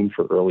got green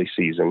for early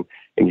season,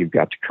 and you've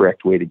got the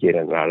correct way to get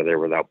in and out of there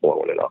without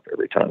blowing it up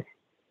every time.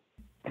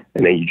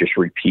 And then you just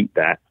repeat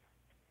that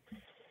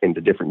in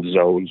the different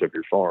zones of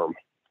your farm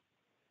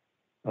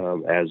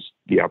as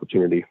the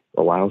opportunity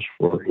allows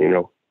for,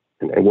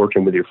 and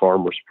working with your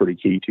farmers is pretty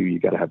key too. You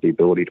got to have the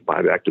ability to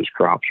buy back those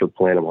crops or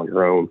plant them on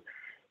your own,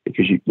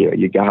 because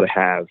you got to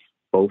have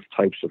both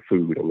types of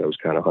food in those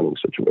kind of hunting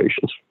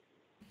situations.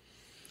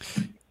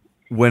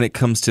 When it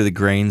comes to the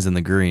grains and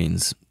the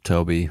greens,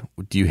 Toby,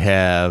 do you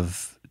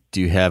have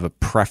a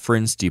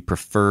preference? Do you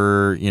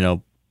prefer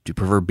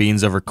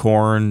beans over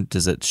corn?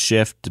 Does it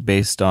shift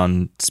based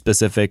on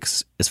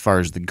specifics as far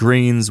as the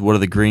greens? What are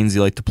the greens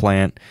you like to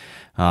plant?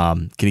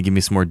 Can you give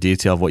me some more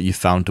detail of what you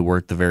found to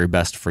work the very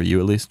best for you,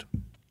 at least?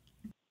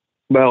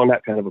 Well, in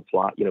that kind of a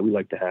plot, we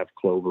like to have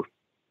clover,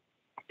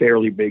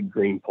 fairly big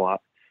green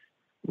plot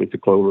with the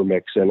clover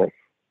mix in it.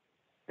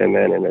 And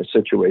then in a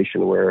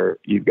situation where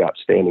you've got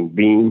standing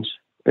beans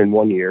in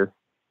one year,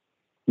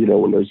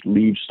 when those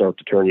leaves start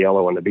to turn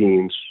yellow on the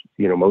beans,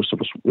 most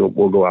of us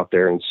will go out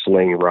there and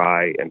sling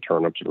rye and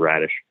turnips and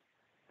radish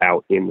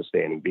out in the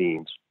standing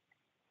beans.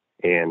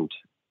 And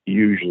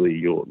usually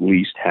you'll at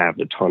least have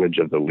the tonnage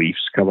of the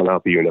leaves coming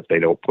up, even if they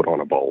don't put on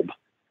a bulb.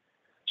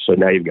 So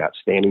now you've got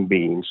standing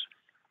beans.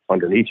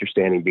 Underneath your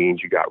standing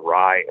beans, you got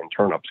rye and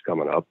turnips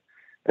coming up.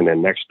 And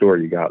then next door,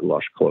 you got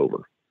lush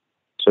clover.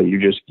 So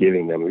you're just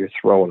giving them, you're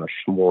throwing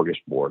a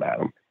smorgasbord at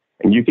them.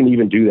 And you can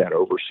even do that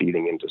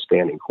overseeding into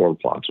standing corn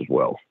plots as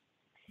well.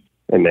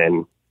 And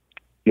then,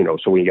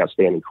 so when you got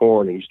standing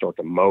corn and you start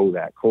to mow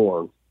that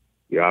corn,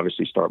 you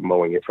obviously start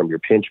mowing it from your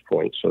pinch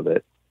point, so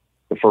that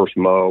the first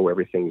mow,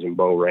 everything's in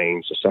bow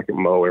range. The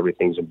second mow,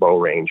 everything's in bow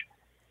range.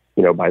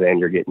 By then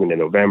you're getting into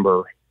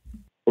November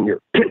and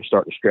you're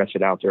starting to stretch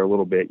it out there a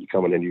little bit. You're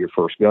coming into your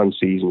first gun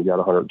season. You got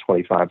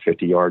 125,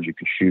 50 yards you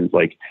can shoot. So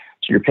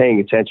you're paying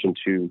attention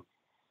to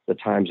the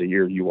times of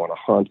year you want to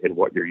hunt and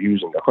what you're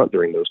using to hunt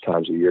during those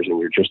times of years, and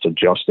you're just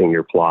adjusting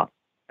your plot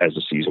as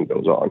the season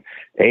goes on.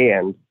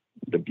 And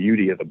the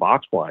beauty of the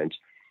box blinds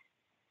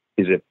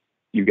is if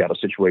you've got a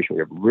situation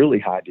where you have really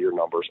high deer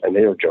numbers and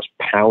they are just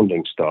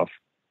pounding stuff,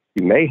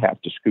 you may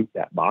have to scoop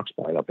that box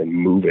blind up and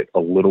move it a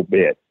little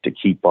bit to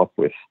keep up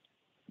with,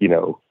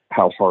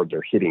 how hard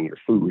they're hitting your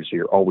food, so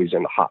you're always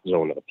in the hot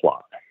zone of the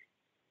plot.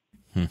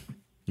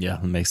 Yeah,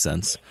 that makes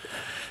sense.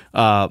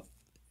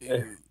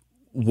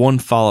 One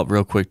follow-up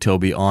real quick,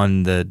 Toby,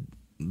 on the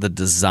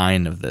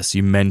design of this.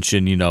 You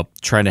mentioned,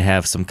 trying to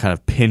have some kind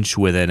of pinch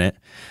within it,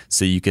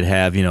 so you could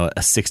have, a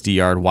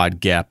 60-yard wide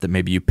gap that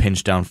maybe you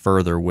pinch down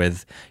further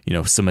with,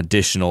 some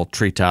additional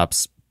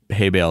treetops,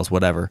 hay bales,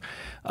 whatever.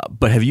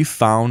 But have you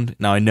found,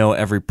 now I know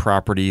every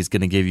property is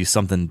going to give you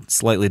something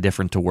slightly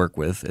different to work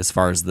with as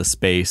far as the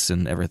space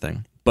and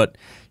everything, but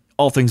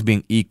all things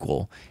being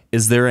equal,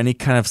 is there any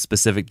kind of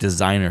specific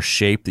design or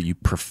shape that you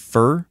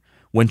prefer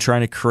when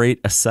trying to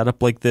create a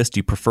setup like this? Do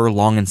you prefer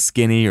long and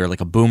skinny, or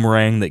like a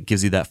boomerang that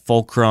gives you that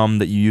fulcrum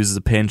that you use as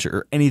a pinch,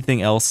 or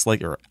anything else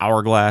or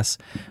hourglass?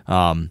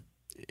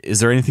 Is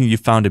there anything you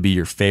found to be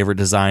your favorite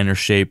design or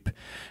shape,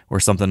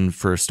 or something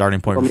for a starting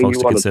point for folks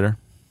to consider?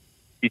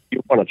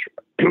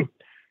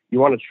 You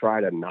want to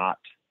try to not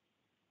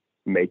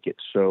make it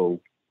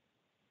so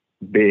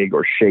big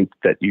or shaped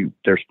that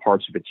there's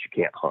parts of it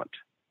you can't hunt.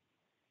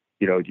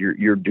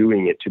 You're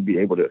doing it to be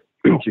able to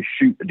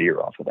shoot the deer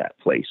off of that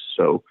place.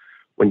 So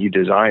when you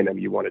design them,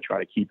 you want to try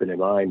to keep it in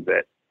mind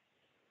that,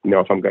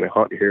 if I'm going to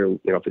hunt here,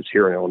 if it's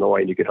here in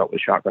Illinois and you can hunt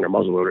with shotgun or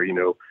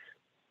muzzleloader,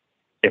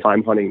 if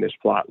I'm hunting this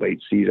plot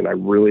late season, I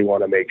really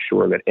want to make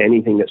sure that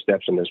anything that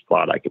steps in this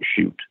plot I can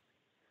shoot.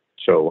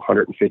 So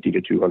 150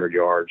 to 200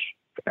 yards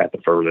at the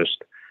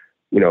furthest.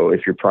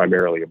 If you're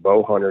primarily a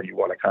bow hunter, you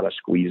want to kind of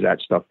squeeze that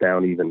stuff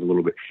down even a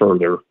little bit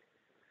further,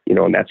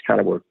 and that's kind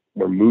of where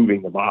where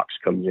moving the box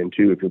comes in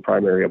too. If you're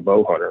primarily a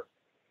bow hunter,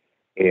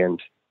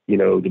 and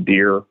the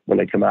deer, when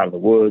they come out of the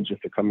woods, if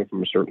they're coming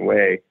from a certain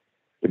way,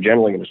 they're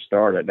generally going to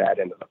start at that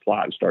end of the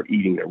plot and start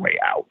eating their way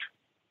out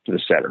to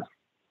the center.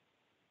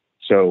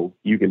 So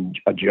you can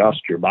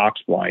adjust your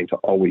box blind to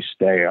always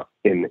stay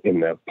in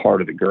the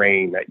part of the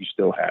grain that you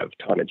still have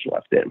tonnage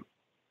left in.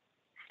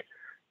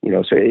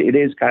 So it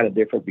is kind of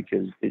different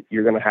because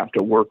you're going to have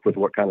to work with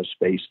what kind of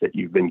space that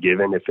you've been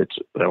given. If it's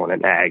in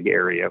an ag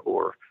area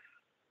or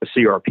a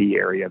CRP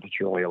area that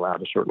you're only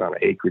allowed a certain amount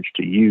of acreage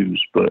to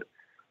use. But,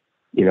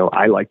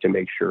 I like to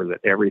make sure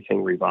that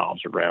everything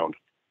revolves around,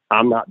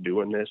 I'm not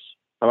doing this.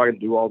 I'm not going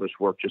to do all this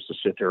work just to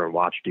sit there and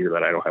watch deer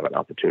that I don't have an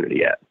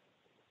opportunity at.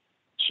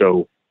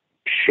 So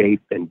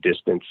shape and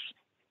distance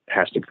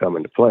has to come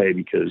into play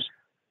because,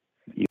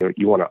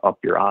 you want to up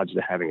your odds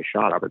to having a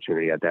shot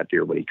opportunity at that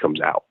deer when he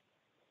comes out.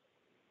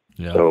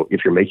 Yeah. So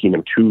if you're making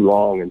them too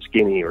long and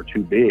skinny or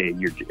too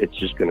big, it's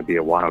just going to be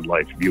a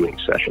wildlife viewing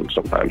session.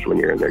 Sometimes when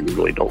you're in there, you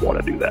really don't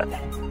want to do that.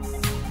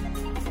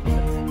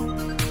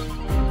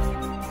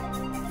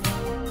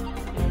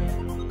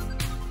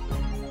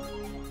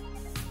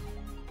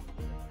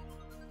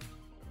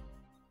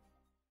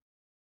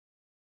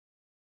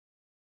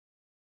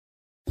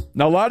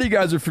 Now, a lot of you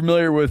guys are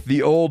familiar with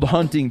the old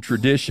hunting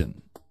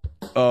tradition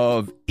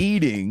of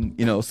eating,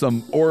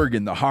 some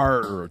organ, the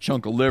heart or a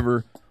chunk of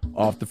liver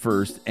off the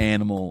first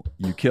animal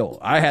you kill.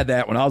 I had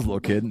that when I was a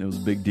little kid, and it was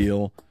a big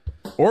deal.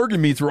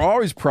 Organ meats were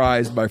always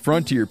prized by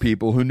frontier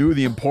people who knew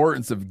the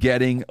importance of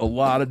getting a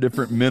lot of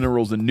different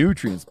minerals and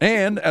nutrients.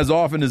 And, as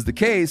often is the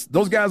case,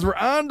 those guys were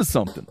onto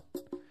something.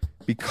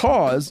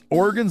 Because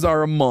organs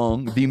are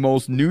among the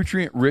most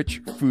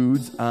nutrient-rich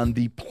foods on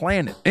the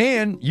planet.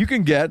 And you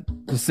can get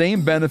the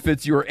same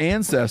benefits your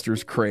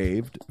ancestors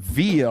craved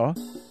via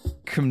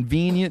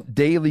convenient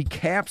daily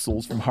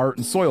capsules from Heart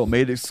and Soil,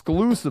 made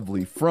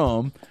exclusively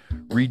from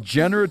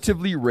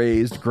regeneratively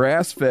raised,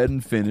 grass-fed,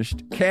 and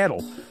finished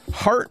cattle.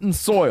 Heart and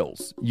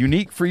Soil's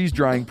unique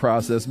freeze-drying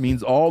process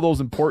means all those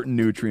important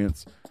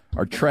nutrients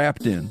are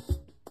trapped in,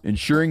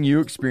 ensuring you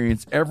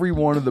experience every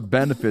one of the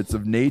benefits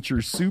of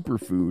nature's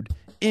superfood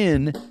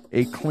in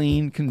a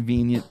clean,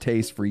 convenient,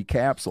 taste-free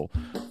capsule.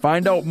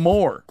 Find out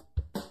more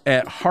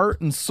at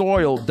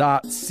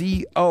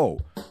heartandsoil.co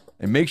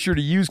and make sure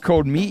to use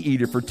code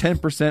MeatEater for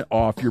 10%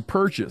 off your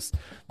purchase.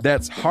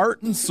 That's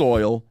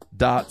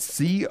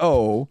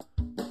heartandsoil.co.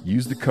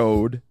 Use the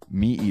code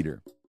MeatEater.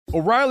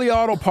 O'Reilly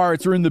Auto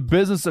Parts are in the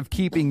business of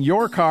keeping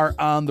your car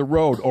on the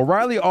road.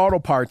 O'Reilly Auto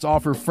Parts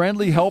offer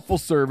friendly, helpful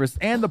service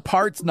and the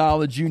parts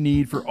knowledge you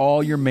need for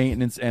all your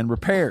maintenance and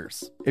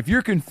repairs. If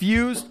you're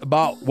confused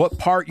about what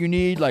part you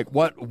need, like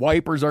what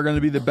wipers are going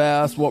to be the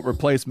best, what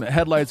replacement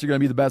headlights are going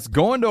to be the best,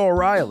 go into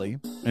O'Reilly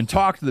and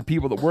talk to the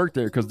people that work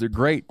there because they're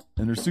great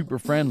and they're super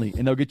friendly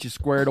and they'll get you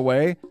squared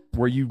away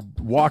where you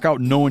walk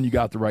out knowing you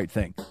got the right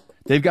thing.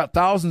 They've got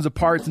thousands of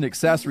parts and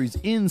accessories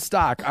in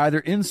stock,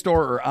 either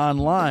in-store or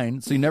online,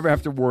 so you never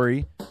have to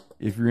worry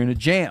if you're in a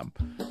jam.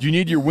 Do you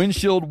need your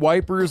windshield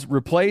wipers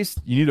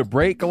replaced? You need a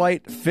brake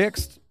light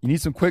fixed? You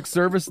need some quick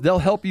service? They'll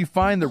help you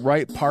find the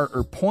right part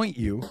or point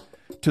you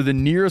to the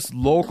nearest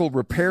local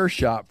repair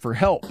shop for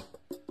help.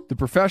 The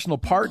professional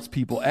parts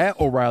people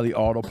at O'Reilly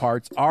Auto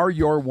Parts are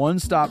your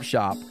one-stop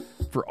shop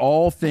for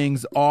all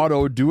things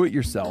auto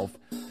do-it-yourself,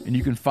 and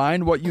you can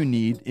find what you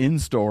need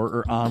in-store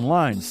or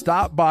online.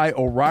 Stop by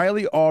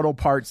O'Reilly Auto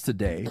Parts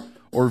today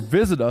or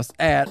visit us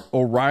at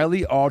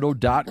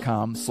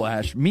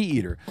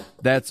O'ReillyAuto.com/MeatEater.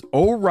 That's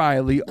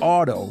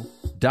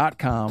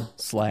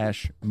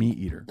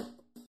O'ReillyAuto.com/MeatEater.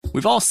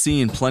 We've all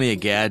seen plenty of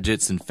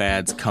gadgets and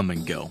fads come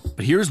and go,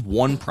 but here's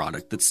one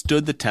product that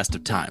stood the test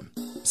of time: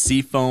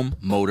 Seafoam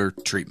Motor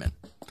Treatment.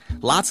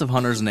 Lots of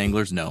hunters and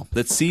anglers know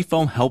that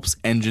Seafoam helps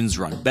engines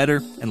run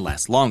better and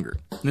last longer.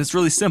 And it's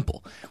really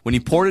simple. When you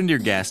pour it into your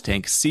gas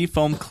tank,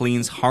 Seafoam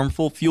cleans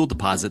harmful fuel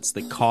deposits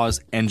that cause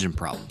engine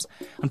problems.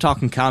 I'm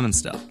talking common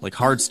stuff like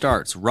hard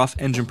starts, rough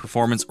engine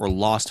performance, or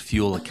lost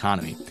fuel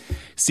economy.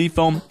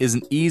 Seafoam is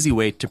an easy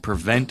way to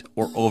prevent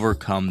or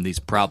overcome these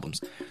problems.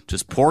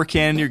 Just pour a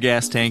can in your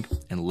gas tank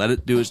and let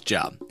it do its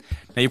job.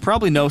 Now, you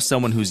probably know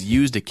someone who's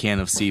used a can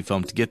of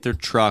Seafoam to get their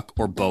truck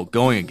or boat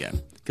going again,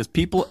 because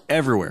people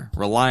everywhere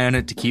rely on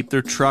it to keep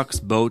their trucks,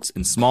 boats,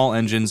 and small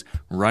engines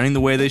running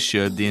the way they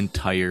should the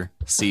entire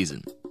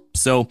season.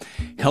 So,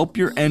 help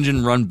your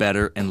engine run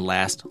better and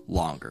last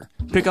longer.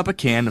 Pick up a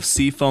can of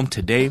Seafoam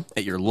today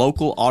at your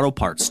local auto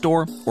parts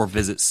store or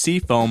visit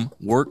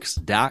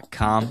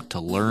SeafoamWorks.com to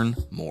learn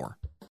more.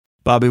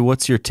 Bobby,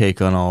 what's your take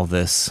on all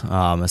this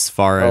as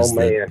far as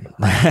I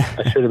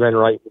should have been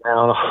writing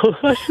down.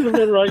 I should have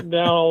been writing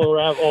down all the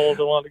rabbit holes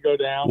I wanted to go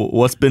down.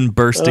 What's been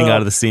bursting out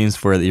of the seams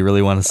for you that you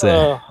really want to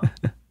say?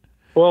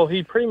 Well,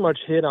 he pretty much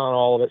hit on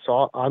all of it,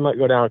 so I might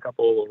go down a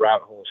couple of little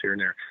rabbit holes here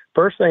and there.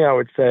 First thing I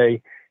would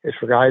say is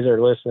for guys that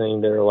are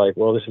listening, they're like,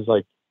 well, this is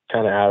like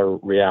kind of out of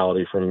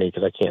reality for me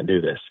because I can't do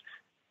this.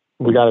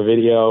 We got a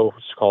video.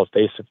 It's called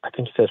Face to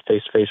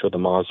Face with the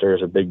Monster.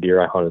 It's a big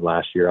deer I hunted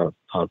last year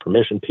on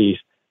permission piece.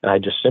 And I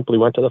just simply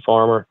went to the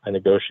farmer. I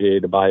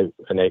negotiated to buy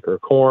an acre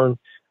of corn.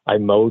 I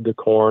mowed the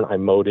corn. I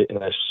mowed it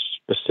in a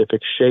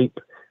specific shape.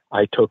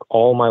 I took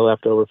all my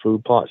leftover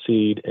food plot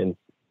seed and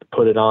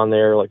put it on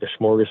there like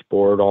a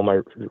smorgasbord, all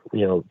my,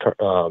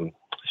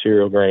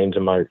 cereal grains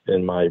and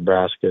my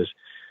brassicas,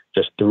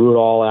 just threw it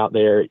all out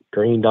there. It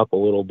greened up a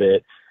little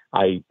bit.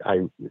 I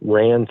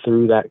ran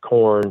through that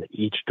corn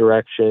each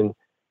direction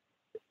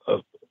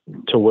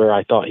to where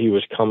I thought he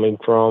was coming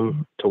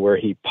from, to where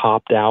he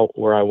popped out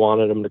where I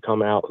wanted him to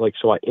come out.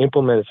 So I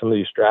implemented some of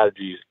these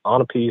strategies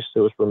on a piece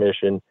that was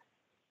permission,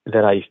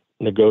 that I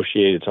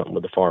negotiated something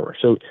with the farmer.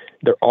 So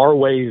there are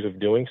ways of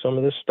doing some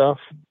of this stuff,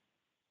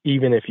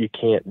 even if you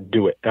can't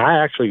do it. And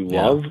I actually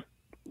love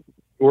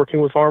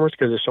working with farmers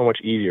because it's so much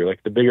easier.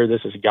 Like, the bigger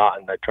this has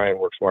gotten, I try and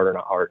work smarter,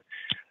 not hard.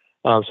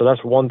 So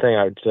that's one thing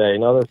I would say.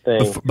 Another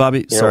thing,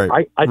 Bobby, sorry,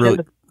 I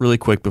really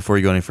quick before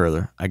you go any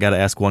further, I got to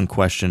ask one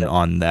question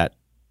on that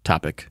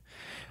topic.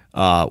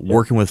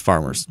 Working with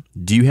farmers,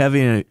 do you have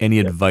any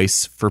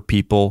advice for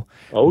people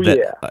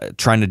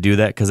trying to do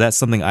that? Because that's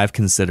something I've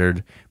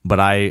considered, but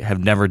I have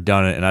never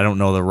done it, and I don't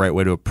know the right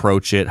way to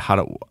approach it,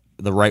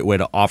 the right way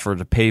to offer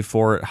to pay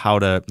for it, how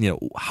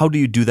do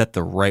you do that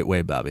the right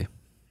way, Bobby?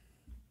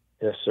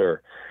 Yes,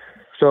 sir.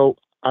 So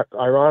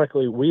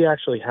ironically, we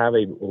actually have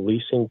a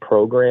leasing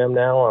program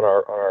now on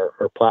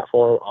our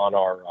platform, on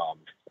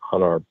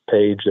our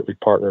page, that we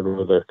partnered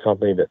with a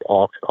company that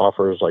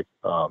offers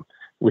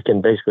we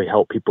can basically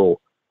help people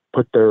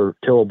put their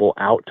tillable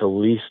out to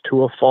lease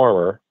to a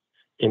farmer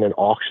in an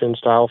auction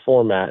style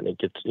format. And it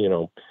gets,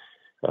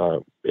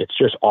 it's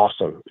just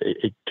awesome.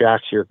 It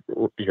jacks your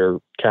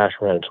cash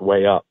rents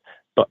way up.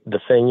 But the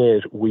thing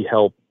is, we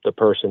help the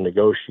person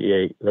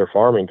negotiate their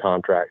farming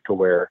contract to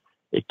where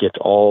it gets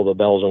all the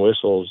bells and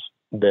whistles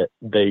that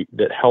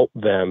help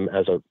them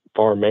as a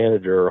farm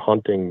manager or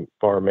hunting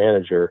farm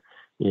manager,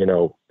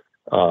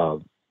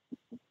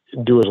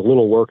 do as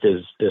little work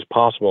as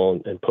possible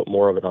and put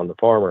more of it on the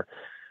farmer.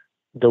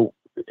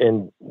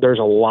 And there's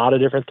a lot of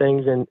different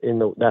things in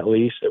that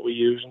lease that we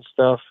use and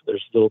stuff.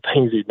 There's little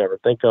things you'd never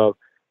think of.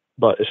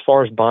 But as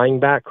far as buying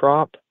back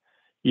crop,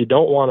 you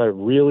don't want to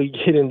really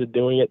get into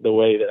doing it the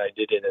way that I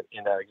did it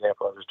in that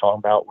example I was talking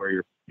about, where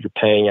you're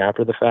paying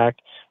after the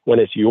fact. When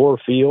it's your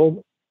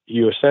field,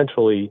 you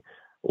essentially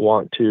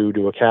want to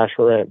do a cash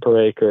rent per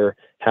acre,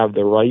 have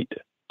the right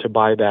to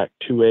buy back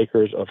 2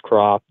 acres of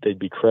crop. They'd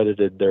be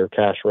credited their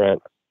cash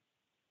rent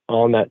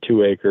on that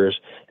 2 acres,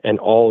 and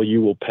all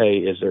you will pay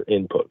is their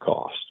input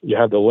cost. You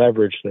have the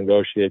leverage to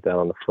negotiate that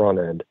on the front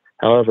end.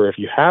 However, if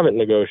you haven't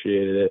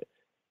negotiated it,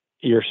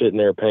 you're sitting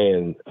there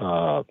paying,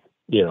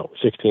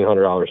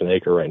 $1,600 an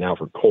acre right now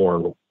for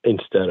corn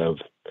instead of,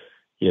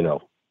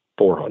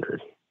 $400.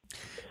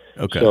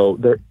 Okay. So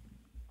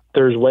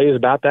there's ways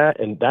about that,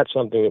 and that's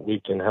something that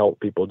we can help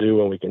people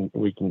do, and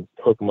we can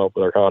hook them up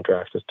with our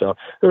contracts and stuff.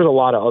 There's a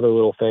lot of other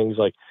little things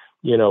like,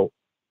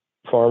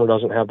 farmer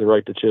doesn't have the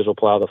right to chisel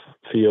plow the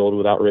field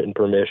without written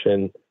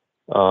permission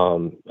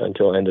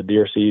until end of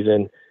deer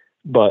season.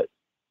 But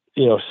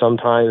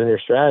sometimes in your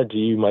strategy,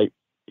 you might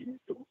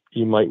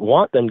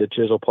want them to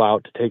chisel plow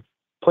to take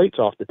plates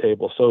off the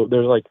table. So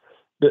there's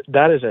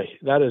that is a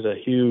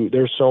huge.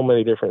 There's so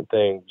many different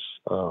things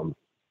to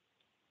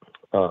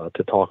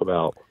talk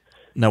about.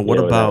 Now, what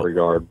about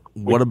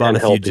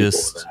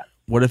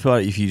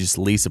if you just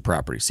lease a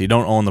property? So you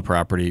don't own the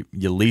property,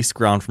 you lease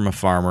ground from a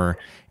farmer,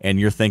 and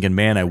you're thinking,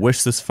 man, I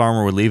wish this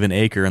farmer would leave an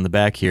acre in the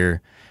back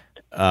here,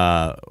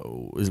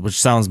 which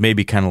sounds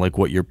maybe kind of like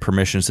what your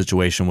permission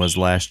situation was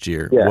last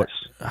year. Yes.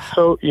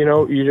 So, you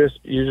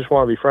just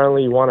want to be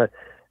friendly. You want to,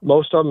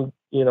 most of them,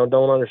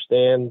 don't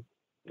understand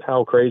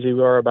how crazy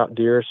we are about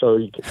deer. So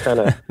you can kind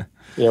of,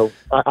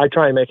 I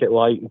try and make it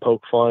light and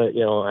poke fun at,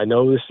 I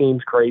know this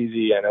seems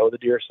crazy. I know the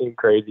deer seem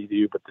crazy to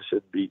you, but this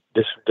would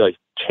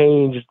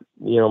change,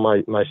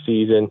 my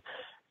season.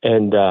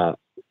 And,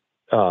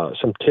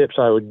 some tips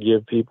I would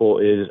give people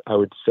is I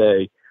would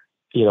say,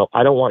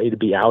 I don't want you to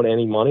be out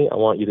any money. I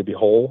want you to be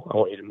whole. I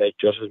want you to make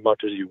just as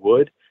much as you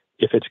would.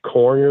 If it's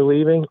corn you're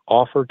leaving,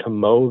 offer to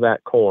mow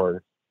that corn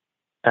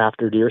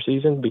after deer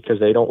season, because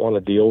they don't want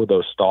to deal with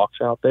those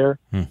stalks out there.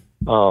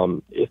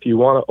 If you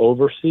want to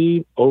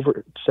overseed,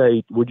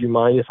 say, would you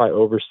mind if I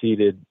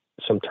overseeded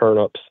some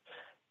turnips?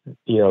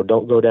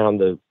 Don't go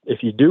down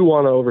if you do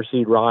want to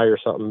overseed rye or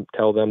something,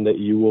 tell them that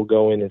you will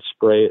go in and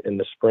spray it in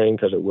the spring,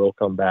 because it will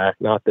come back.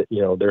 Not that,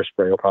 their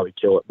spray will probably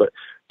kill it, but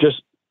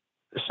just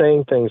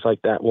saying things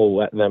like that will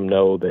let them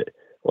know that,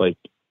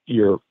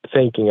 you're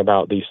thinking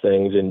about these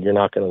things and you're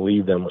not going to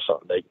leave them with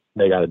something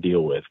they got to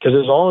deal with. Because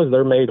as long as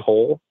they're made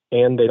whole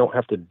and they don't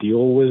have to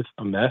deal with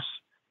a mess,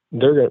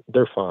 they're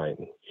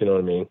fine. You know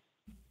what I mean?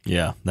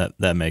 Yeah,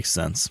 that makes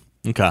sense.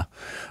 Okay.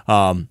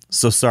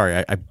 So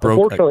sorry, I broke.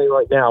 Unfortunately,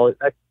 right now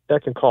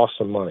that can cost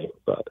some money,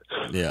 but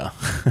yeah.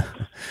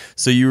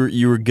 So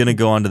you were gonna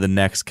go on to the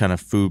next kind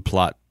of food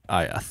plot.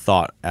 I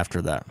thought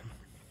after that.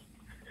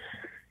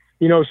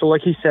 So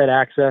like he said,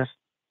 access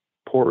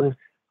important.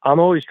 I'm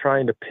always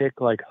trying to pick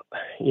box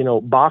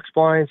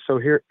blinds. So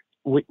here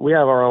we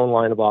have our own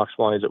line of box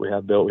blinds that we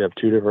have built. We have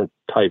 2 different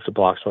types of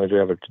box blinds. We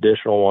have a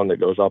traditional one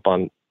that goes up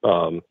on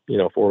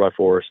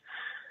 4x4s.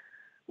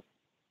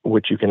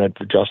 which you can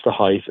adjust the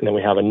height. And then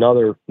we have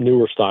another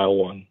newer style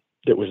one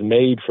that was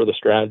made for the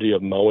strategy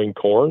of mowing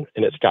corn,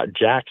 and it's got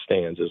jack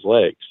stands as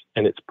legs,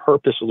 and it's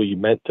purposely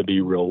meant to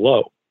be real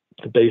low.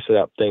 The base of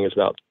that thing is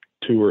about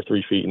 2 or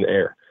 3 feet in the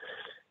air.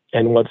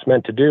 And what it's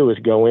meant to do is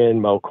go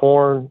in, mow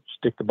corn,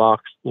 stick the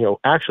box.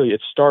 Actually,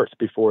 it starts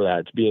before that.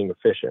 It's being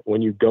efficient.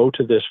 When you go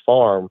to this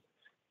farm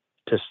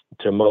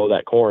to mow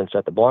that corn,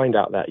 set the blind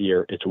out that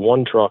year, it's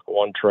one truck,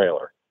 one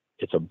trailer.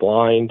 It's a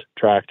blind,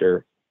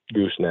 tractor,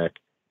 gooseneck,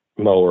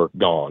 mower,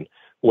 gone.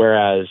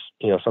 Whereas,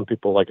 some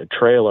people like a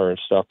trailer and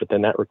stuff, but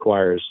then that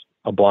requires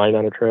a blind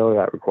on a trailer.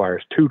 That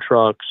requires 2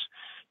 trucks.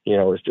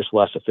 It's just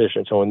less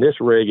efficient. So in this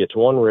rig, it's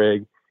one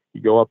rig.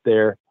 You go up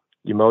there,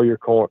 you mow your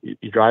corn,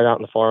 you drive out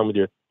in the farm with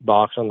your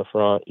box on the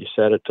front, you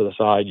set it to the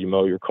side, you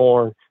mow your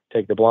corn,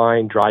 take the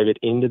blind, drive it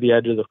into the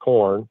edge of the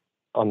corn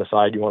on the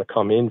side you want to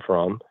come in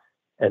from,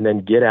 and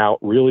then get out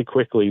really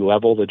quickly,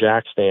 level the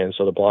jack stand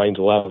so the blind's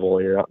level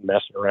and you're not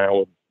messing around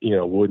with,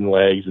 wooden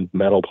legs and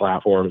metal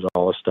platforms and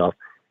all this stuff.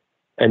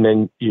 And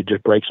then you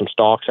just break some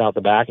stalks out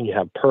the back and you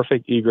have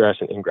perfect egress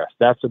and ingress.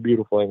 That's the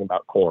beautiful thing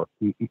about corn,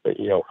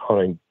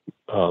 hunting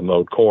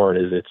mowed corn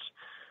is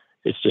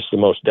it's just the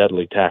most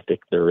deadly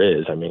tactic there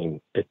is. I mean,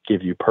 it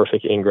gives you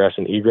perfect ingress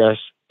and egress.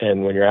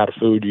 And when you're out of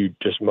food, you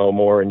just mow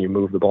more and you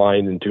move the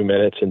blind in 2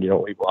 minutes and you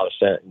don't leave a lot of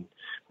scent and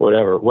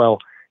whatever. Well,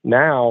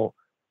 now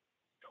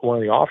one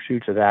of the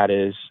offshoots of that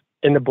is,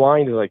 and the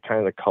blind is like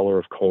kind of the color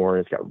of corn.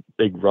 It's got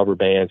big rubber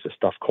bands to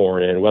stuff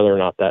corn in. Whether or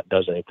not that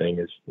does anything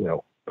is,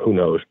 who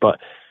knows. But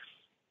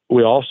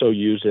we also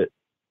use it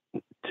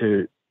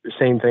to,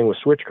 same thing with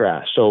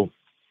switchgrass. So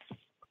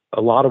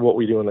a lot of what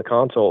we do in the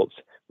consults,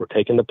 we're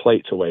taking the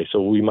plates away.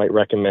 So we might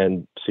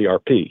recommend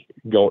CRP,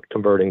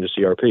 converting to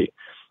CRP.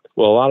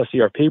 Well, a lot of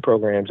CRP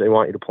programs, they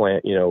want you to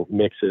plant,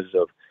 mixes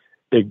of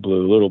Big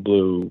Blue, Little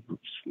Blue,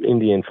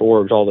 Indian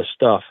Forbes, all this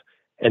stuff.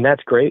 And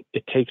that's great.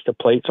 It takes the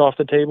plates off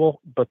the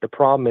table. But the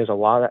problem is a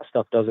lot of that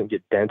stuff doesn't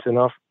get dense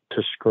enough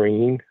to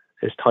screen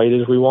as tight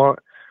as we want.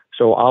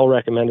 So I'll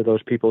recommend to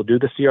those people do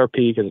the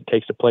CRP because it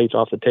takes the plates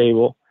off the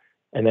table.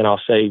 And then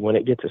I'll say when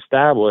it gets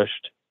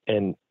established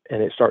and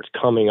it starts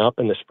coming up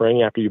in the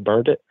spring after you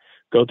burnt it,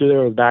 go through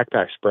there with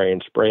backpack spray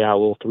and spray out a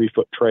little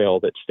 3-foot trail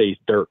that stays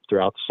dirt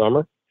throughout the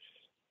summer.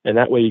 And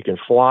that way you can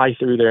fly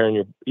through there in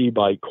your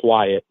e-bike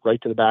quiet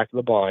right to the back of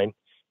the blind.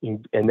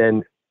 And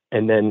then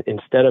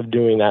instead of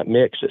doing that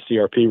mix that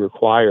CRP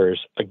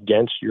requires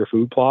against your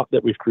food plot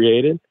that we've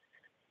created,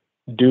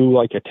 do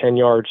like a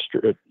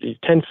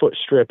 10-foot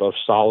strip of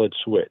solid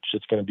switch.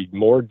 It's going to be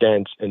more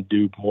dense and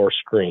do more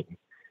screen.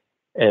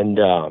 And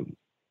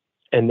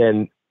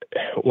then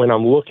when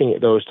I'm looking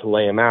at those to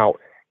lay them out,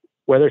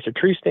 whether it's a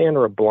tree stand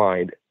or a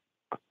blind,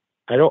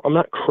 I'm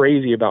not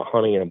crazy about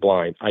hunting in a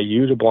blind. I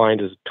use a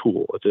blind as a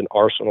tool. It's an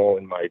arsenal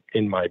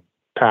in my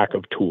pack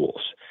of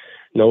tools.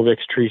 Novix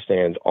tree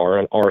stands are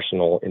an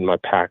arsenal in my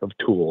pack of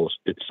tools.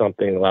 It's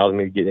something that allows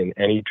me to get in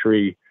any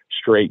tree,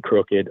 straight,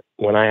 crooked,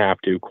 when I have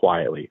to,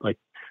 quietly. Like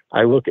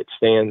I look at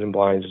stands and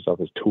blinds and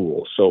stuff as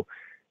tools. So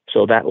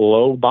that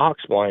low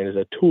box blind is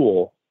a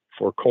tool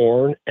for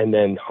corn and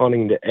then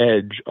hunting the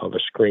edge of a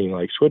screen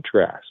like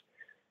switchgrass.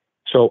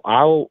 So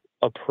I'll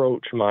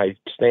approach my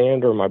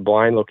stand or my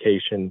blind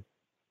location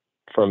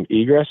from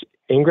ingress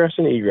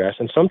and egress.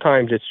 And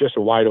sometimes it's just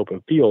a wide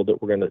open field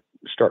that we're going to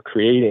start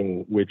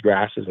creating with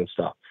grasses and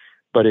stuff.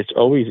 But it's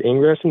always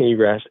ingress and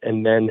egress.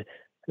 And then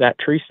that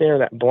tree stand or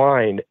that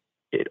blind,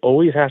 it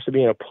always has to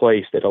be in a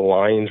place that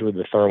aligns with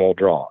the thermal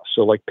draw.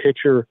 So like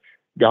picture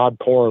God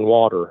pouring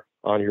water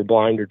on your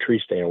blind or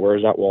tree stand. Where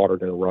is that water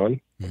going to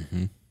run?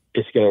 Mm-hmm.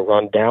 It's going to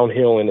run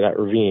downhill into that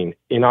ravine.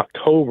 In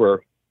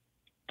October,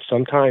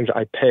 sometimes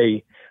I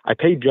pay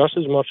just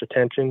as much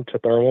attention to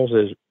thermals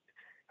as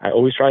I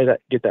always try to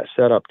get that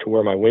set up to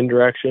where my wind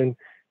direction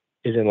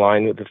is in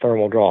line with the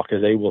thermal draw,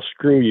 because they will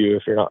screw you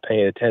if you're not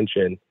paying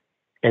attention.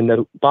 And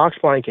the box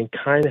blind can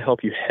kind of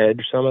help you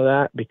hedge some of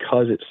that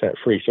because it's scent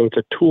free. So it's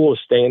a tool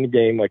to stay in the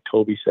game, like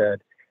Toby said.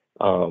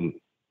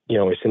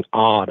 It's an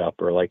odd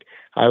upper. Like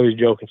I always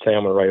joke and say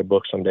I'm going to write a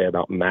book someday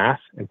about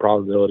math and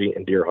probability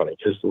and deer hunting,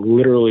 because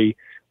literally,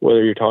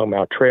 whether you're talking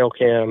about trail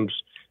cams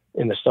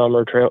in the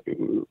summer,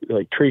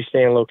 like tree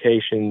stand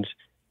locations,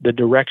 the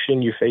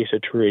direction you face a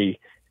tree,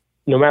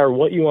 no matter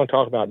what you want to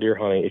talk about deer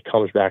hunting, it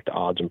comes back to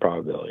odds and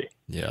probability.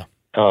 Yeah.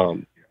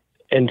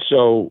 And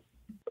so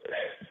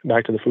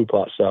back to the food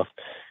plot stuff,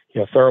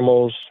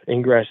 thermals,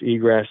 ingress,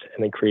 egress,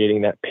 and then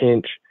creating that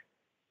pinch,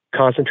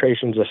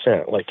 concentrations of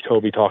scent, like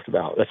Toby talked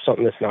about. That's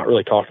something that's not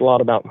really talked a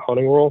lot about in the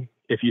hunting world.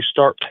 If you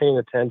start paying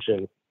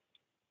attention,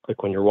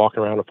 like when you're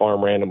walking around a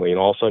farm randomly and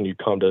all of a sudden you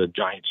come to a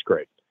giant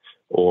scrape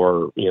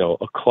or,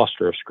 a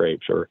cluster of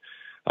scrapes or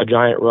a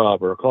giant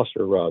rub or a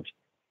cluster of rubs,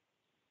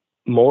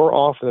 more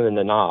often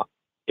than not,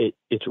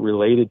 it's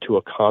related to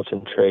a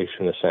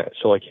concentration of scent.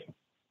 So like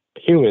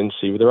humans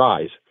see with their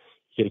eyes.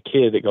 You get a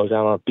kid that goes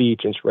out on a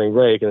beach in spring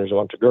break and there's a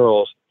bunch of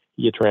girls,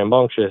 he gets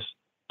rambunctious,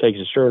 takes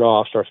his shirt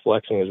off, starts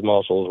flexing his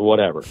muscles,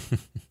 whatever.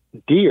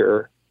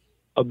 Deer,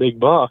 a big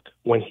buck,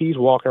 when he's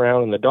walking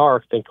around in the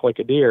dark, think like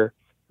a deer,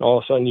 and all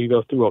of a sudden you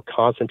go through a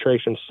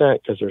concentration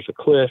scent because there's a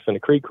cliff and a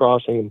creek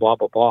crossing and blah,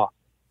 blah, blah.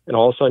 And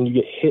all of a sudden you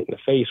get hit in the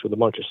face with a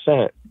bunch of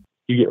scent.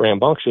 You get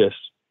rambunctious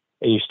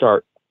and you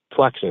start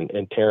flexing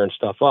and tearing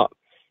stuff up.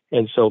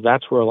 And so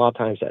that's where a lot of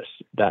times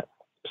that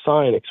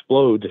sign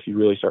explodes if you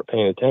really start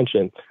paying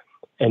attention.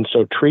 And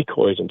so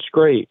trichoids and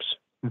scrapes,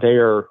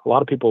 a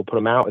lot of people put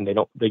them out and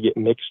they get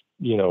mixed,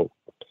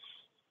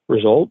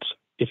 results.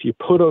 If you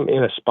put them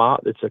in a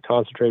spot that's a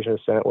concentration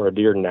of scent where a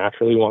deer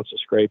naturally wants to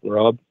scrape and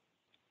rub,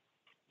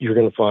 you're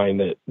going to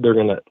find that they're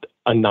going to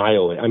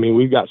annihilate. I mean,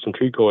 we've got some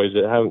trichoids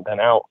that haven't been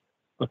out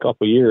a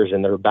couple of years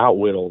and they're about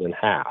whittled in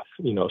half,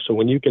 so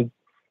when you can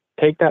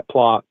take that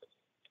plot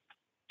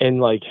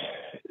and like,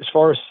 as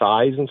far as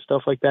size and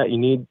stuff like that, you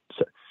need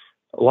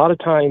a lot of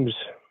times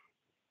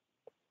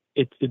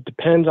it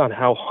depends on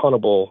how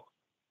huntable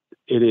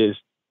it is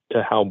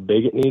to how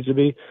big it needs to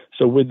be.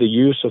 So with the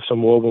use of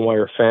some woven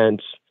wire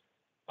fence,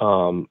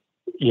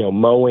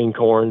 mowing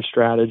corn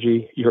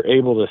strategy, you're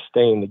able to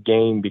stay in the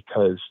game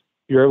because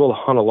you're able to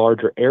hunt a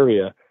larger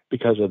area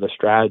because of the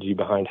strategy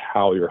behind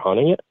how you're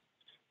hunting it.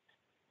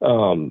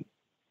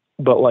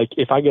 But like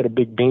if I get a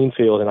big bean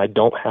field and I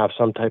don't have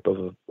some type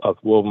of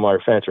woven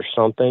wire fence or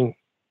something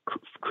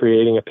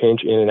creating a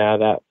pinch in and out of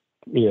that,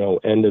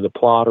 end of the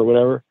plot or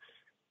whatever,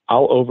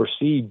 I'll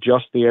oversee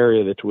just the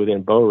area that's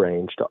within bow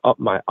range to up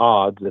my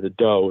odds that a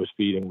doe is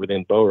feeding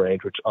within bow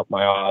range, which up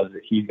my odds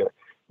that he's going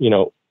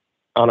to,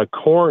 on a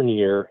corn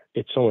year,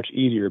 it's so much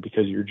easier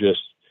because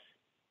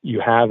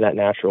you have that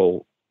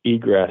natural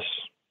egress,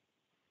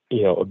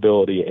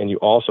 ability. And you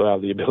also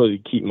have the ability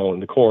to keep mowing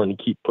the corn and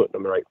keep putting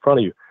them right in front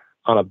of you.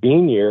 On a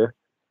bean year,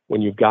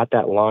 when you've got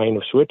that line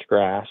of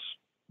switchgrass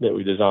that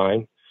we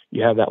design,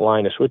 you have that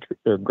line of switch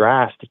or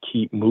grass to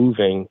keep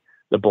moving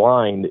the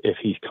blind if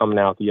he's coming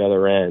out the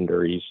other end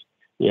or he's,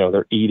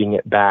 they're eating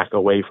it back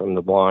away from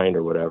the blind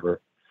or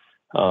whatever.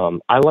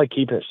 I like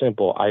keeping it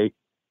simple. I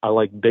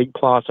like big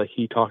plots like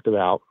he talked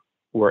about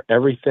where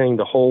everything,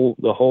 the whole,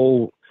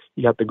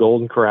 you got the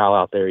Golden Corral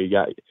out there. You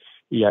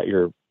got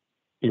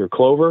your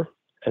clover.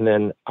 And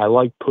then I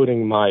like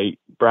putting my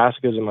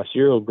brassicas and my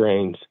cereal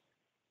grains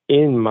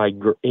in my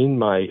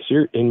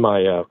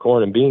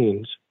corn and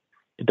beans.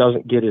 It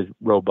doesn't get as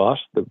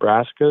robust, the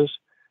brassicas.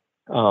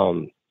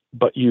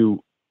 But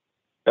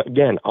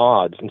again,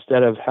 odds,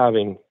 instead of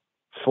having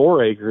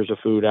 4 acres of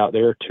food out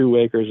there, 2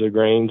 acres of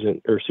grains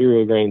or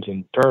cereal grains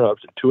and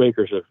turnips and 2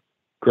 acres of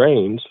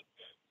grains,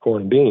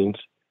 corn and beans,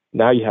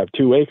 now you have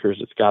 2 acres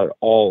that's got it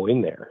all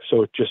in there.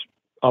 So it just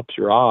ups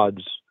your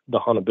odds, the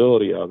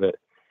huntability of it.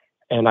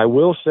 And I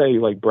will say,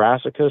 like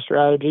brassica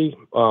strategy,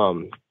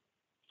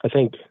 I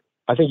think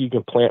you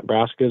can plant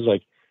brassicas,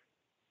 like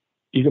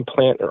you can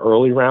plant an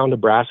early round of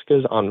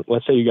brassicas on,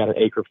 let's say you got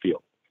an acre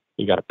field.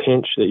 You got a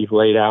pinch that you've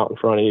laid out in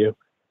front of you.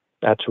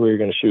 That's where you're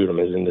going to shoot them,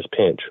 is in this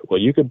pinch. Well,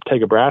 you could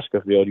take a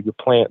brassica field. You could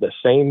plant the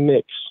same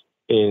mix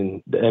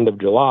in the end of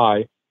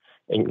July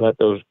and let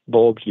those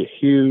bulbs get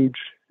huge,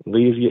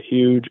 leaves get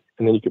huge,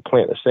 and then you could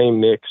plant the same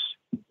mix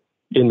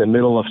in the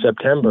middle of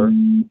September,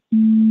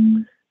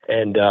 and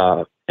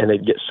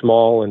they'd get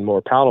small and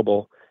more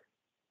palatable.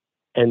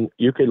 And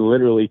you could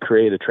literally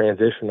create a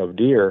transition of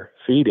deer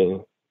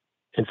feeding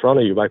in front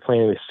of you by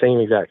planting the same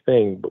exact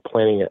thing, but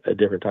planting it at a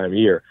different time of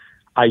year.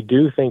 I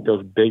do think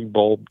those big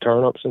bulb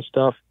turnips and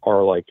stuff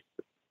are like,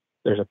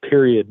 there's a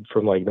period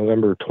from like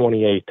November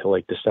 28th to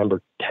like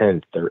December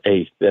 10th or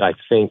 8th that I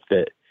think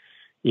that,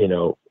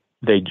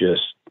 they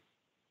just,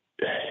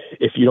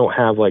 if you don't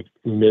have like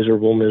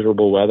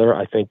miserable weather,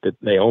 I think that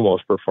they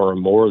almost prefer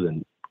more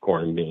than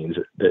corn and beans,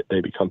 that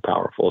they become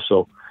powerful.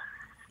 So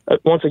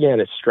once again,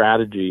 it's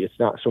strategy. It's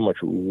not so much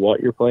what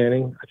you're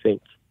planning. I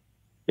think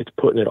it's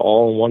putting it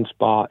all in one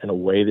spot in a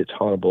way that's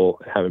huntable,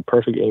 having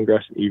perfect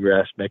ingress and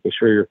egress, making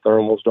sure your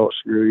thermals don't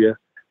screw you.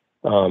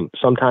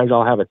 Sometimes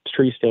I'll have a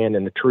tree stand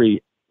in the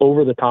tree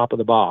over the top of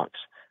the box.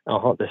 I'll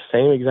hunt the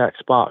same exact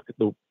spot,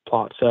 the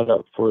plot set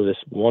up for this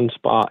one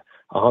spot.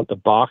 I'll hunt the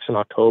box in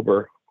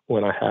October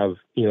when I have,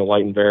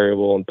 light and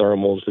variable and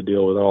thermals to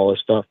deal with and all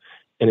this stuff.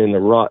 And in the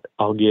rut,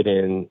 I'll get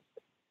in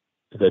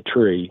the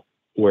tree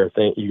where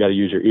you got to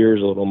use your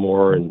ears a little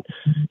more and,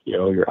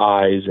 your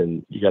eyes,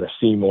 and you got to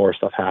see more.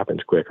 Stuff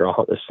happens quicker. I'll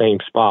hunt the same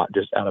spot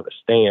just out of a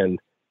stand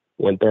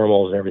when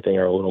thermals and everything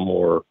are a little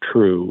more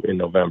true in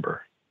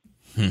November.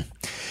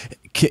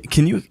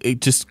 Can you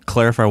just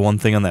clarify one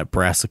thing on that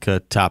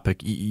brassica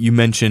topic? You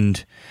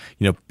mentioned,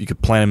 you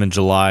could plant them in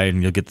July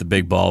and you'll get the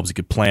big bulbs. You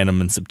could plant them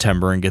in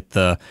September and get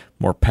the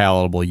more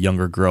palatable,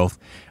 younger growth.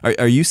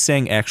 Are you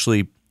saying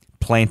actually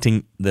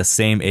planting the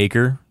same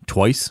acre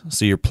twice?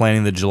 So you're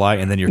planting the July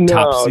and then your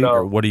top seed,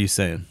 or what are you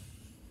saying?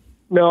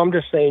 No, I'm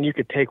just saying you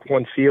could take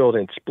one field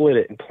and split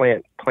it and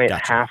plant gotcha.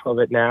 Half of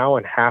it now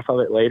and half of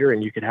it later,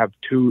 and you could have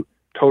 2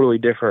 totally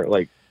different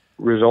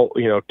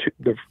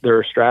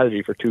their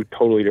strategy for 2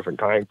 totally different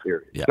time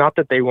periods. Yeah. Not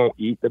that they won't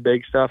eat the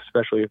big stuff,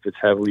 especially if it's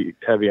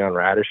heavy on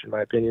radish, in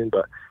my opinion,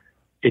 but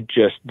it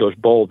just, those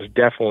bulbs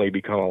definitely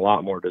become a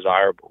lot more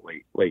desirable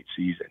late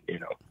season,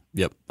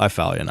 Yep, I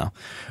follow you now.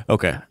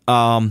 Okay.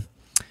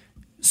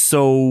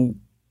 So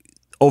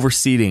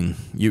overseeding.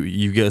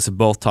 You guys have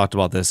both talked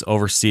about this,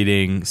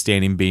 overseeding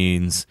standing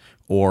beans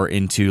or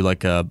into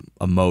like a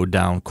mowed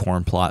down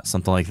corn plot,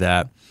 something like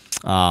that.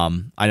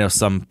 I know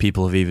some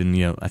people have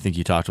even, I think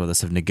you talked about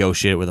this, have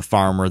negotiated with a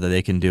farmer that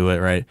they can do it,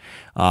 right?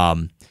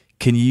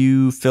 Can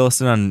you fill us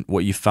in on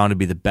what you found to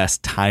be the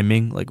best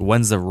timing? Like,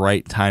 when's the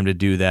right time to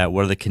do that?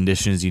 What are the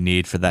conditions you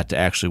need for that to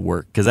actually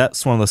work? Because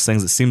that's one of those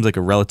things that seems like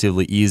a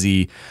relatively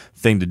easy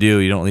thing to do.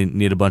 You don't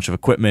need a bunch of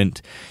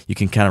equipment. You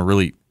can kind of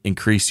really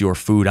increase your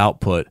food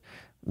output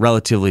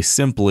relatively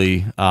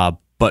simply,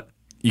 but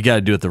you got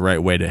to do it the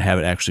right way to have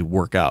it actually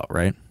work out,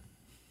 right?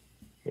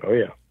 Oh,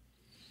 yeah.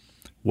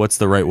 What's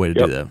the right way to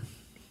do that?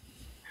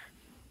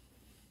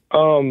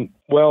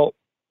 Well,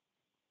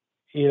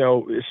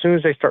 as soon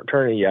as they start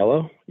turning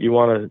yellow, you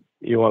want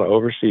to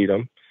overseed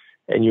them,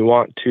 and you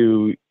want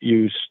to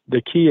use,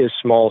 the key is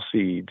small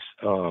seeds.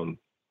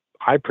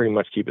 I pretty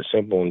much keep it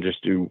simple and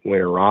just do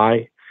winter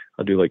rye.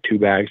 I'll do like 2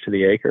 bags to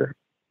the acre.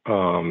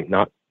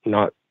 Not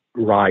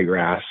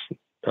ryegrass,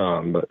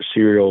 but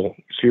cereal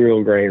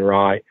grain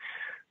rye.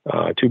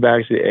 2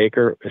 bags to the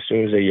acre as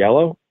soon as they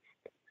yellow.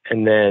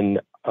 And then,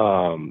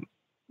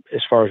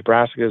 as far as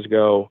brassicas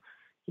go,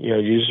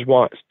 you just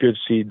want good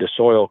seed to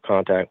soil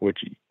contact, which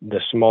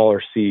the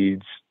smaller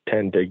seeds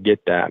tend to get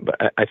that. But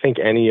I think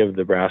any of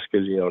the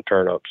brassicas,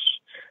 turnips,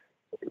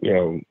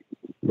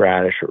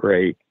 radish,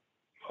 rape,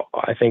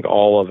 I think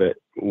all of it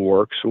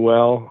works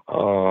well.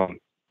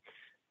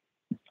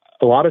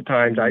 A lot of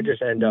times I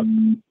just end up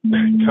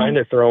kind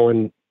of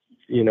throwing,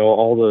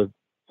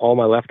 all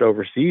my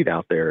leftover seed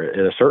out there at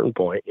a certain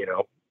point,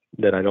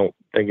 that I don't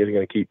think is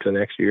going to keep to the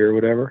next year or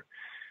whatever.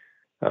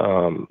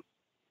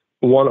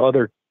 One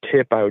other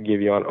tip I would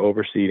give you on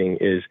overseeding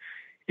is,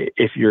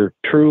 if you're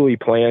truly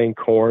planting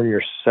corn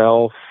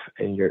yourself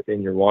and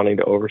you're wanting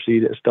to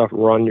overseed it and stuff,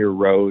 run your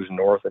rows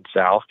north and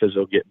south, because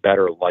they'll get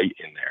better light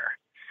in there.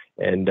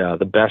 And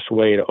the best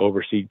way to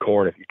overseed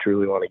corn, if you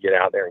truly want to get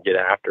out there and get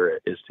after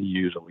it, is to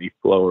use a leaf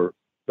blower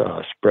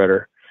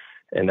spreader,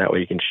 and that way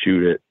you can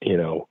shoot it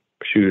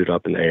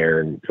up in the air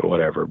and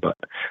whatever. But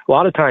a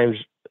lot of times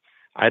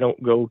I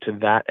don't go to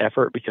that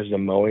effort because the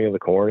mowing of the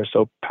corn is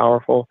so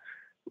powerful.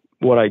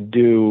 What I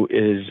do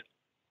is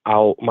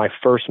my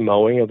first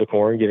mowing of the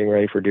corn, getting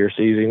ready for deer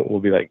season, will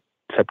be like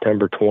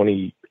September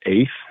 28th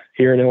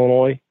here in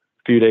Illinois,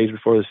 a few days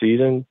before the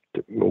season,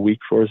 a week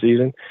before the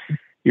season.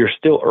 You're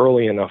still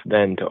early enough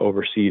then to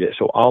overseed it.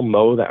 So I'll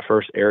mow that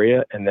first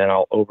area, and then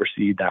I'll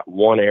overseed that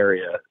one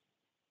area,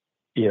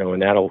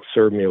 and that'll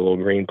serve me a little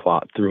green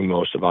plot through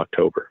most of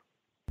October.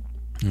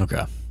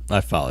 Okay,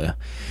 I follow you.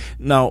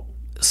 Now,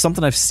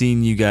 something I've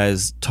seen you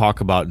guys talk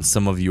about in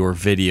some of your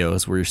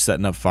videos where you're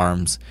setting up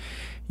farms,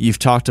 you've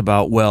talked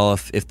about, well,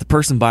 if the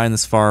person buying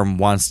this farm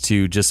wants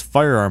to just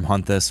firearm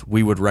hunt this,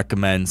 we would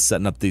recommend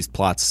setting up these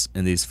plots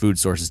and these food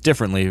sources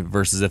differently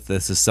versus if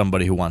this is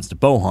somebody who wants to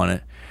bow hunt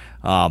it.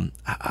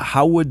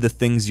 How would the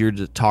things you're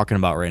talking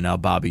about right now,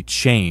 Bobby,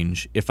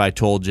 change if I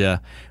told you,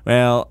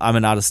 well, I'm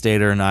an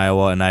out-of-stater in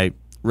Iowa and I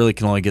really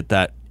can only get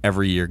that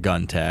every year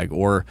gun tag,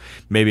 or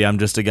maybe I'm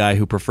just a guy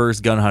who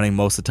prefers gun hunting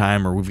most of the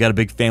time, or we've got a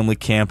big family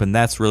camp and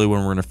that's really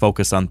when we're going to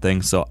focus on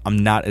things, so I'm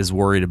not as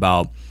worried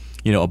about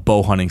a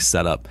bow hunting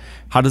setup.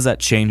 How does that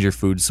change your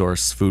food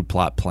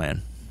plot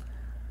plan?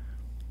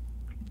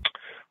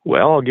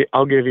 Well,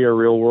 I'll give you a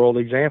real world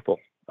example.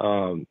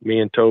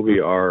 Me and Toby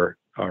are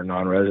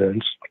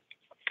non-residents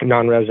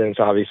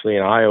obviously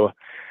in Iowa,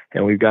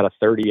 and we've got a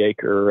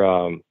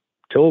 30-acre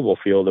tillable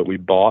field that we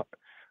bought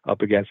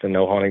up against a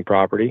no hunting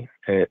property,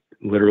 and it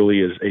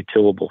literally is a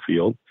tillable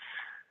field.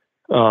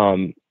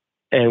 And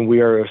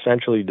we are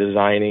essentially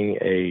designing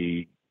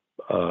a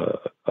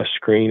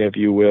screen, if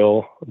you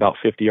will, about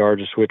 50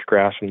 yards of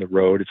switchgrass from the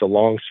road. It's a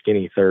long,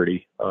 skinny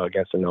 30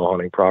 against a no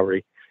hunting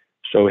property.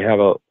 So we have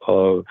a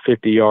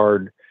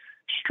 50-yard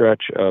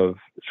stretch of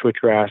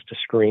switchgrass to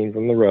screen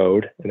from the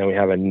road, and then we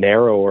have a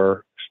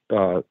narrower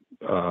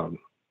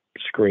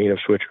screen of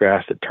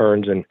switchgrass that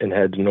turns and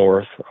heads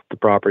north up the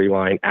property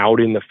line, out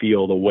in the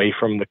field, away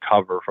from the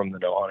cover from the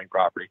no hunting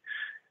property.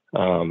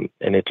 And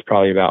it's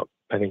probably about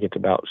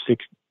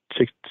six,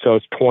 so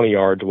it's 20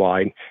 yards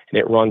wide, and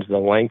it runs the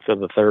length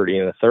of the 30,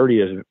 and the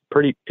 30 is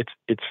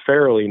it's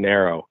fairly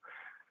narrow.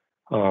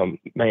 Man,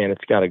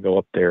 it's got to go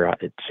up there.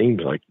 It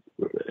seems like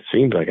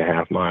a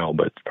half mile,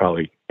 but it's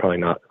probably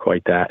not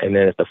quite that. And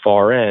then at the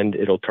far end,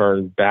 it'll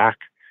turn back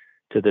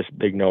to this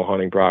big no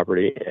hunting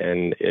property,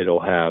 and it'll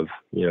have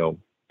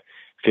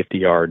 50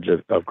 yards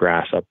of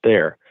grass up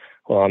there.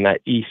 Well, on that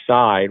east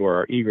side where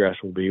our egress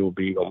will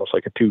be almost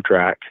like a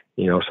 2-track,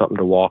 something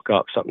to walk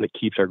up, something that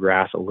keeps our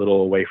grass a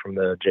little away from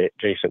the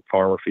adjacent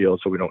farmer field,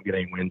 so we don't get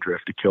any wind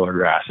drift to kill our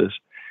grasses.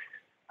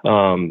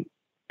 And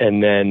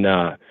then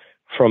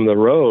from the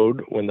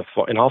road,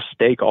 and I'll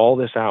stake all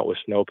this out with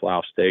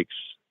snowplow stakes,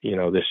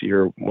 this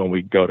year when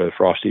we go to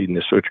frost seeding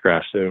the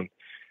switchgrass soon.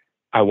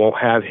 I won't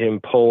have him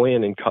pull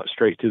in and cut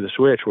straight through the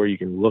switch where you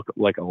can look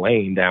like a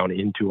lane down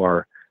into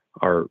our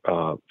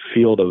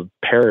field of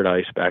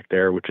paradise back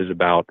there, which is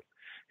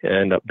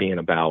end up being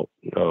about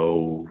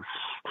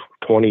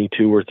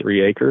 22 or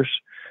 3 acres.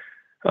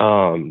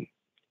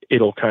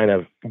 it'll kind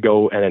of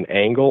go at an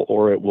angle,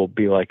 or it will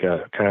be like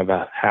a kind of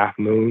a half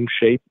moon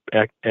shape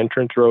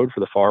entrance road for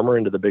the farmer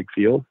into the big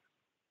field.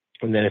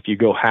 And then if you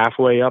go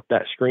halfway up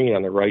that screen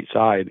on the right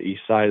side, the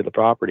east side of the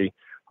property,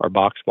 our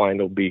box blind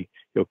will be,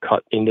 you'll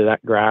cut into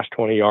that grass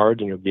 20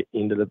 yards and you'll get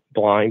into the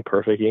blind,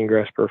 perfect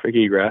ingress, perfect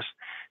egress.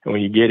 And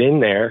when you get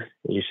in there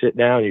and you sit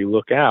down and you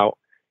look out,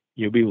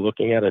 you'll be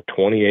looking at a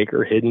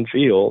 20-acre hidden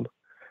field,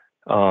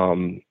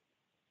 up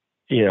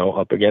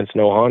against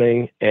no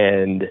hunting.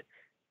 And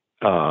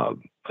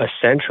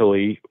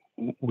essentially,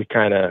 we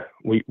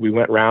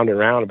went round and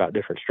round about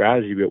different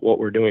strategy, but what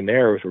we're doing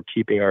there is we're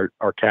keeping our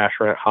cash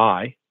rent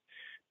high.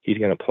 He's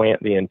going to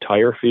plant the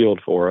entire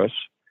field for us.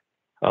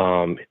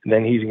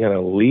 Then he's going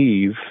to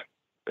leave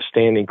a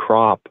standing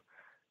crop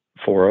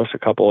for us, a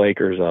couple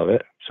acres of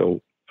it.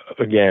 So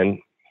again,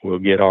 we're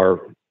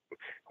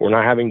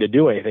not having to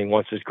do anything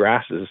once this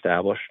grass is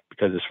established,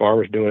 because this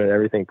farmer's doing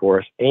everything for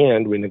us,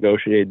 and we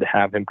negotiated to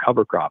have him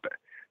cover crop it.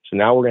 So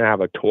now we're going to have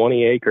a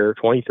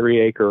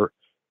 23 acre,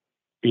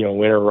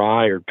 winter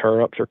rye or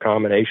turnips or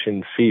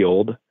combination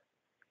field,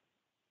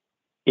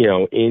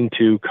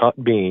 into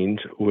cut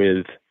beans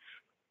with,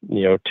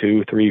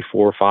 2, 3,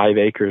 4, 5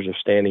 acres of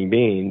standing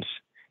beans.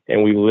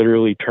 And we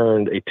literally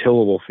turned a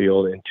tillable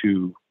field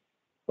into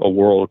a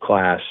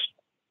world-class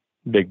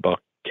big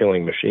buck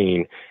killing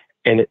machine.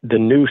 And the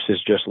noose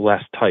is just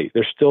less tight.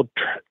 There's still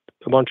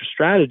a bunch of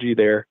strategy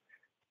there,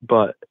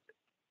 but,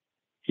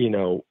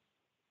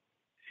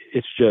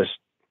 it's just,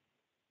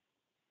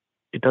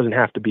 it doesn't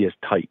have to be as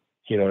tight.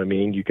 You know what I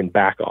mean? You can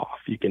back off.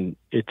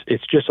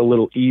 It's just a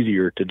little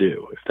easier to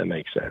do, if that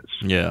makes sense.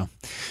 Yeah.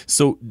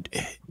 So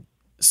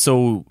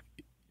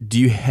do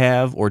you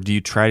have, or do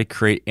you try to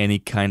create any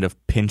kind of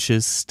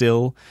pinches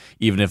still,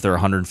 even if they're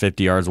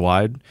 150 yards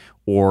wide,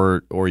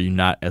 or are you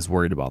not as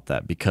worried about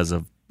that because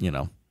of,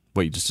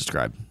 what you just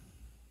described?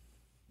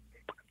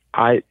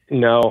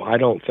 No, I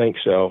don't think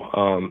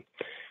so.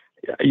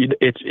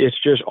 It's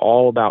just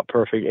all about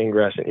perfect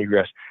ingress and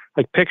egress.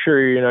 Like picture,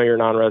 you're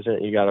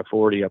non-resident, you got a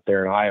 40 up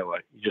there in Iowa.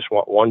 You just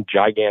want one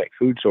gigantic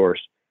food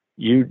source.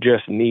 You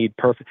just need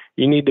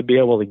you need to be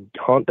able to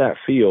hunt that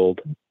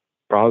field,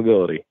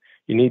 probability.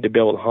 You need to be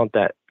able to hunt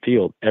that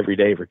field every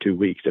day for 2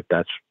 weeks. If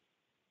that's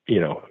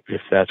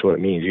what it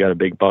means. You got a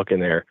big buck in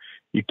there.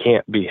 You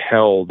can't be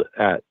held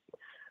at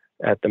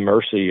the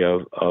mercy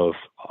of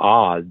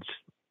odds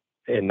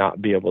and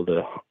not be able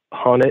to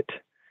hunt it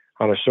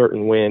on a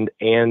certain wind,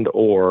 and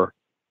or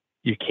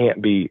you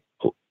can't be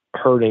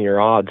hurting your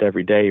odds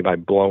every day by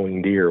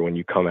blowing deer when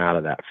you come out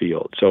of that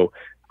field. So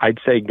I'd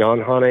say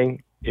gun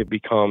hunting, it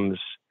becomes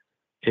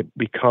a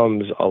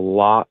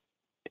lot.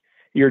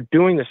 You're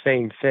doing the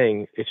same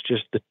thing. It's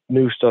just the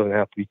noose doesn't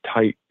have to be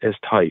tight.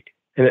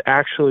 And it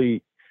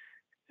actually,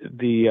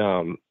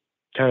 the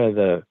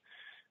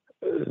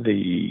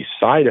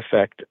side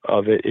effect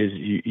of it is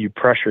you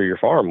pressure your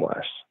farm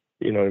less.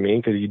 You know what I mean?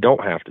 Because you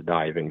don't have to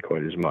dive in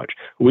quite as much.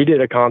 We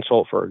did a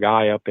consult for a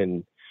guy up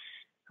in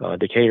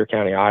Decatur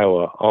County,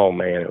 Iowa. Oh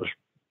man, it was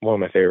one of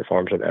my favorite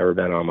farms I've ever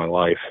been on in my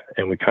life.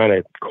 And we kind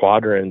of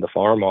quadranted the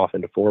farm off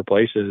into 4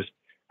 places,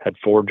 had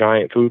 4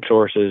 giant food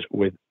sources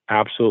with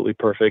absolutely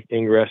perfect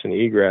ingress and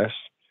egress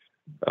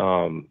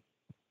to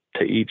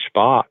each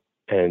spot.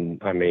 And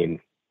I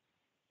mean,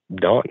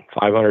 done.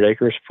 500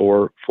 acres,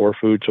 4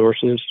 food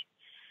sources,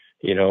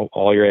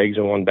 all your eggs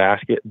in one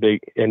basket,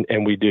 big.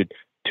 And we did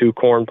 2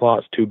 corn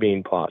plots, 2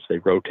 bean plots. They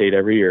rotate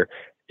every year.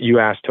 You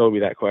asked Toby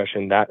that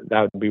question. That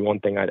would be one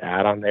thing I'd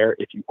add on there.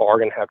 If you are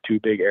going to have 2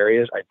 big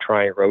areas, I'd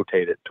try and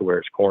rotate it to where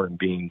it's corn and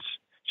beans,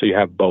 so you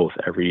have both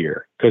every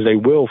year, because they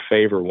will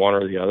favor one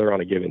or the other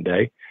on a given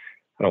day.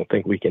 I don't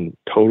think we can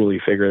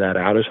totally figure that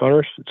out as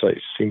hunters.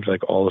 It seems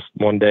like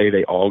one day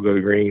they all go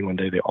to green, one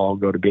day they all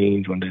go to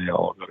beans, one day they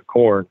all go to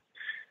corn.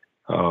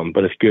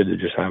 But it's good to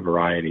just have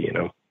variety,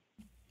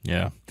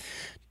 Yeah.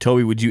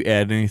 Toby, would you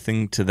add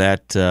anything to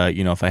that,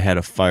 if I had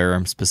a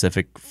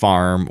firearm-specific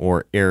farm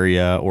or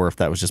area, or if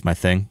that was just my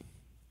thing?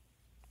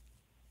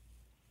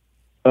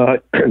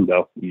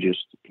 No, you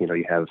just,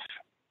 you have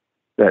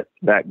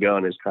that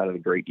gun is kind of the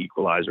great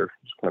equalizer.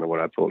 It's kind of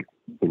what I put,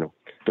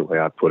 the way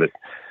I put it.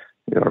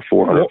 Our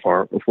 400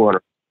 farm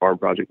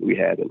project that we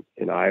had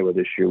in Iowa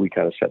this year, we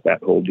kind of set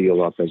that whole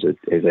deal up as a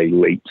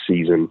late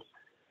season,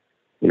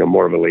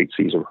 more of a late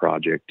season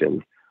project.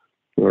 And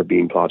our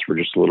bean plots were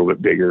just a little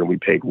bit bigger, and we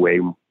paid way,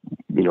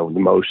 the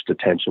most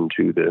attention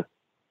to the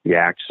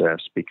access,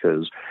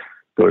 because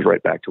it goes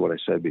right back to what I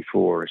said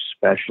before,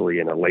 especially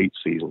in a late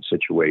season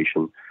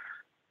situation,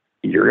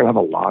 you're going to have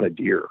a lot of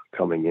deer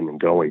coming in and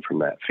going from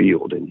that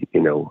field. And,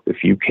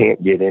 if you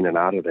can't get in and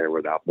out of there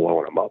without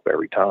blowing them up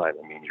every time,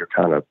 I mean, you're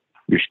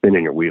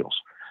spinning your wheels.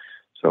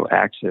 So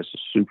access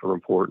is super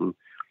important.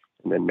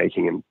 And then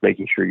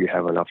making sure you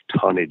have enough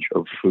tonnage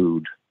of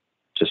food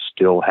to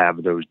still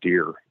have those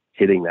deer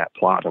hitting that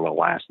plot on the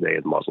last day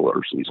of the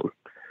muzzleloader season.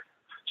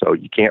 So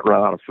you can't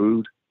run out of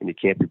food, and you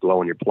can't be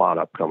blowing your plot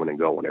up coming and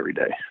going every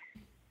day.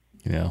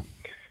 Yeah.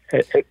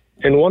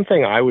 And one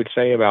thing I would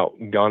say about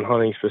gun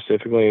hunting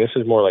specifically, and this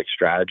is more like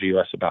strategy,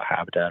 less about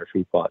habitat or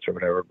food plots or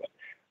whatever, but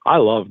I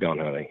love gun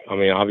hunting. I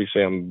mean,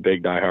 obviously I'm a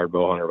big diehard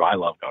bow hunter, but I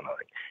love gun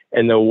hunting.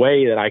 And the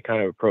way that I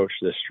kind of approach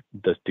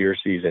this deer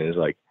season is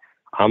like,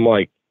 I'm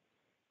like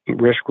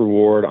risk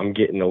reward. I'm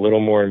getting a little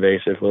more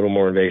invasive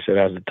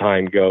as the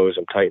time goes.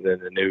 I'm tightening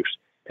the noose.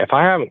 If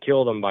I haven't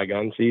killed him by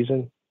gun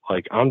season,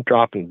 like I'm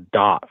dropping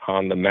dot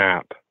on the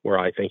map where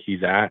I think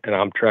he's at, and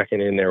I'm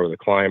trekking in there with a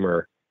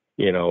climber,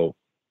 you know,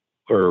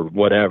 or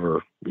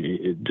whatever,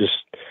 just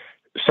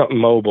something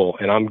mobile,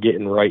 and I'm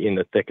getting right in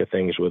the thick of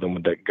things with him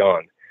with that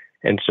gun.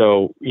 And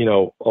so, you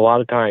know, a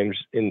lot of times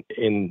in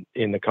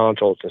the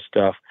consults and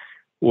stuff,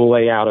 we'll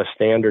lay out a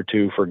stand or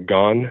two for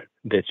gun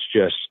that's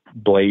just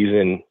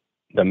blazing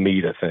the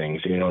meat of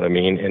things, you know what I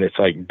mean? And it's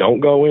like, don't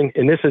go in,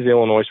 and this is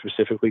Illinois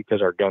specifically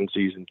because our gun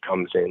season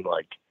comes in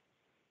like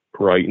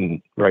right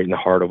in the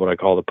heart of what I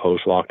call the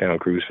post-lockdown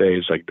cruise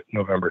phase, like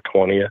November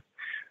 20th.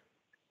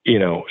 You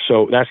know,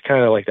 so that's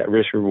kind of like that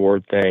risk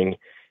reward thing,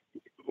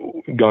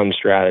 gun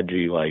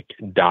strategy, like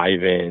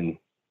dive in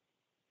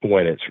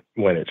when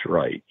it's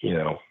right, you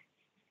know.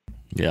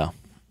 Yeah.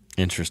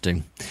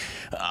 Interesting.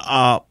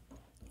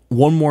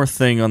 One more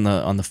thing on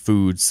the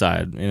food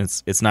side, and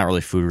it's not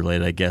really food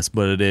related, I guess,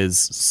 but it is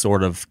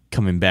sort of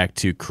coming back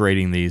to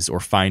creating these or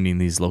finding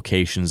these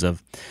locations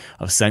of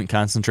scent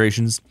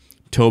concentrations.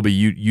 Toby,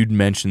 you'd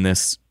mentioned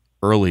this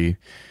early,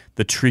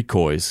 the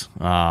tricoys.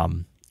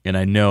 And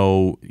I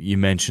know you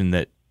mentioned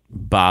that,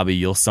 Bobby,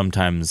 you'll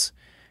sometimes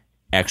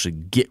actually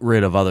get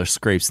rid of other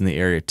scrapes in the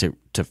area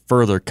to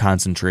further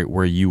concentrate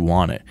where you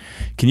want it.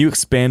 Can you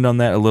expand on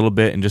that a little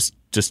bit and just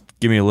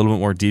give me a little bit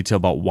more detail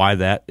about why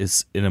that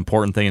is an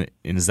important thing?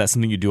 And is that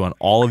something you do on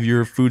all of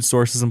your food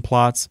sources and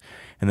plots?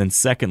 And then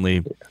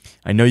secondly,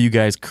 I know you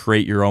guys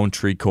create your own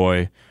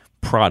Tricoj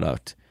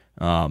product.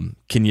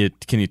 Can you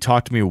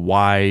talk to me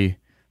why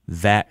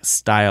that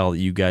style that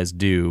you guys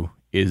do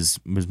is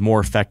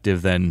more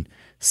effective than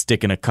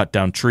sticking a cut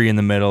down tree in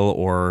the middle,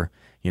 or,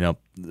 you know,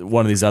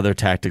 one of these other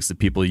tactics that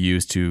people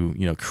use to,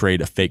 you know, create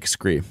a fake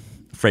scrape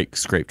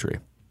tree?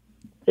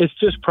 It's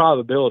just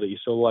probability.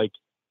 So like,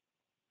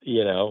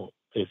 you know,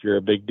 if you're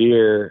a big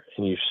deer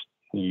and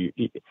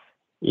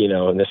you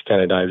know, and this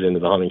kind of dives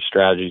into the hunting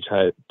strategy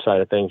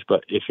side of things,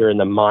 but if you're in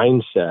the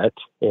mindset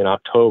in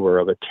October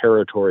of a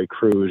territory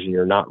cruise and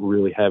you're not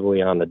really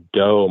heavily on the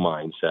doe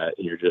mindset,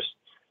 and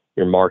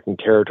you're marking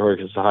territory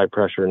because it's a high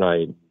pressure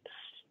night,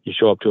 you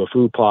show up to a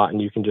food plot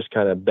and you can just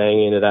kind of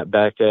bang into that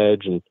back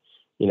edge and,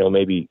 you know,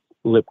 maybe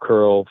lip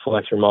curl,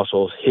 flex your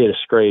muscles, hit a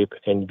scrape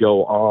and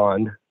go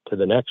on to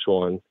the next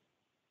one.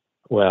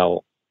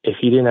 Well, if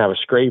you didn't have a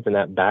scrape in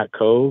that back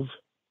cove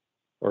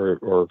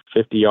or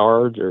 50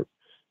 yards, or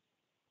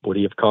would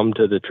he have come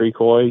to the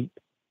Tricoj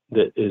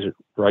that is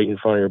right in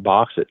front of your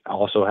box that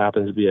also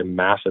happens to be a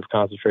massive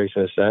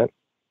concentration of scent?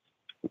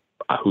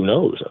 Who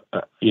knows?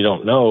 You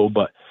don't know,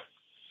 but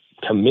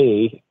to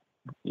me,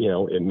 you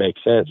know, it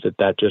makes sense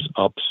that just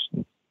ups.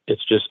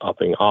 It's just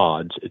upping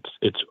odds.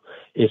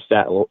 It's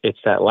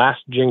that last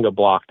Jenga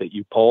block that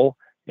you pull,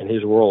 and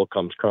his world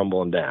comes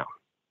crumbling down.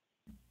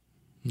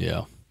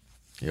 Yeah.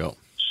 Yep.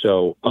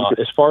 So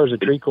as far as the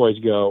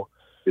Tricojs go,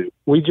 they're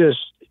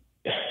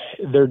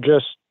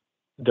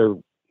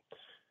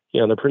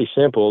pretty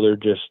simple. They're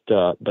just,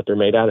 but they're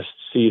made out of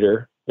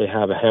cedar. They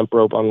have a hemp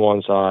rope on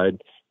one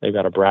side. They've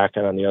got a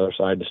bracket on the other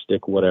side to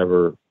stick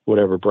whatever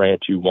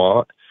branch you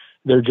want.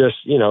 They're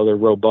just, you know, they're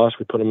robust.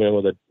 We put them in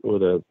with a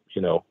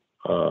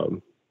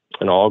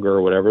an auger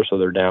or whatever, so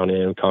they're down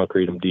in,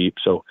 concrete them deep.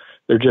 So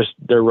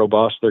they're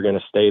robust. They're going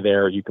to stay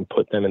there. You can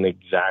put them in the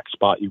exact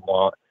spot you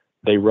want.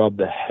 They rub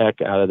the heck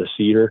out of the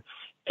cedar.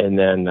 And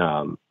then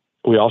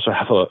we also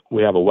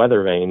have a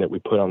weather vane that we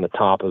put on the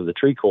top of the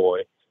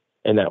Tricoj,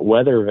 and that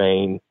weather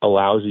vane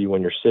allows you,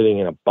 when you're sitting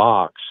in a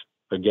box,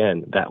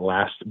 again, that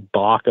last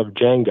block of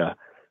Jenga.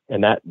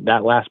 And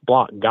that last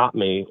block got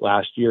me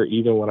last year.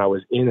 Even when I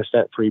was in a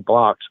scent-free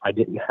blocks, I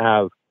didn't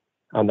have,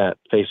 on that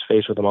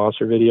face-to-face with the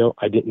monster video,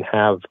 I didn't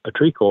have a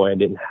Tricoj. I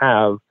didn't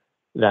have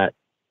that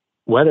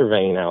weather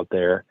vane out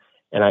there.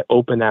 And I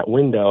opened that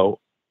window,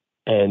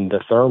 and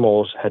the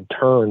thermals had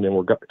turned and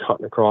were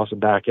cutting across the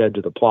back edge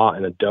of the plot,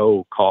 and a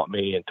doe caught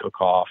me and took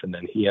off, and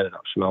then he ended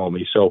up smelling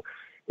me. So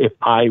if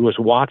I was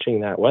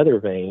watching that weather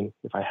vane,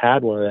 if I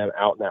had one of them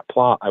out in that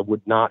plot, I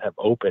would not have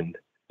opened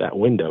that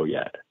window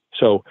yet.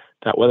 So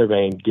that weather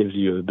vane gives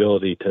you the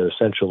ability to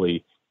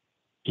essentially,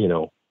 you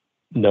know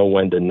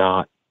when to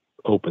not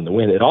open the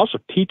wind. It also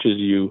teaches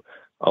you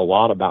a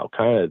lot about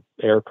kind of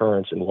air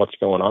currents and what's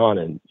going on,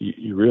 and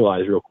you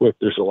realize real quick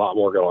there's a lot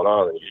more going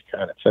on than you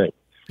kind of think.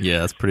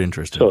 Yeah, that's pretty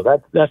interesting. So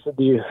that's the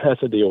deal.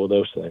 That's the deal with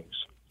those things.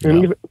 Yeah.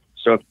 And even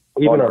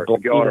on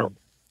our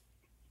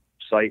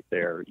site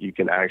there, you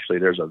can actually,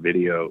 there's a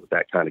video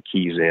that kind of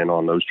keys in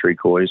on those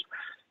Tricojs,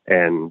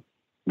 and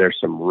there's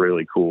some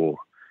really cool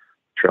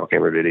trail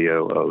camera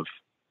video of,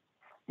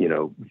 you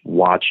know,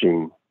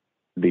 watching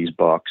these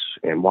bucks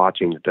and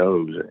watching the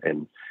does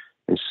and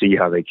see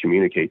how they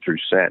communicate through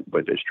scent.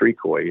 But this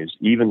Tricoj is,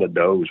 even the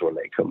does, when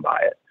they come by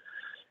it,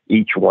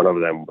 each one of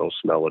them will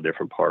smell a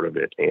different part of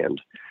it,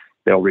 and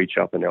they'll reach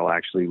up and they'll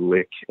actually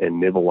lick and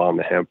nibble on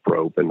the hemp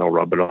rope, and they'll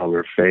rub it on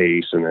their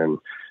face, and then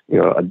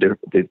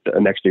the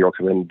next deer will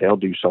come in, they'll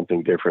do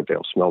something different.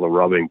 They'll smell the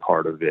rubbing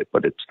part of it,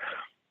 but it's,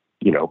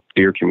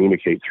 deer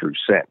communicate through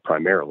scent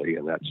primarily,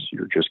 and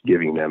you're just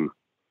giving them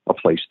a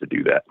place to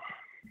do that.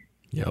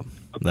 Yep.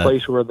 A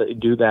place where they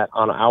do that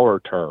on our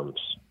terms.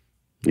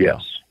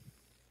 Yes.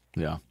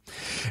 Yeah.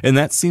 And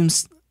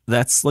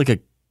that's like a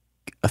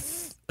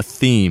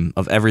theme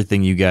of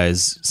everything you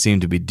guys seem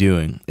to be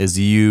doing is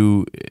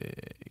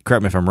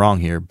correct me if I'm wrong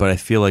here, but I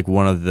feel like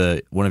one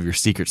of your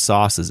secret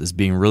sauces is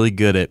being really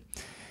good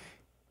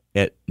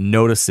at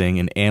noticing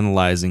and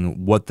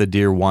analyzing what the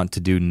deer want to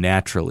do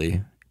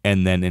naturally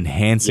and then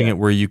enhancing it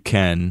where you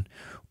can,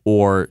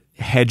 or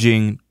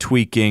hedging,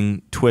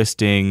 tweaking,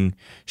 twisting,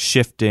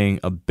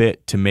 shifting a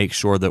bit to make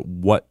sure that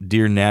what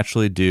deer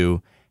naturally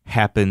do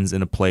happens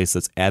in a place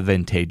that's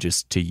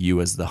advantageous to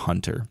you as the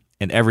hunter.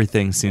 And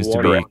everything seems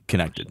to be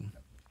connected.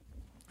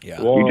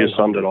 Yeah. You just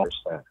summed it all.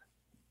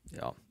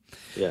 Yeah.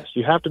 Yes.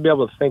 You have to be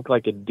able to think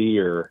like a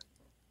deer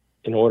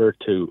in order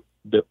to,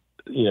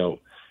 and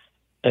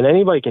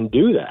anybody can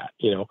do that,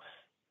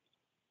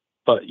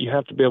 but you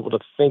have to be able to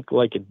think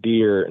like a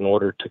deer in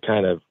order to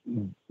kind of,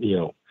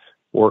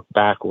 work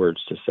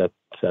backwards to set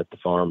the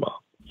farm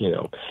up,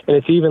 and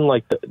it's even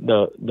like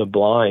the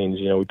blinds,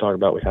 we talk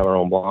about, we have our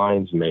own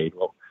blinds made.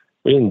 Well,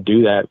 we didn't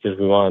do that because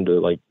we wanted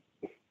to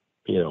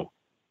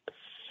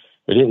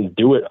we didn't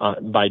do it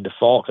by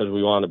default because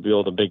we wanted to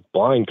build a big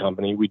blind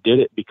company. We did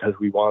it because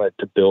we wanted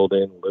to build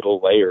in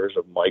little layers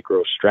of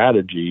micro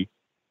strategy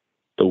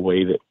the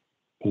way that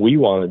we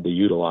wanted to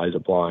utilize a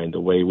blind, the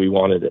way we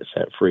wanted it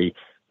set free.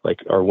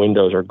 Like our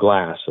windows are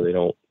glass so they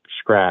don't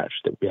scratch,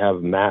 that we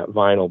have matte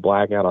vinyl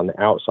blackout on the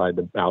outside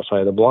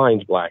of the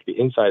blind's black, the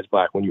inside's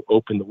black. When you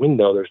open the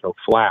window, there's no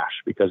flash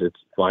because it's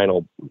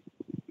vinyl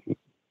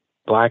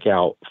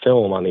blackout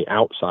film on the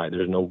outside.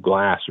 There's no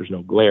glass, there's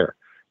no glare.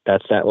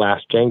 That's that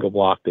last Jenga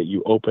block that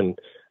you open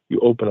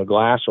a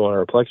glass one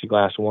or a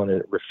plexiglass one,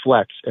 and it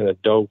reflects, and the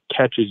doe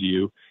catches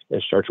you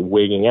and starts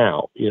wigging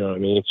out. You know what I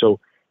mean? So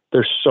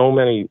there's so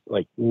many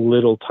like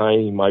little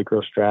tiny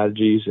micro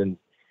strategies, and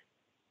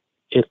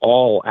it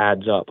all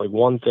adds up. Like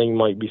one thing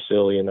might be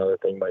silly, another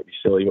thing might be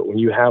silly, but when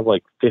you have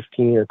like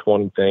 15 or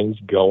 20 things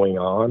going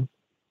on,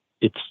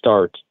 it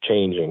starts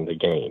changing the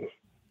game.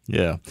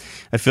 Yeah.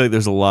 I feel like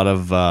there's a lot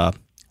of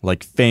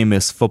like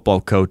famous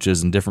football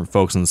coaches and different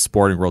folks in the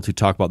sporting world who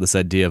talk about this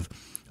idea of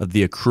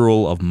the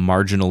accrual of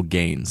marginal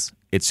gains.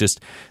 It's just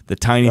the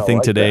tiny thing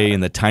like today that,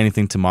 and the tiny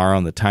thing tomorrow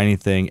and the tiny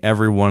thing.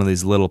 Every one of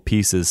these little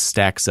pieces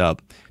stacks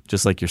up,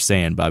 just like you're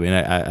saying, Bobby. And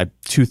I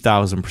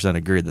 2,000%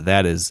 agree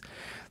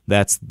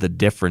that's the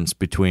difference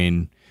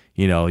between,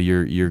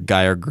 your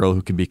guy or girl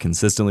who can be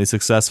consistently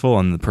successful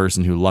and the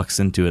person who lucks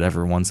into it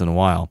every once in a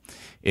while.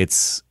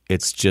 It's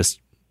just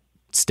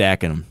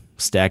stacking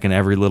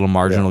every little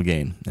marginal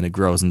gain, and it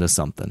grows into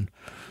something.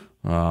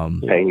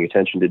 Paying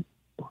attention to.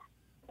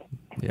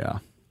 Yeah.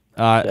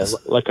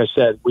 Like I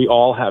said, we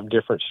all have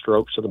different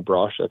strokes of the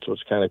brush. That's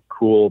what's kind of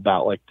cool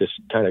about like this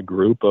kind of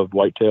group of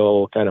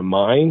whitetail kind of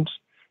minds.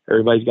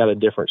 Everybody's got a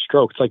different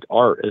stroke. It's like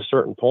art. At a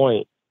certain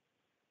point,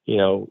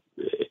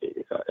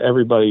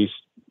 everybody's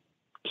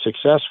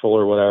successful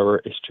or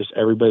whatever. It's just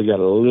everybody's got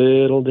a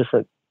little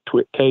different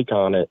take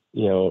on it,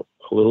 a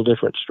little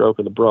different stroke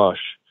of the brush.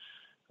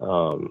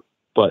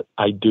 But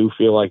I do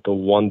feel like the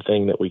one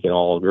thing that we can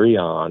all agree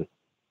on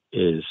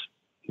is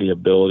the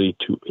ability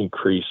to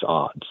increase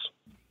odds.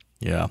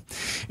 Yeah.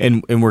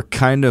 And we're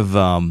kind of,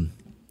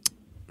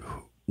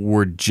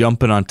 we're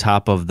jumping on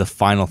top of the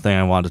final thing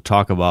I wanted to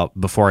talk about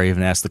before I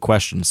even asked the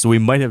question. So we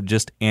might have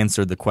just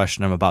answered the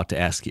question I'm about to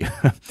ask you.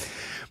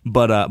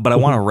 But I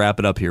want to wrap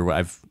it up here.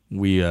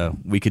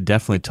 We could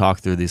definitely talk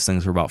through these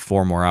things for about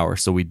 4 more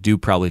hours. So we do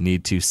probably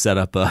need to set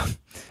up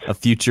a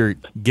future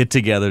get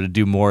together to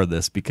do more of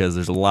this, because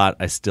there's a lot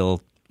I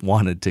still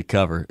wanted to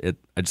cover.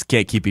 I just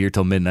can't keep it here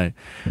till midnight.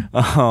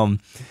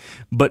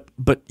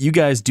 But you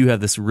guys do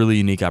have this really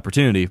unique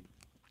opportunity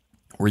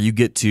where you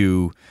get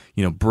to,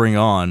 bring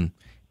on,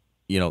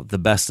 the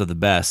best of the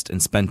best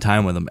and spend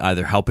time with them,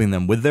 either helping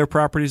them with their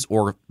properties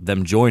or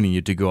them joining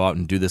you to go out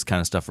and do this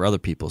kind of stuff for other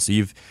people. So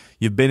you've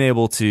been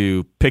able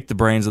to pick the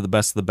brains of the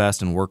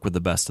best and work with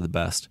the best of the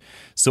best.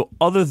 So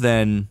other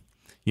than,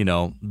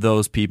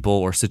 those people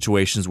or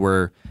situations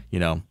where,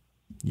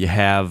 you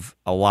have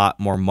a lot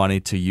more money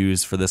to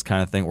use for this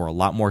kind of thing or a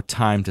lot more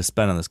time to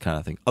spend on this kind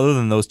of thing, other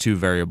than those two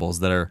variables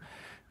that are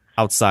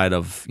outside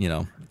of,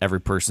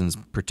 every person's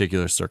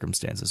particular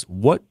circumstances,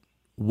 what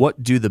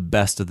do the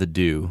best of the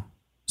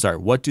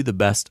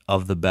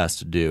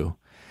best do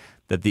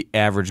that the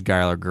average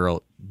guy or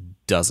girl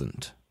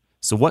doesn't?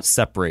 So what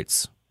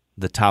separates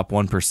the top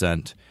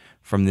 1%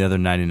 from the other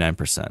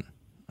 99%?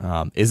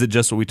 Is it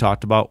just what we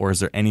talked about, or is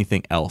there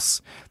anything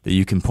else that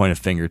you can point a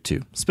finger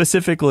to,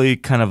 specifically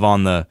kind of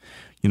on the,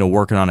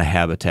 working on a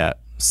habitat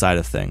side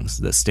of things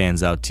that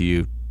stands out to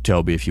you,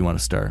 Toby, if you want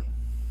to start?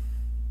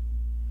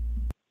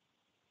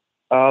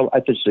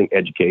 I just think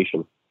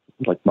education,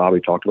 like Bobby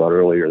talked about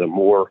earlier, the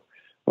more,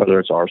 whether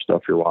it's our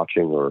stuff you're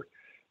watching or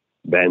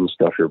Ben's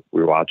stuff you're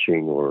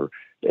watching or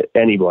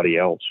anybody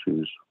else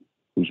who's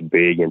who's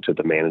big into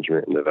the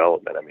management and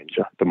development. I mean,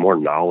 just the more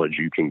knowledge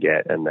you can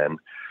get, and then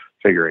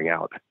figuring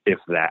out if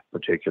that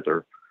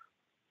particular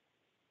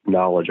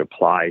knowledge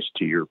applies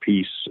to your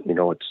piece,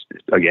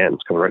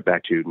 it's coming right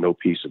back to no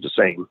piece is the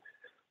same,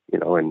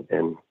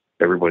 and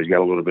everybody's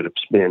got a little bit of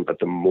spin, but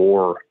the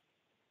more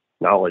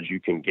knowledge you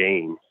can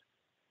gain,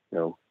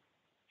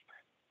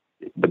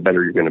 the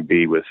better you're going to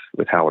be with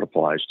how it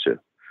applies to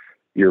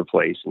your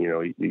place.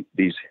 And,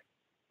 these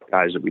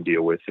guys that we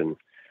deal with, and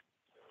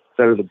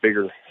that are the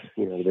bigger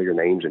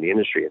names in the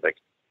industry, like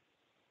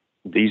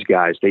these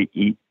guys, they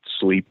eat,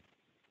 sleep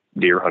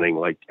deer hunting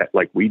like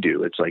we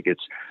do. It's like,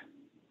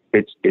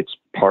 it's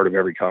part of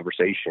every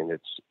conversation.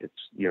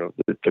 It's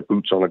the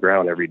boots on the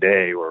ground every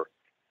day, or,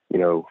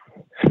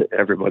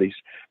 everybody's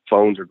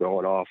phones are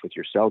going off with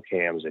your cell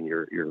cams, and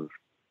you're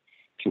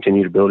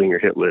continue to building your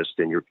hit list,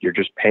 and you're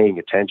just paying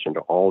attention to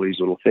all these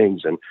little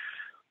things. And,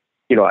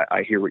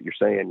 I hear what you're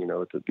saying,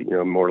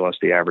 more or less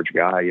the average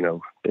guy,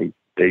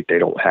 they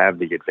don't have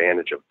the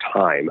advantage of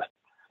time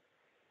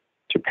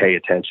to pay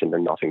attention to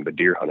nothing but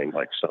deer hunting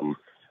like some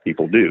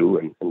people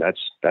do. And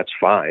that's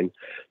fine.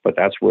 But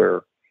that's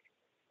where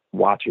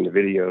watching the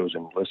videos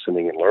and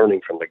listening and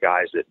learning from the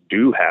guys that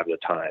do have the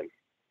time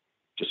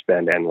to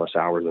spend endless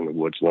hours in the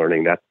woods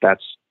learning,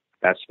 that's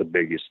the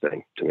biggest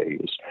thing to me,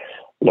 is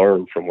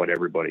learn from what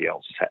everybody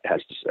else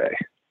has to say.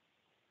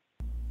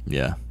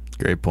 Yeah,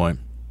 great point.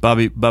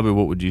 Bobby,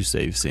 what would you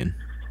say you've seen?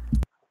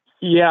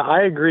 Yeah,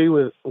 I agree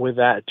with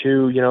that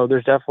too.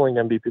 There's definitely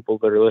going to be people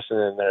that are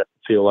listening that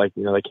feel like,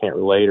 they can't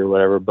relate or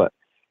whatever. But,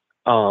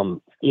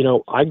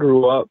 I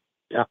grew up,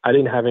 I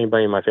didn't have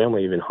anybody in my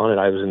family even hunted.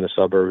 I was in the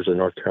suburbs of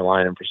North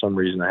Carolina, and for some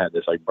reason I had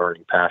this like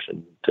burning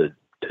passion to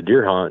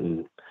deer hunt,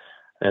 and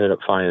ended up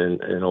finding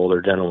an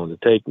older gentleman to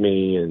take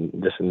me, and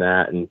this and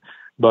that.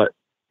 But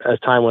as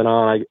time went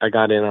on, I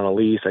got in on a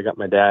lease. I got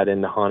my dad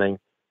into hunting.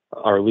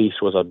 Our lease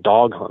was a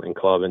dog hunting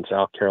club in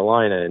South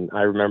Carolina. And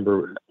I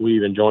remember we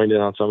even joined in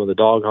on some of the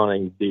dog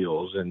hunting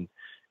deals, and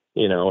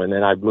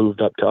then I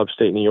moved up to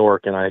upstate New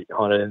York, and I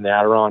hunted in the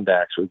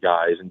Adirondacks with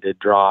guys and did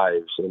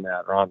drives in the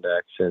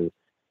Adirondacks. And,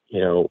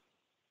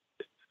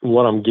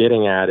 what I'm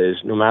getting at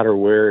is no matter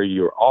where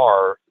you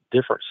are,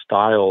 different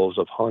styles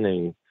of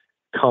hunting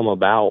come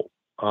about,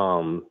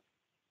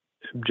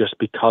 just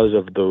because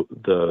of the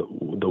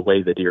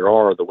way the deer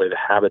are, the way the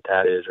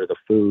habitat is, or the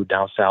food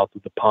down south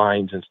of the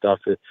pines and stuff.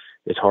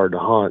 It's hard to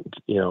hunt,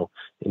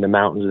 in the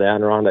mountains of the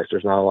Adirondacks,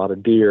 there's not a lot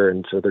of deer.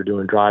 And so they're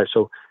doing drives.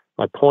 So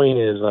my point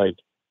is, like,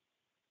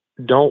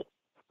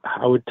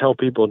 I would tell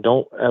people,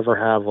 don't ever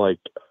have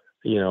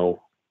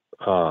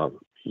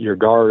your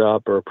guard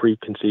up or a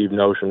preconceived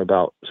notion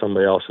about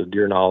somebody else's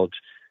deer knowledge.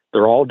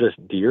 They're all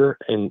just deer,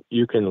 and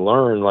you can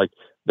learn, like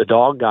the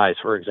dog guys,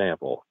 for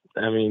example.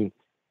 I mean,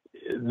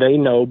 they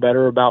know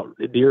better about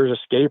deer's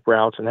escape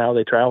routes and how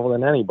they travel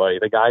than anybody.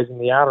 The guys in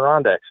the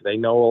Adirondacks, they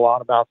know a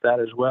lot about that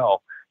as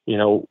well.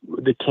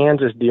 The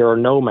Kansas deer are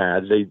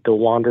nomads. They'll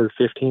wander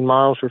 15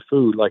 miles for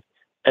food. Like,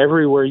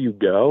 everywhere you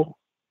go,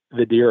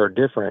 the deer are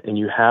different, and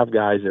you have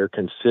guys that are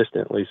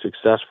consistently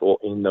successful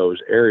in those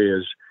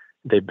areas.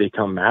 They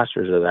become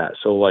masters of that.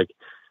 So,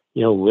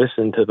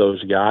 listen to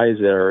those guys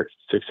that are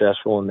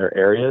successful in their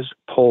areas,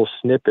 pull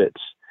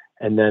snippets,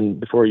 and then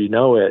before you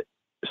know it,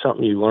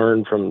 something you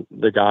learn from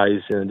the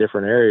guys in a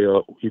different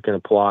area, you can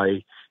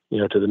apply,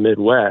 to the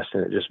Midwest,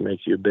 and it just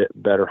makes you a bit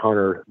better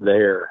hunter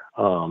there.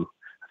 I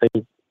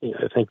think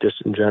just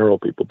in general,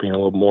 people being a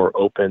little more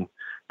open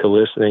to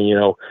listening,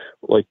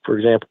 like, for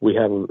example, we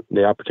have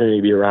the opportunity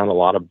to be around a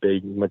lot of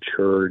big,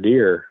 mature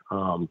deer.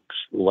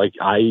 Like,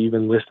 I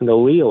even listen to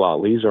Lee a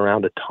lot. Lee's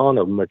around a ton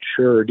of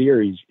mature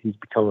deer. He's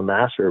become a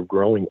master of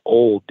growing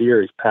old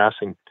deer. He's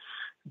passing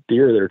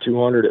deer that are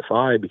 200 at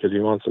 5 because he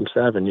wants them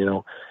 7,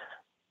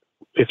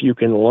 If you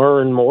can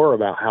learn more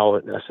about how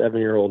a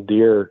 7-year-old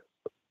deer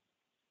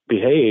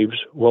behaves,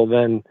 well,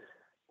 then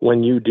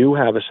when you do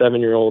have a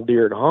 7-year-old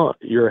deer to hunt,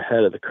 you're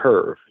ahead of the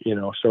curve,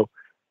 So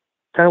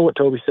kind of what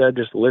Toby said,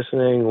 just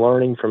listening,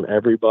 learning from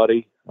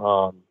everybody,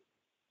 not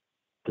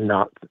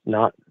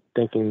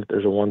thinking that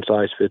there's a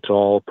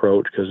one-size-fits-all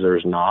approach, because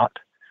there's not.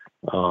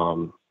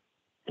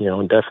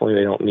 And definitely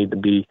they don't need to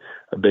be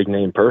a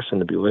big-name person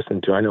to be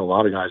listened to. I know a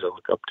lot of guys I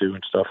look up to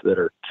and stuff that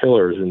are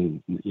killers,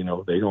 and,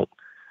 they don't,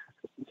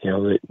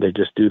 they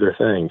just do their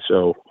thing.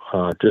 So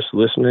just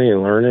listening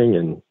and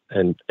learning,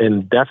 and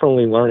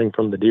definitely learning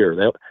from the deer.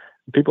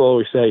 People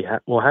always say,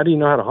 well, how do you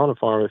know how to hunt a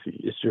farm if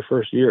it's your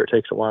first year? It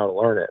takes a while to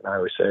learn it. And I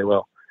always say,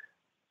 well,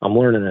 I'm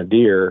learning a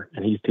deer,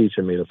 and he's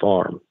teaching me the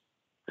farm.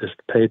 Just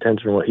pay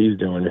attention to what he's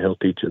doing, and he'll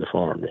teach you the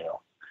farm,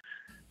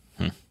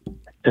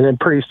 And then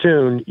pretty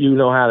soon, you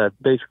know how to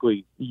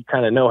basically, you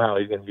kind of know how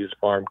he's going to use the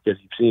farm because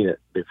you've seen it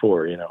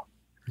before,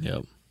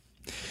 Yep.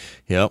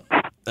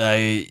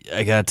 I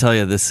gotta tell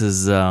you, this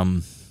is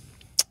the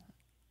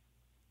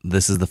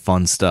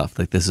fun stuff.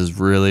 Like, this is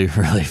really,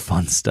 really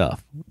fun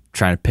stuff.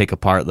 Trying to pick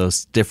apart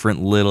those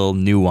different little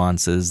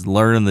nuances,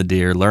 learning the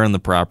deer, learning the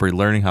property,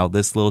 learning how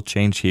this little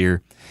change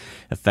here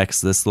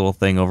affects this little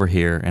thing over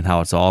here, and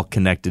how it's all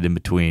connected in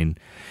between.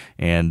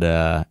 And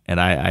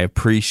I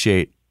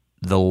appreciate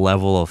the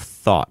level of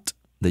thought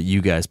that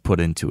you guys put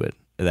into it.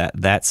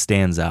 That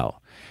stands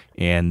out,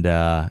 and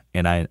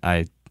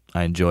I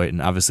enjoy it.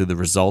 And obviously, the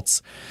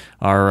results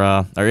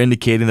are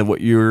indicating that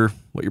what you're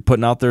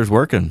putting out there is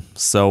working.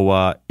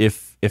 So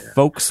if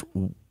folks,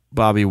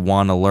 Bobby,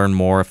 want to learn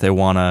more, if they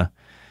want to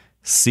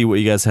see what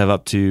you guys have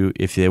up to,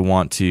 if they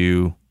want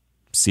to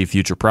see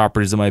future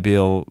properties that might be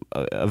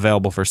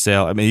available for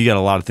sale, I mean, you got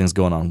a lot of things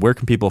going on. Where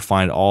can people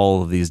find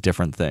all of these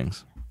different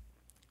things?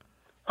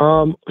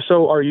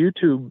 So our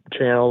YouTube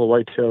channel, the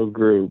Whitetail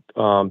Group,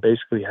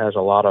 basically has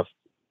a lot of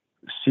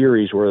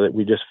series where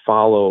we just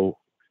follow,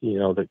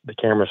 the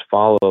cameras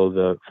follow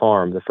the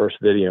farm. The first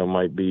video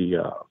might be,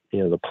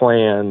 the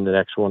plan. The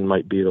next one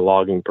might be the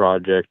logging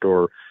project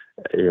or,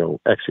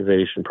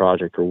 excavation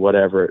project or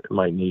whatever it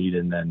might need.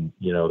 And then,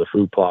 the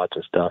food plots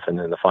and stuff, and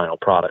then the final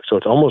product. So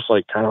it's almost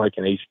kind of like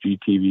an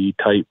HGTV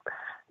type,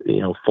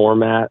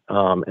 format.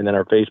 And then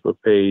our Facebook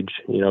page,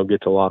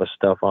 gets a lot of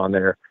stuff on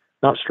there.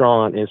 Not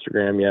strong on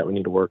Instagram yet. We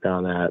need to work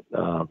on that.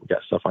 We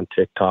got stuff on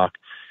TikTok.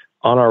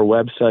 On our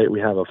website,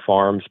 we have a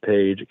farms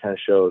page. It kind of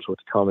shows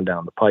what's coming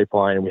down the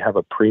pipeline. We have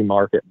a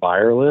pre-market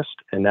buyer list,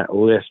 and that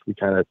list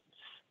and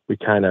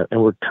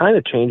we're kind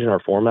of changing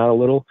our format a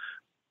little.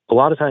 A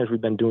lot of times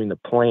we've been doing the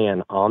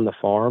plan on the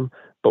farm,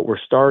 but we're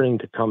starting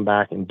to come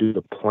back and do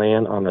the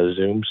plan on a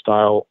Zoom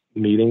style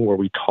meeting where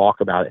we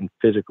talk about it and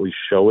physically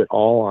show it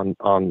all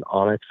on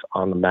Onyx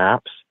on the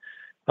maps.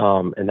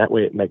 And that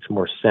way it makes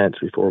more sense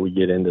before we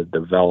get into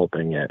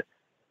developing it.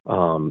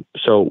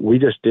 So we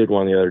just did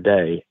one the other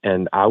day,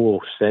 and I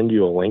will send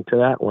you a link to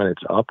that when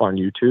it's up on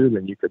YouTube,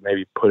 and you could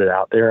maybe put it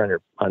out there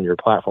on your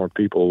platform for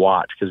people to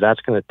watch, because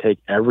that's going to take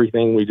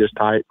everything we just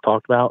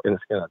talked about, and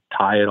it's going to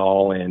tie it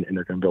all in, and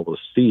they're going to be able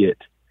to see it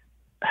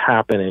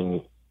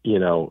happening,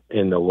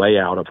 in the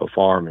layout of a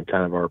farm and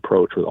kind of our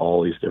approach with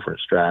all these different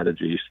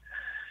strategies.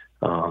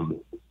 And,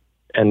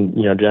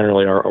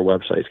 generally our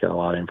website's got a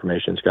lot of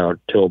information. It's got our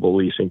tillable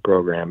leasing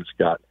program. It's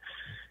got,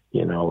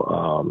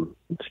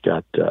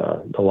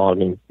 the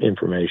logging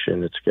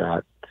information. It's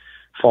got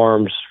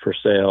farms for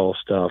sale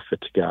stuff.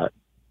 It's got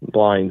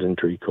blinds and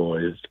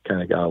decoys. It's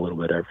kind of got a little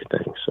bit of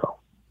everything. So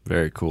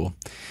very cool.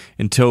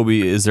 And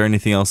Toby, is there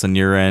anything else on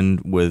your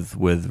end with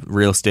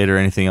real estate or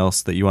anything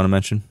else that you want to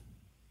mention?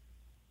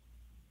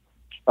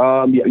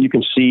 Yeah, you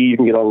can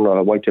get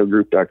on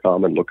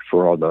whitetailgroup.com and look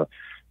for all the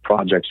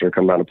projects that are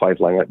coming down the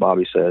pipeline, like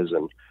Bobby says.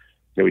 And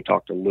we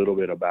talked a little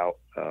bit about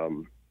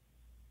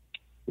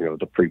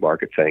the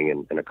pre-market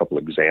thing and a couple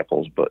of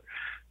examples, but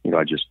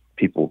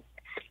people,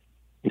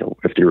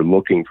 if they're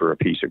looking for a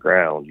piece of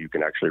ground, you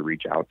can actually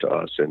reach out to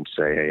us and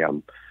say, hey,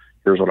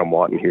 here's what I'm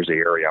wanting, here's the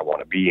area I want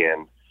to be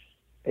in,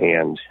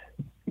 and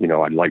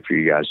I'd like for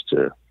you guys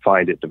to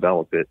find it,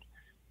 develop it,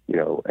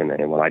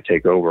 and when I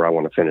take over, I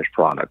want a finished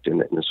product.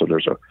 And so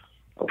there's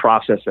a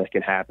process that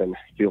can happen.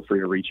 Feel free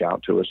to reach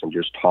out to us and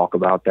just talk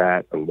about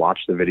that and watch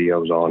the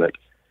videos on it.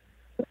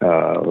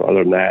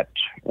 Other than that,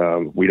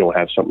 we don't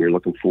have something you're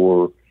looking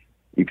for.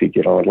 You could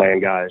get on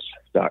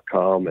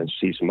landguys.com and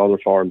see some other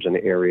farms in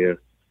the area.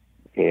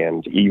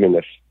 And even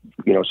if,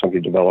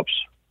 something develops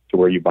to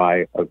where you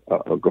buy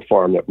a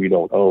farm that we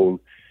don't own,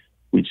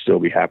 we'd still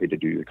be happy to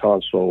do the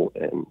consult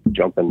and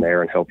jump in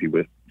there and help you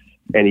with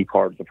any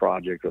part of the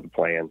project or the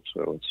plan.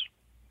 So it's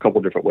a couple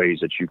different ways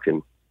that you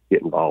can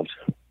get involved.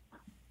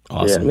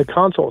 Awesome. Yeah, and the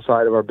consult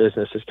side of our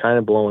business is kind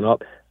of blowing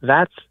up.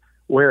 That's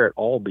where it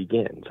all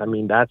begins. I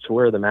mean, that's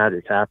where the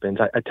magic happens.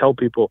 I tell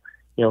people,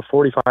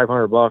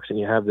 $4,500 and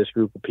you have this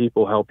group of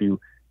people help you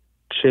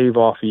shave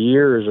off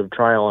years of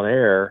trial and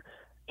error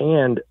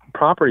and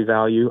property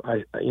value.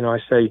 I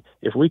say,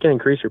 if we can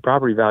increase your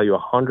property value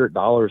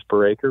 $100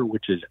 per acre,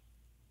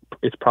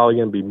 it's probably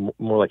going to be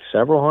more like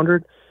several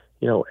hundred,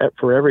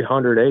 for every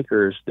 100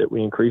 acres that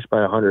we increase by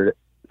 $100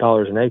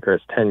 an acre,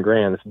 it's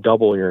 $10,000. It's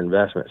double your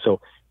investment.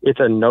 So it's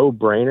a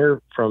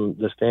no-brainer from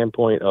the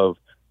standpoint of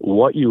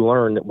what you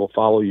learn that will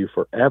follow you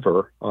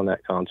forever on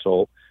that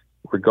consult,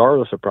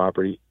 regardless of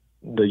property,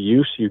 the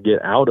use you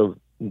get out of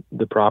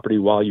the property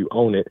while you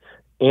own it,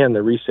 and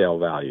the resale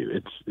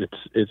value.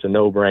 It's a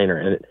no-brainer.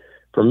 And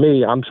for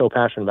me, I'm so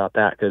passionate about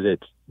that because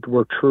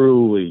we're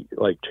truly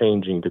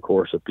changing the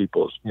course of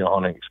people's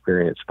hunting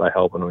experience by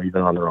helping them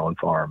even on their own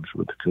farms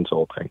with the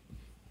consulting.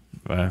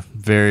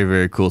 Very,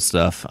 very cool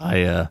stuff.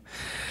 I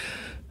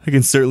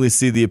can certainly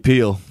see the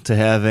appeal to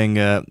having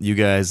you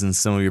guys and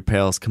some of your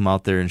pals come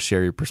out there and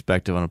share your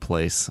perspective on a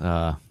place.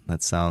 That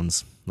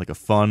sounds like a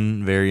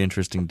fun, very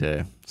interesting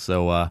day.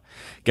 So,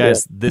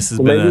 guys, this has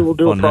been a fun maybe we'll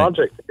do a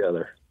project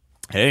together.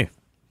 Hey,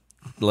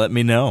 let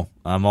me know.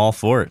 I'm all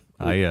for it.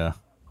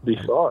 Be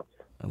fun.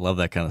 I love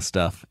that kind of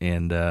stuff,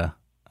 and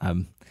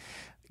I'm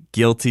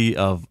guilty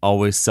of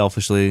always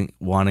selfishly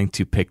wanting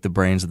to pick the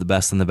brains of the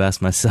best and the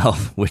best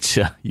myself, which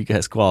you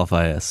guys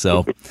qualify as.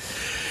 So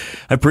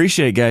I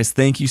appreciate it, guys.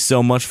 Thank you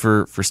so much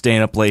for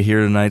staying up late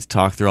here tonight to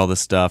talk through all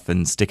this stuff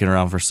and sticking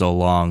around for so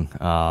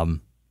long.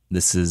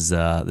 This is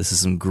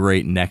some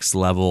great next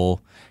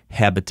level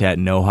habitat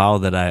know-how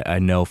that I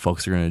know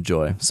folks are going to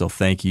enjoy. So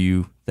thank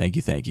you.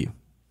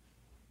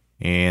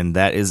 And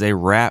that is a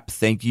wrap.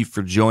 Thank you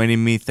for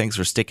joining me. Thanks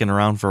for sticking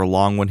around for a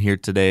long one here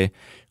today.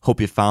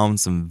 Hope you found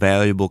some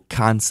valuable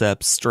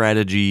concepts,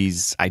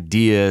 strategies,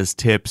 ideas,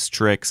 tips,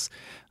 tricks,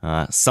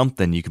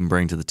 something you can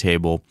bring to the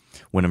table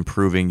when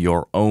improving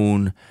your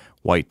own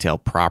whitetail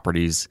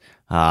properties.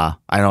 I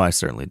know I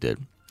certainly did.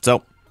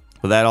 So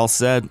with that all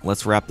said,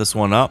 let's wrap this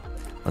one up.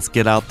 Let's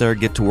get out there,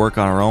 get to work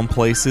on our own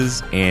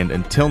places, and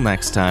until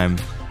next time,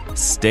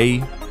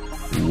 stay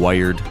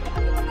wired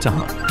to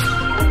hunt.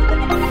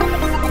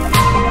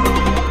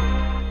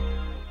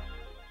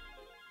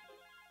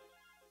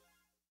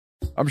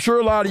 I'm sure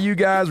a lot of you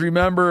guys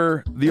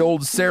remember the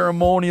old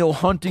ceremonial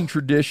hunting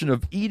tradition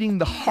of eating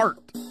the heart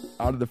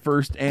out of the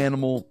first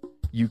animal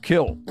you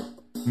kill.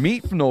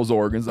 Meat from those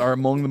organs are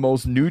among the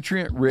most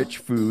nutrient-rich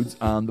foods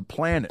on the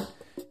planet.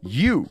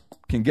 You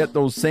can get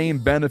those same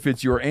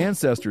benefits your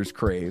ancestors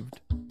craved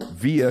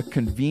via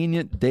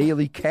convenient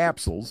daily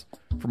capsules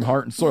from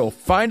Heart and Soil.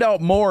 Find out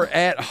more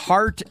at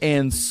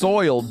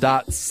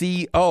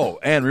heartandsoil.co.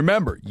 And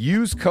remember,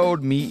 use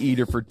code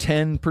MeatEater for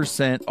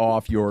 10%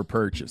 off your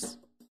purchase.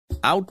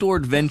 Outdoor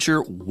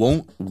adventure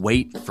won't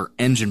wait for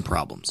engine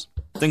problems.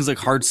 Things like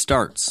hard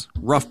starts,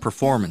 rough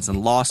performance,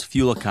 and lost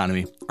fuel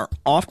economy are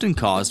often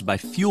caused by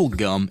fuel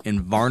gum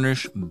and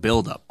varnish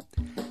buildup.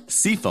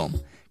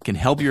 Seafoam can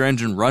help your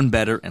engine run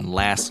better and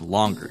last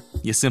longer.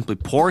 You simply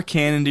pour a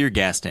can into your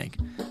gas tank.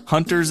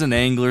 Hunters and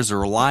anglers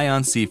rely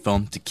on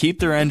Seafoam to keep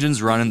their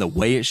engines running the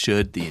way it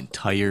should the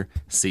entire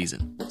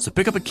season. So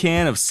pick up a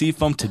can of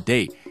Seafoam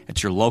today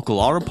at your local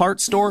auto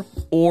parts store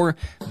or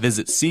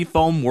visit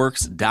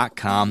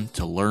seafoamworks.com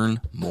to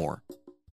learn more.